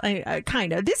close. I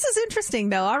kind of. This is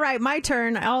interesting, though. All right, my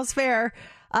turn. All's fair.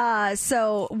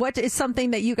 So what is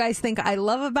something that you guys think I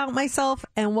love about myself,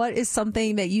 and what is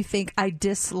something that you think I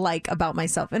dislike about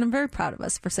myself? And I'm very proud of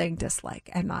us for saying dislike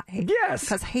and not hate. Yes.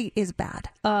 Because hate is bad.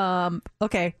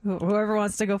 Okay, whoever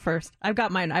wants to go first. I've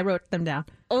got mine. I wrote them down.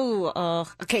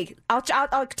 Okay. I'll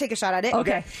take a shot at it.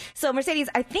 Okay. So Mercedes,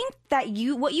 I think that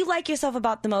what you like yourself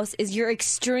about the most is you're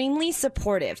extremely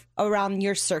supportive around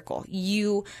your circle.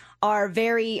 You are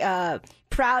very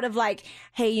proud of like,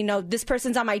 hey, this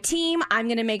person's on my team. I'm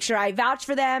going to make sure I vouch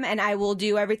for them and I will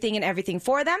do everything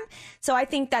for them. So I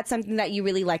think that's something that you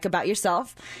really like about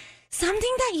yourself.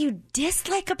 Something that you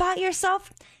dislike about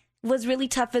yourself was really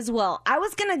tough as well. I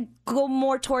was going to go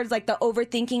more towards like the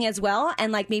overthinking as well,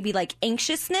 and like maybe like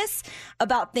anxiousness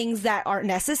about things that aren't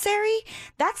necessary.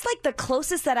 That's like the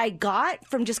closest that I got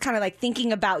from just kind of like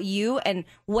thinking about you and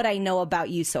what I know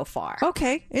about you so far.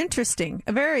 Okay, interesting.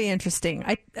 Very interesting.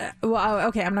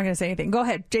 Okay, I'm not going to say anything. Go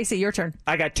ahead, JC, your turn.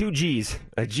 I got 2 G's.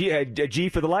 A G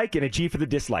for the like and a G for the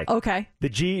dislike. Okay. The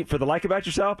G for the like about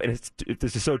yourself, and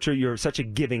this is so true, you're such a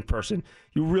giving person.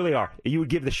 You really are. You would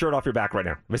give the shirt off your back right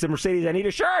now. If I said, Mercedes, I need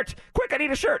a shirt. Quick, I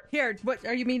need a shirt. Here, what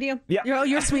are you, medium? Yeah.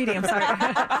 You're medium, sorry.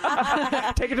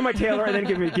 Take it to my tailor and then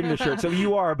give me the shirt. So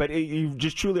you are, but you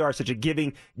just truly are such a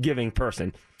giving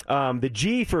person. The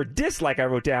G for dislike I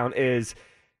wrote down is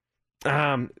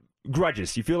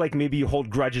grudges. You feel like maybe you hold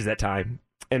grudges at time.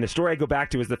 And the story I go back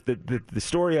to is the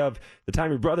story of the time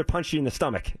your brother punched you in the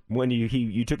stomach when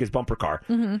you took his bumper car.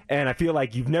 Mm-hmm. And I feel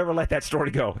like you've never let that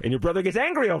story go. And your brother gets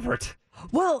angry over it.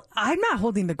 Well, I'm not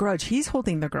holding the grudge. He's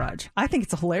holding the grudge. I think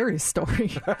it's a hilarious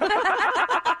story.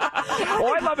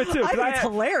 I love it too. I think it's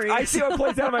hilarious. I see how it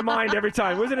plays out in my mind every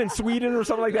time. Was it in Sweden or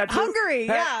something like that? Too? Hungary,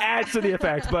 yeah. Adds to the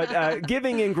effect. But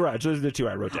giving and grudge, those are the 2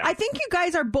 I wrote down. I think you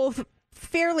guys are both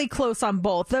fairly close on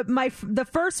both. The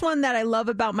first one that I love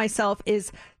about myself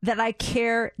is that I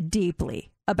care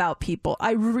deeply about people.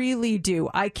 I really do.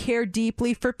 I care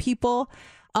deeply for people,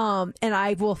 and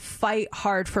I will fight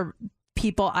hard for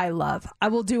people I love. I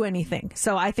will do anything.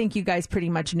 So I think you guys pretty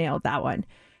much nailed that one.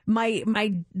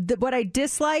 What I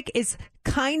dislike is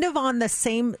kind of on the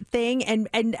same thing, and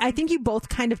I think you both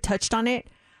kind of touched on it.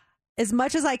 As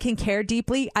much as I can care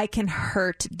deeply, I can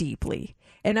hurt deeply.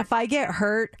 And if I get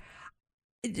hurt,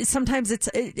 sometimes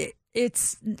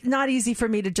it's not easy for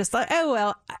me to just like, oh,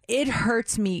 well, it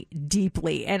hurts me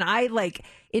deeply. And I like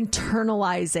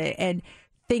internalize it and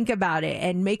think about it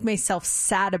and make myself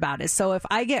sad about it. So if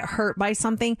I get hurt by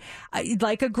something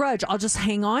like a grudge, I'll just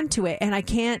hang on to it. And I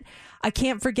can't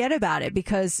forget about it,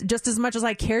 because just as much as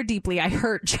I care deeply, I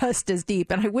hurt just as deep.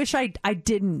 And I wish I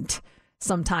didn't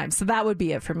sometimes. So that would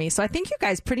be it for me. So I think you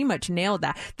guys pretty much nailed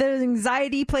that. The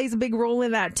anxiety plays a big role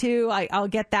in that too. I'll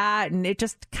get that. And it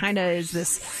just kind of is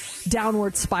this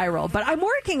downward spiral, but I'm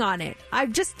working on it. I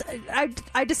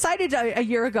decided a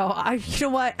year ago, you know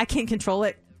what? I can't control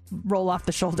it. Roll off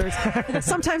the shoulders.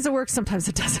 Sometimes it works, sometimes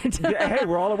it doesn't. Yeah, hey,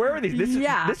 we're all aware of these.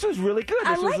 This was really good.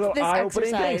 This was an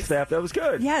eye-opening thing, Steph. That was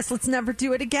good. Yes, let's never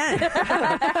do it again. No,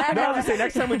 I was going to say,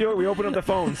 next time we do it, we open up the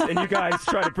phones and you guys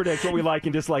try to predict what we like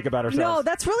and dislike about ourselves. No,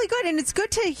 that's really good, and it's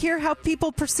good to hear how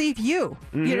people perceive you.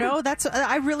 Mm-hmm. You know,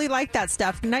 I really like that,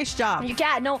 Steph. Nice job.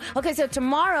 Yeah, no. Okay, so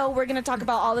tomorrow we're going to talk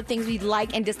about all the things we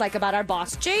like and dislike about our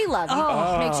boss, J-Love.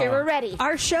 Make sure we're ready.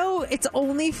 Our show, it's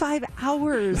only 5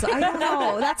 hours. I don't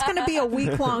know. That's going to be a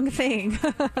week-long thing.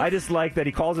 I just like that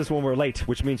he calls us when we're late,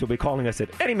 which means he'll be calling us at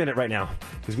any minute right now,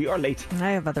 because we are late.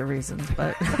 I have other reasons,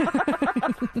 but...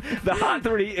 The Hot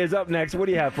 3 is up next. What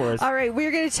do you have for us? All right, we're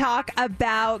going to talk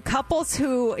about couples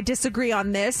who disagree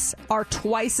on this are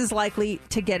twice as likely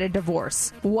to get a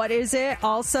divorce. What is it?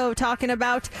 Also talking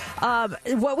about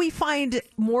what we find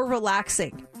more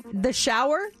relaxing, the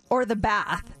shower or the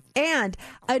bath, and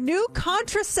a new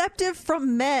contraceptive for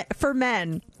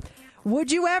men.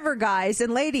 Would you ever, guys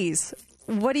and ladies?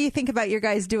 What do you think about your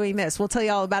guys doing this? We'll tell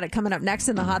you all about it coming up next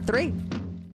in the Hot 3.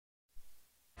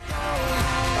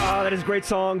 Oh, that is a great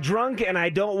song. Drunk and I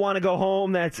Don't Want to Go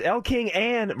Home. That's Elle King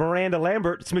and Miranda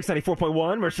Lambert. It's Mix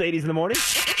 94.1, Mercedes in the morning.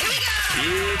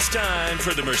 It's time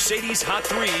for the Mercedes Hot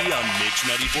 3 on Mix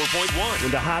 94.1.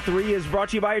 And the Hot 3 is brought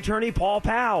to you by attorney Paul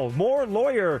Powell. More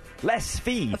lawyer, less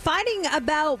fee. Fighting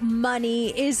about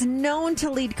money is known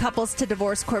to lead couples to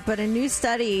divorce court, but a new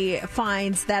study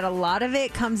finds that a lot of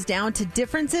it comes down to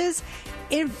differences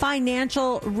in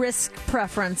financial risk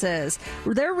preferences.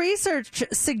 Their research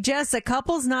suggests that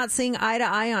couples not seeing eye to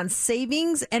eye on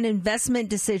savings and investment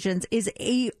decisions is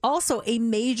also a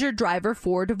major driver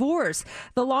for divorce.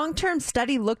 The long-term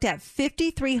study looked at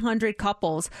 5,300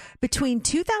 couples between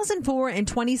 2004 and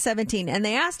 2017, and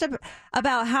they asked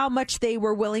about how much they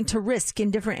were willing to risk in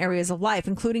different areas of life,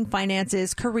 including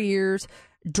finances, careers,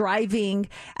 driving.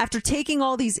 After taking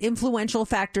all these influential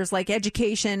factors like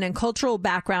education and cultural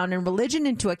background and religion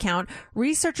into account,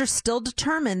 researchers still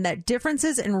determine that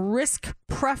differences in risk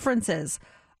preferences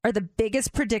are the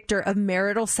biggest predictor of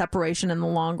marital separation in the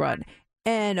long run.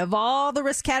 And of all the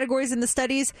risk categories in the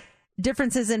studies,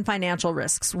 differences in financial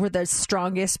risks were the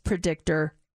strongest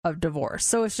predictor of divorce.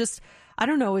 So it's just, I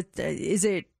don't know, is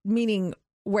it meaning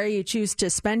where you choose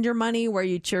to spend your money, where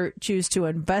you choose to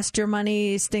invest your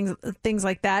money, things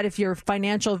like that? If your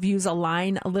financial views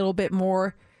align a little bit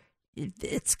more,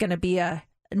 it's going to be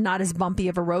not as bumpy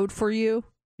of a road for you.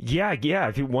 Yeah.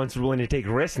 If one's willing to take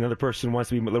risks, another person wants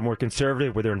to be a little more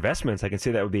conservative with their investments, I can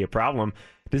see that would be a problem.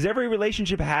 Does every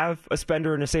relationship have a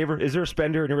spender and a saver? Is there a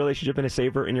spender in your relationship and a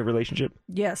saver in your relationship?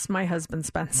 Yes, my husband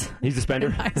spends. He's a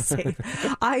spender. I save.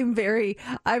 I'm very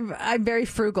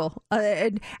frugal,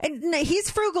 and he's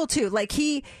frugal too. Like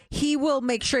he will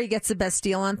make sure he gets the best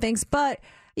deal on things, but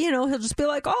he'll just be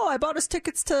like, "Oh, I bought us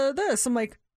tickets to this." I'm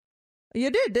like, "You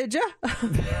did you?"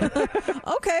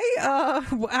 Okay.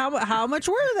 How much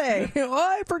were they? Oh,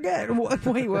 I forget.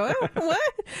 Wait, what?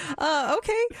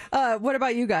 Okay. What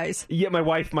about you guys? Yeah, my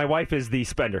wife is the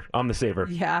spender. I'm the saver.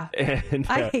 Yeah. And,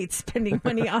 I hate spending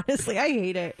money. Honestly, I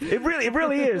hate it. It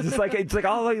really is. It's like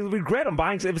all I regret. I'm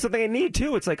buying something I need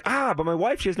too. It's like but my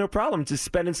wife, she has no problem just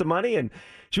spending some money, and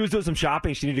she was doing some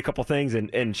shopping. She needed a couple things,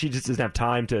 and she just doesn't have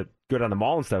time to go down the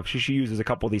mall and stuff. She uses a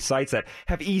couple of these sites that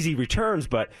have easy returns,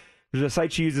 but there's a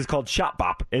site she uses called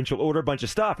ShopBop, and she'll order a bunch of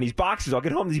stuff. And these boxes, I'll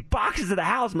get home, these boxes to the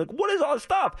house. I'm like, what is all this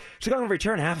stuff? She's going to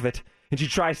return half of it. And she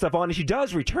tries stuff on, and she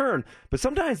does return. But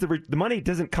sometimes the money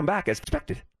doesn't come back as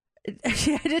expected.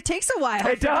 It takes a while.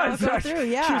 It does. Go through,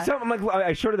 yeah. I'm like,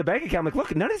 I showed her the bank account. I'm like,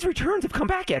 look, none of these returns have come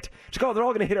back yet. She's like, they're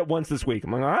all going to hit at once this week.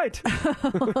 I'm like, all right.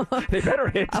 They better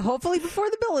hit. Hopefully before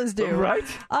the bill is due. Right.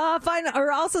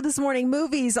 Also this morning,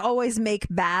 movies always make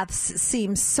baths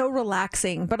seem so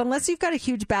relaxing. But unless you've got a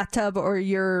huge bathtub or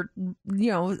you're,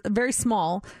 very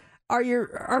small,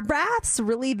 are baths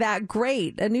really that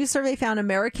great? A new survey found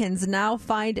Americans now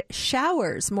find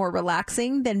showers more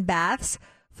relaxing than baths.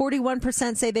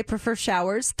 41% say they prefer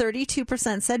showers.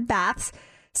 32% said baths.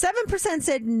 7%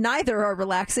 said neither are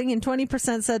relaxing, and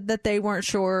 20% said that they weren't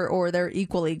sure or they're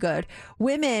equally good.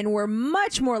 Women were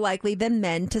much more likely than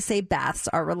men to say baths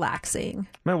are relaxing.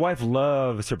 My wife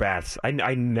loves her baths. I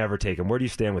never take them. Where do you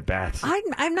stand with baths?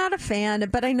 I'm not a fan,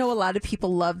 but I know a lot of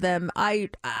people love them. I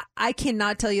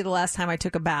cannot tell you the last time I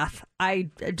took a bath.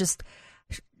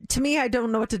 To me, I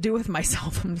don't know what to do with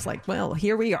myself. I'm just like, well,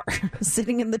 here we are,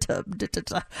 sitting in the tub.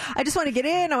 I just want to get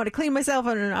in. I want to clean myself,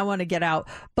 and I want to get out.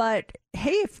 But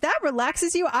hey, if that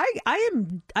relaxes you, I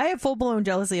have full blown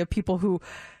jealousy of people who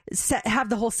have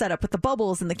the whole setup with the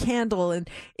bubbles and the candle and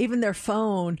even their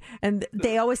phone, and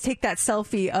they always take that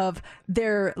selfie of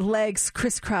their legs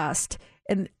crisscrossed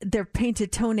and their painted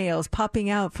toenails popping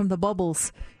out from the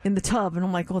bubbles in the tub. And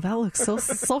I'm like, well, that looks so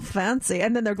fancy.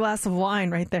 And then their glass of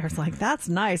wine right there. It's like, that's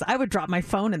nice. I would drop my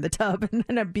phone in the tub and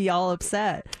then I'd be all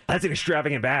upset. That's an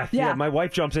extravagant bath. Yeah. My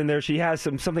wife jumps in there. She has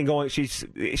something going.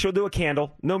 She'll do a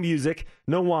candle, no music,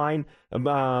 no wine,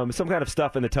 some kind of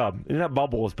stuff in the tub. And not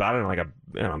bubbles, but I don't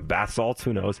know, bath salts,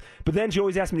 who knows. But then she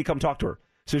always asks me to come talk to her.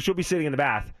 So she'll be sitting in the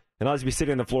bath, and I'll just be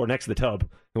sitting on the floor next to the tub.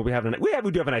 And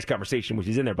we do have a nice conversation when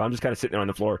she's in there, but I'm just kind of sitting there on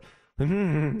the floor.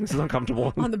 This is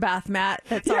uncomfortable. On the bath mat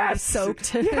that's already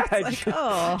soaked. Yeah. It's like,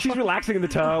 oh. She's relaxing in the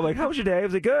tub. Like, how was your day? I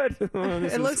was like, good.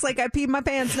 It looks like I peed my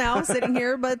pants now sitting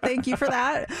here, but thank you for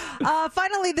that.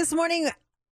 Finally, this morning,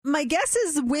 my guess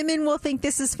is women will think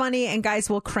this is funny and guys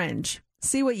will cringe.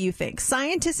 See what you think.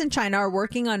 Scientists in China are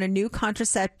working on a new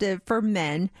contraceptive for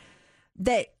men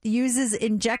that uses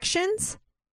injections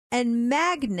and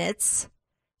magnets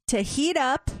to heat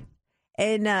up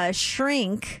and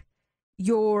shrink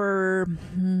your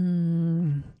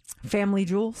family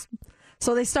jewels.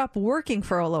 So they stop working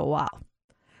for a little while.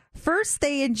 First,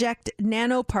 they inject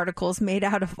nanoparticles made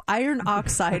out of iron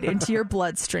oxide into your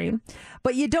bloodstream,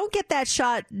 but you don't get that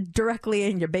shot directly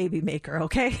in your baby maker,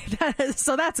 okay?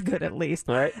 So that's good at least.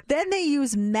 All right. Then they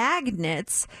use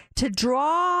magnets to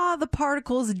draw the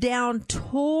particles down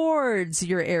towards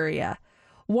your area.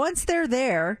 Once they're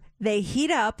there, they heat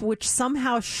up, which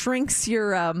somehow shrinks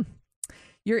your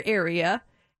area,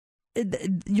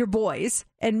 your boys,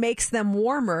 and makes them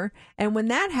warmer. And when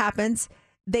that happens,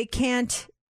 they can't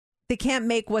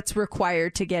make what's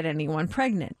required to get anyone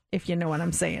pregnant, if you know what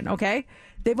I'm saying, okay?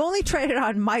 They've only tried it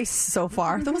on mice so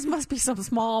far. Those must be some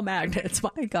small magnets,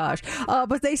 my gosh.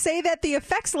 But they say that the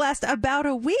effects last about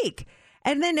a week,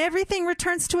 and then everything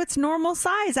returns to its normal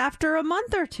size after a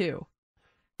month or two.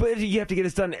 But you have to get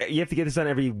this done. You have to get this done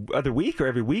every other week or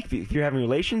every week if you're having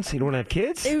relations. You don't want to have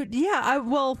kids.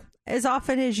 as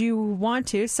often as you want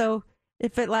to. So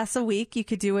if it lasts a week, you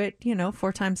could do it,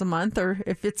 4 times a month. Or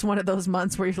if it's one of those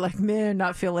months where you're like, man,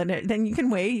 not feeling it, then you can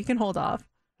wait. You can hold off.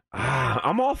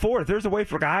 I'm all for it. There's a way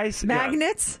for guys.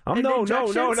 Magnets? No.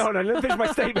 Let me finish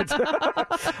my statement.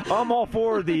 I'm all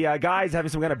for the guys having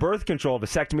some kind of birth control,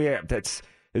 vasectomy.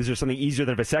 Is there something easier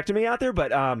than a vasectomy out there?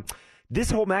 But this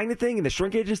whole magnet thing and the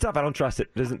shrinkage and stuff, I don't trust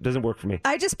it. Doesn't work for me.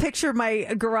 I just picture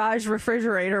my garage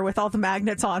refrigerator with all the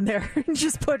magnets on there. And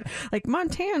just put like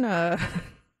Montana,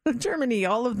 Germany,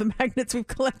 all of the magnets we've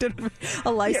collected,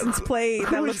 a license plate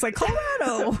that looks like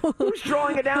Colorado. Who's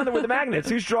drawing it down there with the magnets?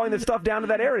 Who's drawing the stuff down to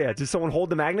that area? Does someone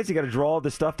hold the magnets? You got to draw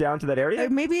the stuff down to that area?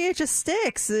 Maybe it just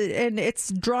sticks and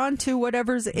it's drawn to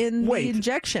whatever's in the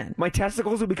injection. My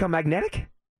testicles will become magnetic?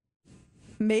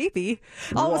 Maybe.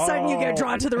 All of a sudden you get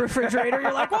drawn to the refrigerator.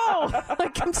 You're like, whoa,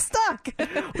 like I'm stuck.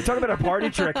 We're talking about a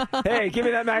party trick. Hey, give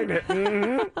me that magnet.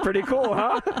 Mm-hmm. Pretty cool,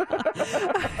 huh?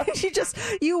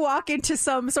 You walk into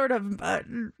some sort of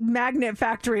magnet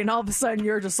factory and all of a sudden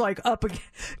you're just like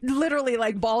literally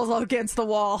like balls against the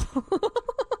wall.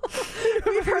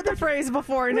 We've heard the phrase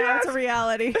before. Now it's a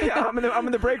reality. Yeah, I'm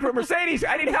in the break room. Mercedes,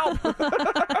 I need help.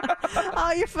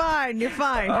 Oh, you're fine. You're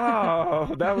fine.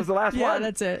 Oh, that was the last one. Yeah,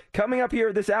 that's it. Coming up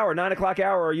here this hour, 9 o'clock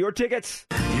hour, are your tickets.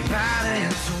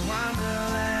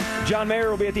 John Mayer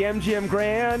will be at the MGM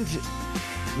Grand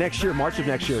next year, March of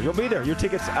next year. You'll be there. Your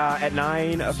tickets at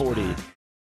 9:40.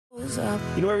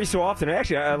 Every so often,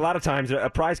 actually, a lot of times, a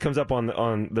prize comes up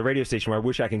on the radio station where I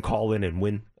wish I can call in and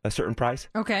win a certain prize.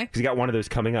 Okay. Because you got one of those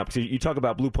coming up. So you talk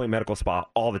about Blue Point Medical Spa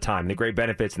all the time, the great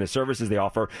benefits and the services they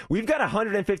offer. We've got a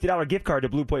 $150 gift card to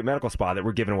Blue Point Medical Spa that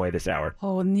we're giving away this hour.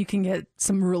 Oh, and you can get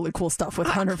some really cool stuff with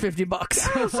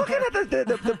 $150. I was looking at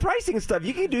the pricing and stuff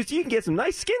you can do, so you can get some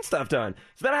nice skin stuff done.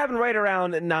 So that happened right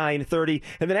around 9:30,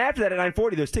 and then after that at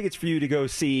 9:40, there's tickets for you to go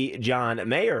see John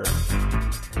Mayer.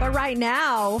 But right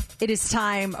now, it is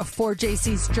time for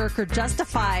JC's Jerk or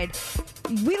Justified.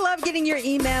 We love getting your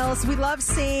emails. We love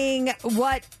seeing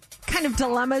what kind of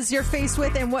dilemmas you're faced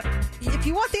with, and what, if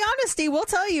you want the honesty, we'll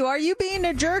tell you, are you being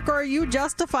a jerk or are you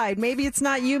justified? Maybe it's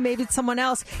not you, maybe it's someone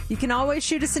else. You can always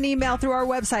shoot us an email through our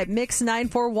website,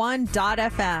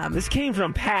 mix941.fm. This came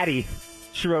from Patty.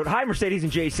 She wrote, "Hi, Mercedes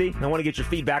and JC. I want to get your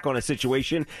feedback on a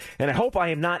situation, and I hope I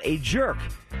am not a jerk.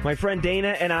 My friend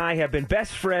Dana and I have been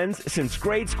best friends since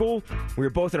grade school. We are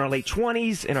both in our late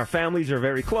 20s, and our families are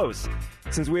very close.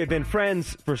 Since we have been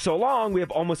friends for so long, we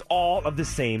have almost all of the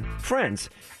same friends.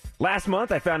 Last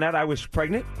month, I found out I was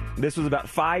pregnant. This was about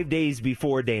 5 days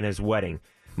before Dana's wedding.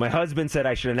 My husband said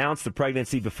I should announce the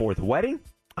pregnancy before the wedding.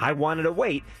 I wanted to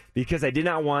wait because I did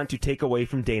not want to take away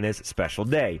from Dana's special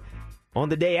day. On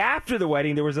the day after the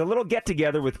wedding, there was a little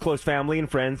get-together with close family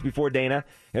and friends before Dana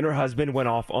and her husband went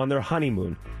off on their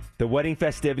honeymoon. The wedding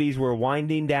festivities were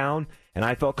winding down, and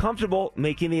I felt comfortable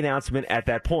making the announcement at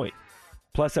that point.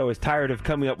 Plus, I was tired of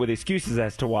coming up with excuses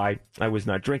as to why I was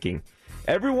not drinking.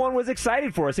 Everyone was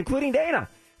excited for us, including Dana.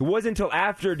 It wasn't until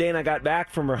after Dana got back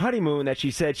from her honeymoon that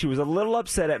she said she was a little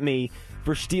upset at me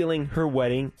for stealing her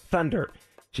wedding thunder.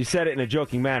 She said it in a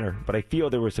joking manner, but I feel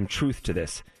there was some truth to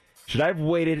this. Should I have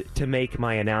waited to make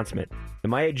my announcement?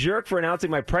 Am I a jerk for announcing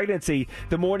my pregnancy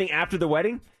the morning after the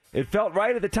wedding? It felt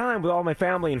right at the time with all my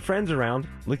family and friends around.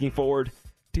 Looking forward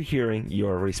to hearing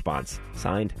your response."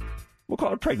 Signed, we'll call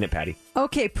her Pregnant Patty.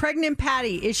 Okay, Pregnant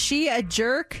Patty. Is she a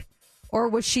jerk or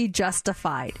was she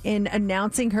justified in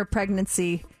announcing her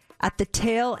pregnancy at the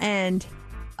tail end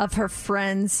of her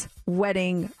friend's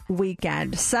wedding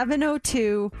weekend?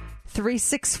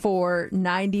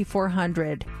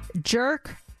 702-364-9400.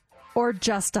 Jerk or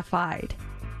justified?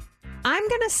 I'm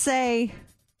going to say,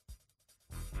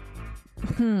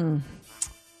 I'm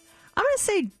going to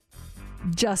say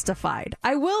justified.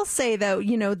 I will say, though,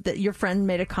 that your friend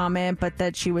made a comment, but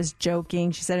that she was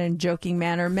joking. She said it in a joking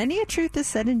manner. Many a truth is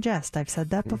said in jest. I've said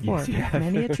that before. Yes, yeah.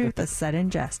 Many a truth is said in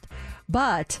jest.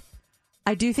 But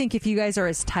I do think if you guys are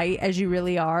as tight as you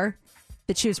really are,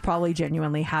 that she was probably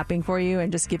genuinely happy for you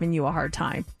and just giving you a hard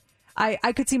time.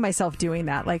 I could see myself doing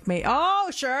that. Like, me,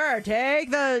 oh, sure, take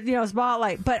the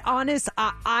spotlight. But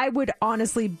I would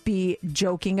honestly be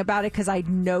joking about it because I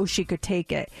know she could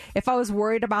take it. If I was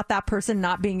worried about that person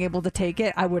not being able to take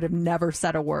it, I would have never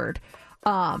said a word.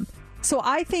 So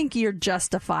I think you're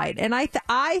justified. And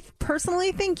I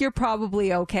personally think you're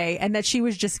probably okay. And that she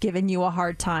was just giving you a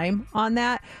hard time on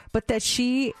that. But that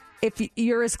if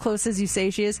you're as close as you say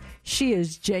she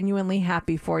is genuinely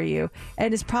happy for you.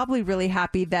 And is probably really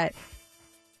happy that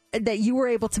you were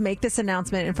able to make this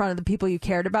announcement in front of the people you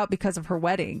cared about because of her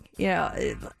wedding.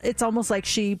 It's almost like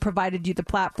she provided you the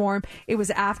platform. It was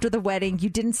after the wedding.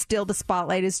 You didn't steal the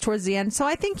spotlight. It's towards the end. So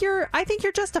I think you're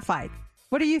justified.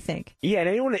 What do you think? Yeah, and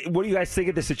anyone, what do you guys think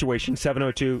of this situation?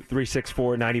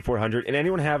 702-364-9400. And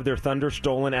anyone have their thunder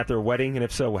stolen at their wedding? And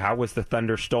if so, how was the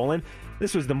thunder stolen?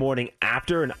 This was the morning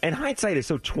after, and hindsight is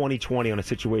so 20/20 on a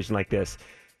situation like this.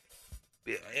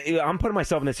 I'm putting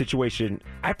myself in this situation.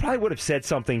 I probably would have said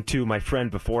something to my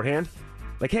friend beforehand,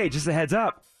 like, hey, just a heads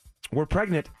up, we're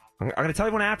pregnant. I'm going to tell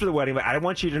everyone after the wedding, but I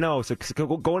want you to know. So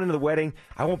going into the wedding,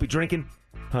 I won't be drinking.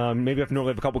 Maybe I have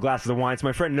normally have a couple glasses of wine. So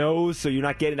my friend knows, so you're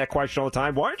not getting that question all the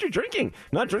time. Why aren't you drinking?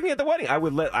 Not drinking at the wedding. I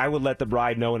would let the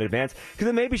bride know in advance, because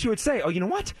then maybe she would say, oh, you know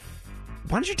what?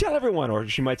 Why don't you tell everyone? Or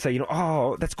she might say,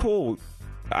 oh, that's cool.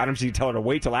 I don't see tell her to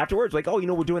wait till afterwards. Like, oh,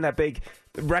 we're doing that big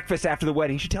breakfast after the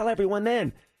wedding. You should tell everyone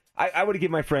then. I would have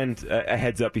given my friend a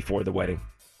heads up before the wedding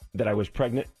that I was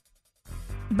pregnant.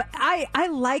 But I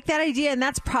like that idea, and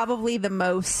that's probably the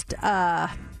most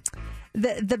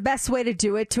the best way to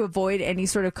do it to avoid any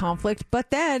sort of conflict. But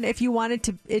then if you wanted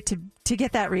to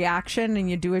get that reaction, and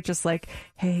you do it just like,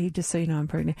 hey, just so you know I'm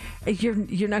pregnant,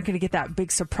 you're not going to get that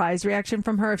big surprise reaction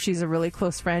from her if she's a really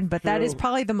close friend. But that is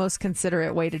probably the most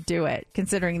considerate way to do it,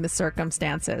 considering the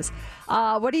circumstances.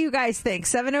 What do you guys think?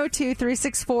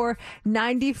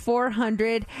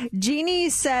 702-364-9400. Jeannie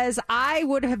says, I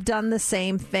would have done the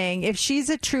same thing. If she's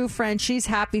a true friend, she's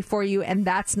happy for you, and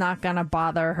that's not going to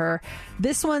bother her.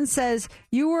 This one says,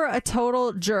 you were a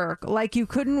total jerk. Like, you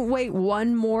couldn't wait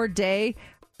one more day.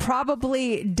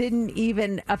 Probably didn't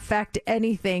even affect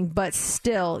anything, but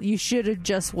still, you should have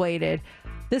just waited.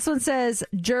 This one says,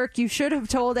 jerk, you should have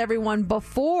told everyone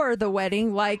before the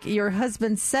wedding, like your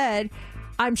husband said.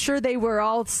 I'm sure they were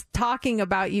all talking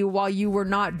about you while you were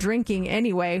not drinking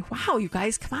anyway. Wow, you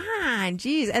guys, come on,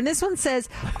 jeez. And this one says,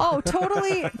 oh,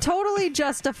 totally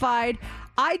justified.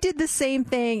 I did the same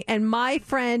thing, and my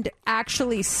friend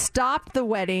actually stopped the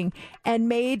wedding and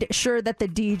made sure that the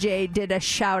DJ did a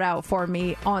shout out for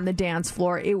me on the dance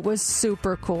floor. It was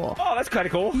super cool. Oh, that's kind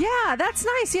of cool. Yeah, that's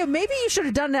nice. Yeah, maybe you should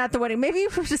have done that at the wedding. Maybe you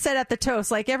should have said at the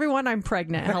toast, like, everyone, I'm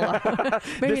pregnant. Hello.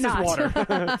 Maybe this not. Is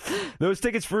water. Those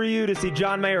tickets for you to see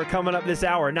John Mayer coming up this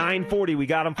hour, 9:40. We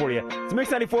got them for you. It's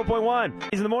Mix 94.1.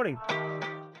 He's in the morning.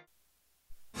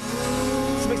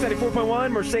 Mix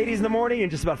 94.1, Mercedes in the morning. In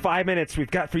just about 5 minutes,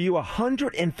 we've got for you a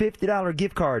 $150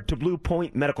 gift card to Blue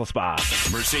Point Medical Spa.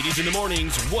 Mercedes in the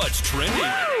mornings, what's trending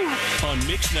on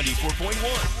Mix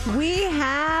 94.1? We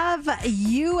have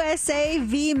USA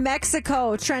v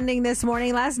Mexico trending this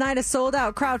morning. Last night, a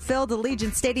sold-out crowd filled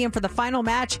Allegiant Stadium for the final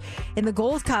match in the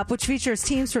Gold Cup, which features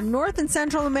teams from North and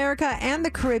Central America and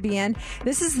the Caribbean.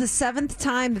 This is the 7th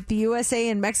time that the USA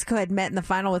and Mexico had met in the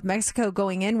final, with Mexico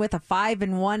going in with a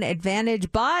 5-1 advantage.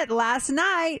 But last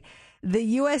night, the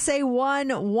USA won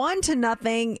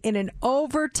 1-0 in an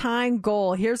overtime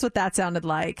goal. Here's what that sounded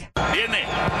like. Viene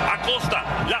Acosta,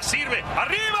 la sirve,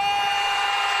 arriba!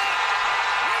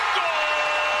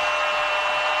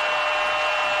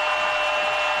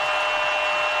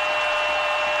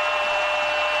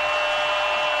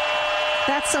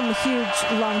 That's some huge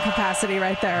lung capacity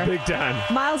right there. Big time.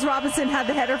 Miles Robinson had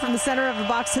the header from the center of the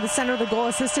box to the center of the goal,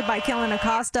 assisted by Kellen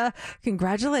Acosta.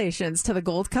 Congratulations to the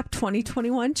Gold Cup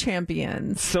 2021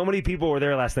 champions. So many people were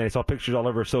there last night. I saw pictures all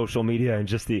over social media, and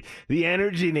just the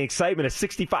energy and the excitement of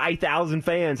 65,000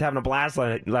 fans having a blast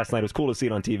last night. It was cool to see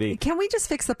it on TV. Can we just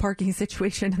fix the parking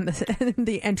situation and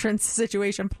the entrance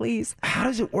situation, please? How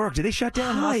does it work? Do they shut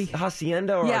down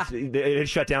Hacienda? Or Yeah. They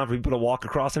shut down for people to walk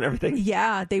across and everything?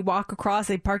 Yeah, they walk across,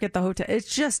 they park at the hotel.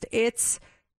 It's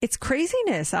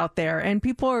craziness out there, and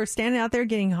people are standing out there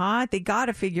getting hot. They got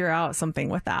to figure out something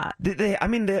with that. They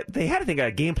had to think of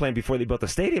a game plan before they built the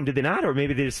stadium, did they not? Or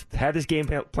maybe they just had this game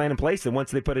plan in place, and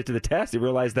once they put it to the test, they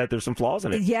realized that there's some flaws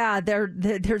in it. Yeah,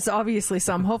 there's obviously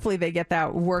some. Hopefully they get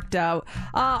that worked out.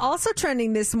 Also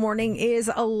trending this morning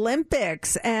is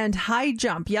Olympics and high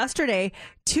jump. Yesterday,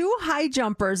 2 high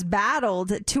jumpers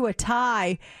battled to a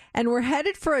tie and we're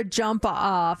headed for a jump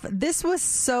off. This was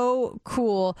so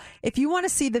cool. If you want to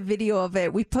see the video of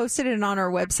it, we posted it on our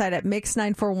website at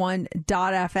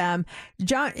mix941.fm.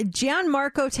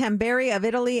 Gianmarco Tamberi of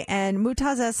Italy and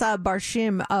Mutazessa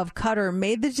Barshim of Qatar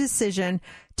made the decision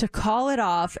to call it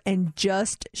off and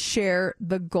just share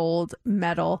the gold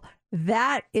medal.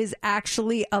 That is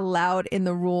actually allowed in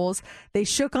the rules. They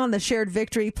shook on the shared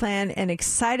victory plan and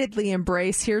excitedly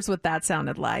embraced. Here's what that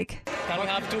sounded like. Can we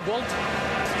have 2 gold?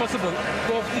 It's possible.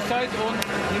 Both decide on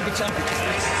the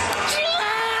champions.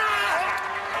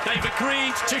 They've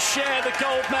agreed to share the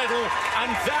gold medal,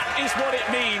 and that is what it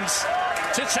means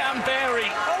to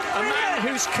Tamberi, a man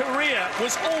whose career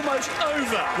was almost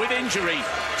over with injury.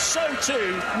 So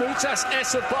too,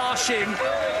 Mutazessa Barshim,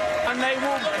 and they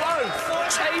will both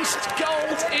taste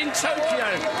gold in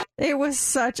Tokyo. It was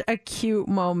such a cute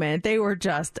moment. They were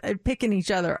just picking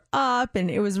each other up, and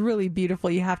it was really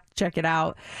beautiful. You have to check it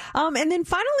out. And then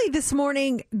finally this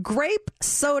morning, grape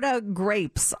soda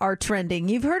grapes are trending.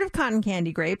 You've heard of cotton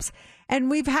candy grapes, and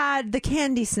we've had the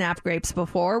candy snap grapes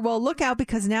before. Well, look out,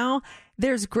 because now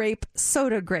there's grape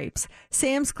soda grapes.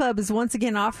 Sam's Club is once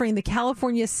again offering the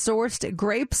California-sourced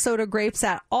grape soda grapes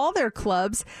at all their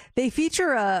clubs. They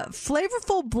feature a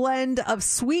flavorful blend of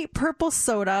sweet purple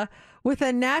soda with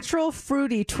a natural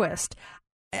fruity twist.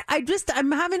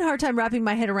 I'm having a hard time wrapping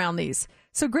my head around these.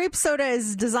 So grape soda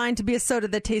is designed to be a soda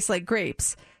that tastes like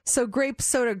grapes. So grape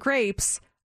soda grapes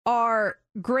are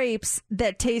grapes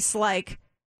that taste like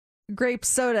grape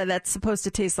soda that's supposed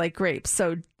to taste like grapes.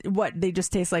 So what, they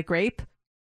just taste like grape?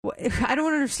 I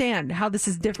don't understand how this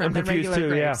is different than regular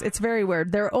grapes. Yeah. It's very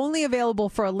weird. They're only available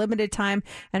for a limited time,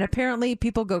 and apparently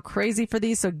people go crazy for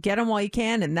these, so get them while you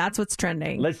can, and that's what's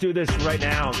trending. Let's do this right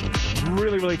now.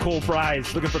 Really, really cool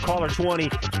prize. Looking for caller 20,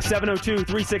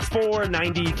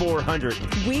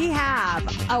 702-364-9400. We have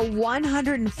a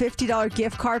 $150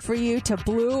 gift card for you to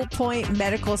Blue Point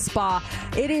Medical Spa.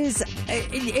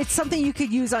 It's something you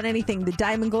could use on anything. The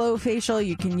Diamond Glow facial,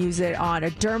 you can use it on a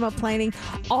dermaplaning,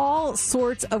 all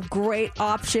sorts of great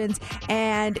options,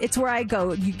 and it's where I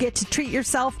go. You get to treat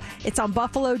yourself. It's on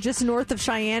Buffalo, just north of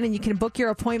Cheyenne, and you can book your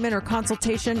appointment or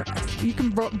consultation. You can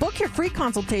book your free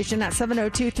consultation at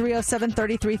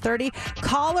 702-307-3330.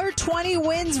 Caller 20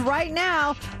 wins right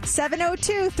now.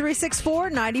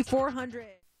 702-364-9400.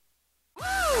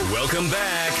 Welcome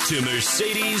back to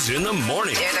Mercedes in the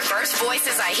Morning. They're the first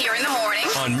voices I hear in the morning.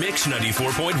 On Mix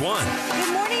 94.1.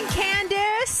 Good morning,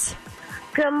 Candace.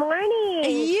 Good morning.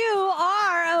 You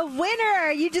are a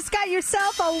winner. You just got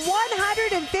yourself a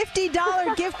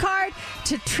 $150 gift card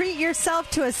to treat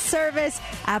yourself to a service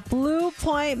at Blue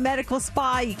Point Medical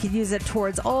Spa. You can use it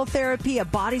towards oil therapy, a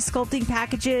body sculpting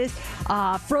packages,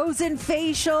 frozen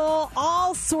facial,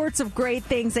 all sorts of great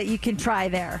things that you can try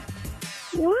there.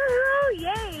 Woohoo!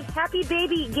 Yay! Happy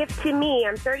baby gift to me.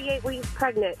 I'm 38 weeks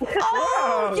pregnant.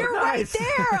 Oh, you're nice. right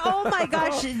there. Oh, my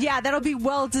gosh. Yeah, that'll be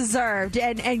well-deserved.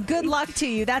 And good luck to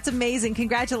you. That's amazing.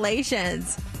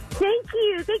 Congratulations. Thank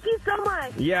you. Thank you so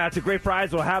much. Yeah, it's a great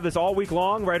prize. We'll have this all week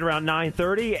long, right around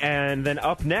 9:30. And then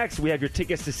up next, we have your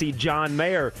tickets to see John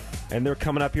Mayer. And they're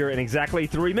coming up here in exactly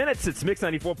 3 minutes. It's Mix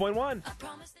 94.1.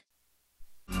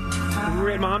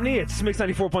 We're at Momney. It's Mix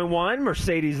 94.1,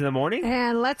 Mercedes in the Morning.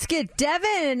 And let's get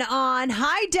Devin on.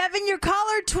 Hi, Devin. You're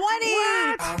caller 20.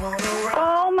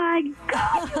 Oh, my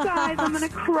God, you guys. I'm going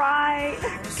to cry.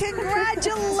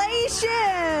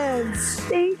 Congratulations.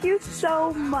 Thank you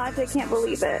so much. I can't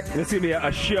believe it. This is going to be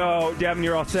a show. Devin,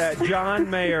 you're all set. John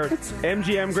Mayer,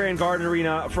 MGM Grand Garden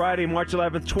Arena, Friday, March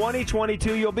 11th,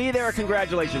 2022. You'll be there.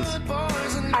 Congratulations.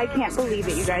 I can't believe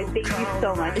it, you guys. Thank you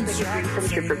so much. It's like a dream come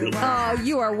true for me. Oh,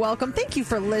 you are welcome. Thank you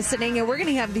for listening. And we're going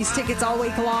to have these tickets all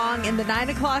week long in the 9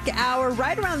 o'clock hour,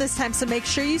 right around this time. So make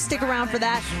sure you stick around for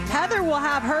that. Heather will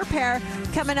have her pair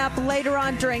coming up later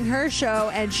on during her show.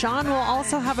 And Sean will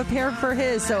also have a pair for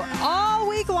his. So all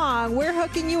week long, we're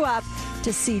hooking you up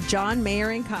to see John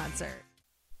Mayer in concert.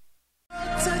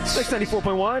 Mix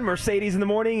 94.1, Mercedes in the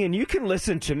Morning, and you can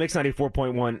listen to Mix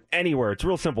 94.1 anywhere. It's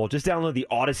real simple. Just download the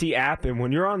Odyssey app, and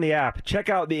when you're on the app, check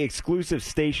out the exclusive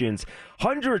stations.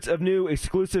 Hundreds of new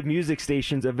exclusive music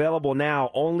stations available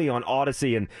now only on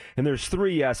Odyssey, and there's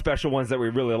three special ones that we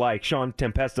really like. Sean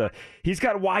Tempesta, he's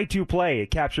got Y2 Play.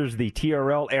 It captures the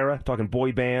TRL era, talking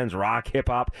boy bands, rock,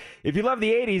 hip-hop. If you love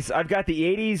the 80s, I've got the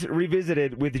 80s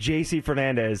revisited with JC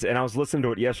Fernandez, and I was listening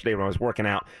to it yesterday when I was working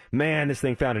out. Man, this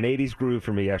thing found an 80s groove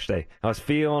for me yesterday. I was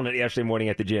feeling it yesterday morning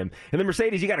at the gym. And then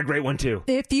Mercedes, you got a great one too.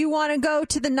 If you want to go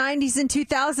to the 90s and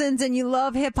 2000s and you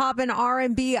love hip-hop and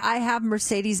R&B, I have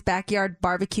Mercedes Backyard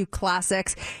Barbecue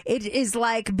Classics. It is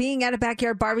like being at a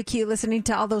backyard barbecue, listening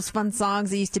to all those fun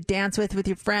songs you used to dance with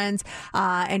your friends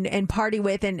and party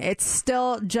with, and it's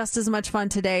still just as much fun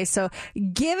today. So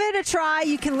give it a try.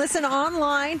 You can listen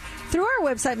online through our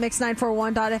website,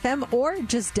 mix941.fm, or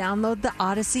just download the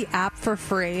Odyssey app for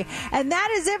free. And that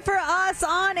is it for us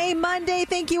on a Monday.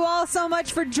 Thank you all so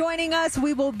much for joining us.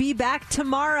 We will be back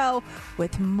tomorrow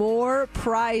with more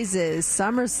prizes,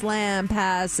 SummerSlam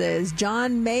passes,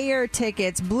 John Mayer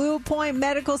tickets, Blue Point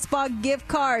Medical Spa gift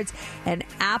cards, and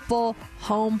Apple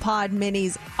HomePod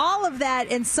minis. All of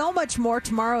that and so much more.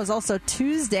 Tomorrow is also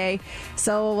Tuesday,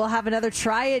 so we'll have another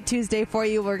Try It Tuesday for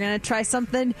you. We're going to try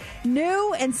something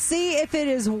new and see if it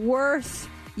is worth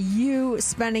you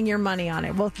spending your money on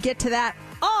it. We'll get to that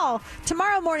all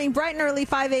tomorrow morning, bright and early,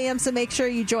 5 a.m., so make sure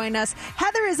you join us.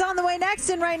 Heather is on the way next,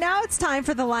 and right now it's time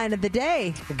for the line of the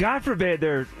day. God forbid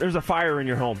there's a fire in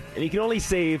your home, and you can only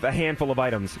save a handful of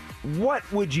items. What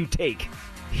would you take?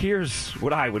 Here's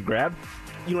what I would grab.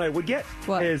 You know what I would get?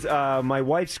 What? Is my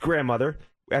wife's grandmother,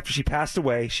 after she passed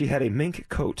away, she had a mink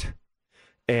coat.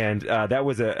 And that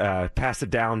was passed it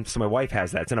down, so my wife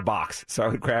has that. It's in a box. So I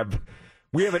would grab...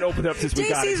 We haven't opened up since we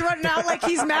got it. JC's running out like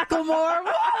he's Macklemore.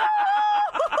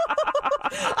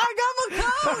 I got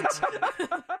my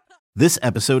coat. This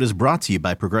episode is brought to you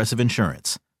by Progressive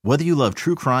Insurance. Whether you love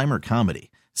true crime or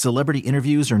comedy, celebrity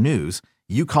interviews or news,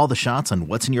 you call the shots on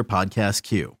what's in your podcast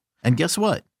queue. And guess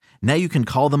what? Now you can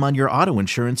call them on your auto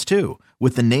insurance too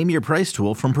with the Name Your Price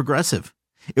tool from Progressive.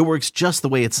 It works just the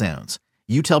way it sounds.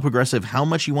 You tell Progressive how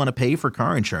much you want to pay for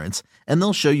car insurance, and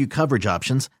they'll show you coverage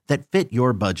options that fit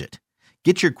your budget.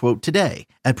 Get your quote today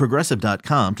at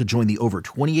Progressive.com to join the over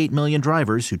 28 million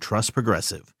drivers who trust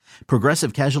Progressive.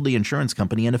 Progressive Casualty Insurance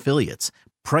Company and Affiliates.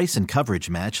 Price and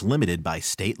coverage match limited by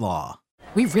state law.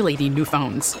 We really need new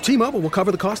phones. T-Mobile will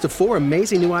cover the cost of 4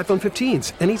 amazing new iPhone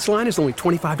 15s, and each line is only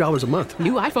 $25 a month.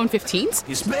 New iPhone 15s?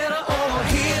 It's better over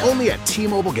here. Only at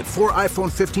T-Mobile, get 4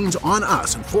 iPhone 15s on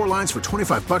us and 4 lines for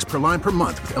 $25 per line per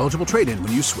month with eligible trade-in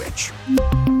when you switch.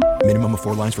 Minimum of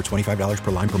 4 lines for $25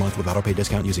 per line per month with autopay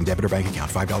discount using debit or bank account.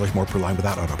 $5 more per line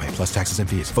without autopay, plus taxes and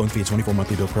fees. Phone fee at 24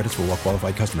 monthly bill credits for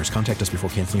well-qualified customers. Contact us before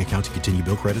canceling account to continue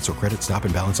bill credits or credit stop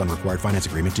and balance on required finance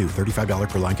agreement due. $35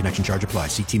 per line connection charge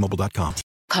applies. See T-Mobile.com.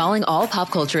 Calling all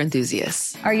pop culture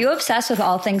enthusiasts. Are you obsessed with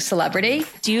all things celebrity?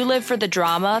 Do you live for the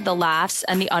drama, the laughs,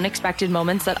 and the unexpected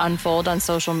moments that unfold on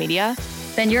social media?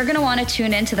 Then you're going to want to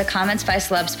tune in to the Comments by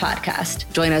Celebs podcast.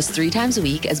 Join us 3 times a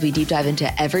week as we deep dive into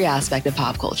every aspect of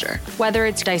pop culture. Whether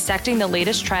it's dissecting the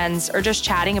latest trends or just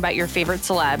chatting about your favorite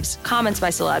celebs, Comments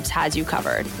by Celebs has you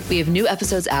covered. We have new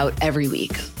episodes out every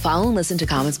week. Follow and listen to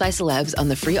Comments by Celebs on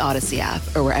the free Odyssey app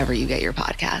or wherever you get your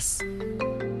podcasts.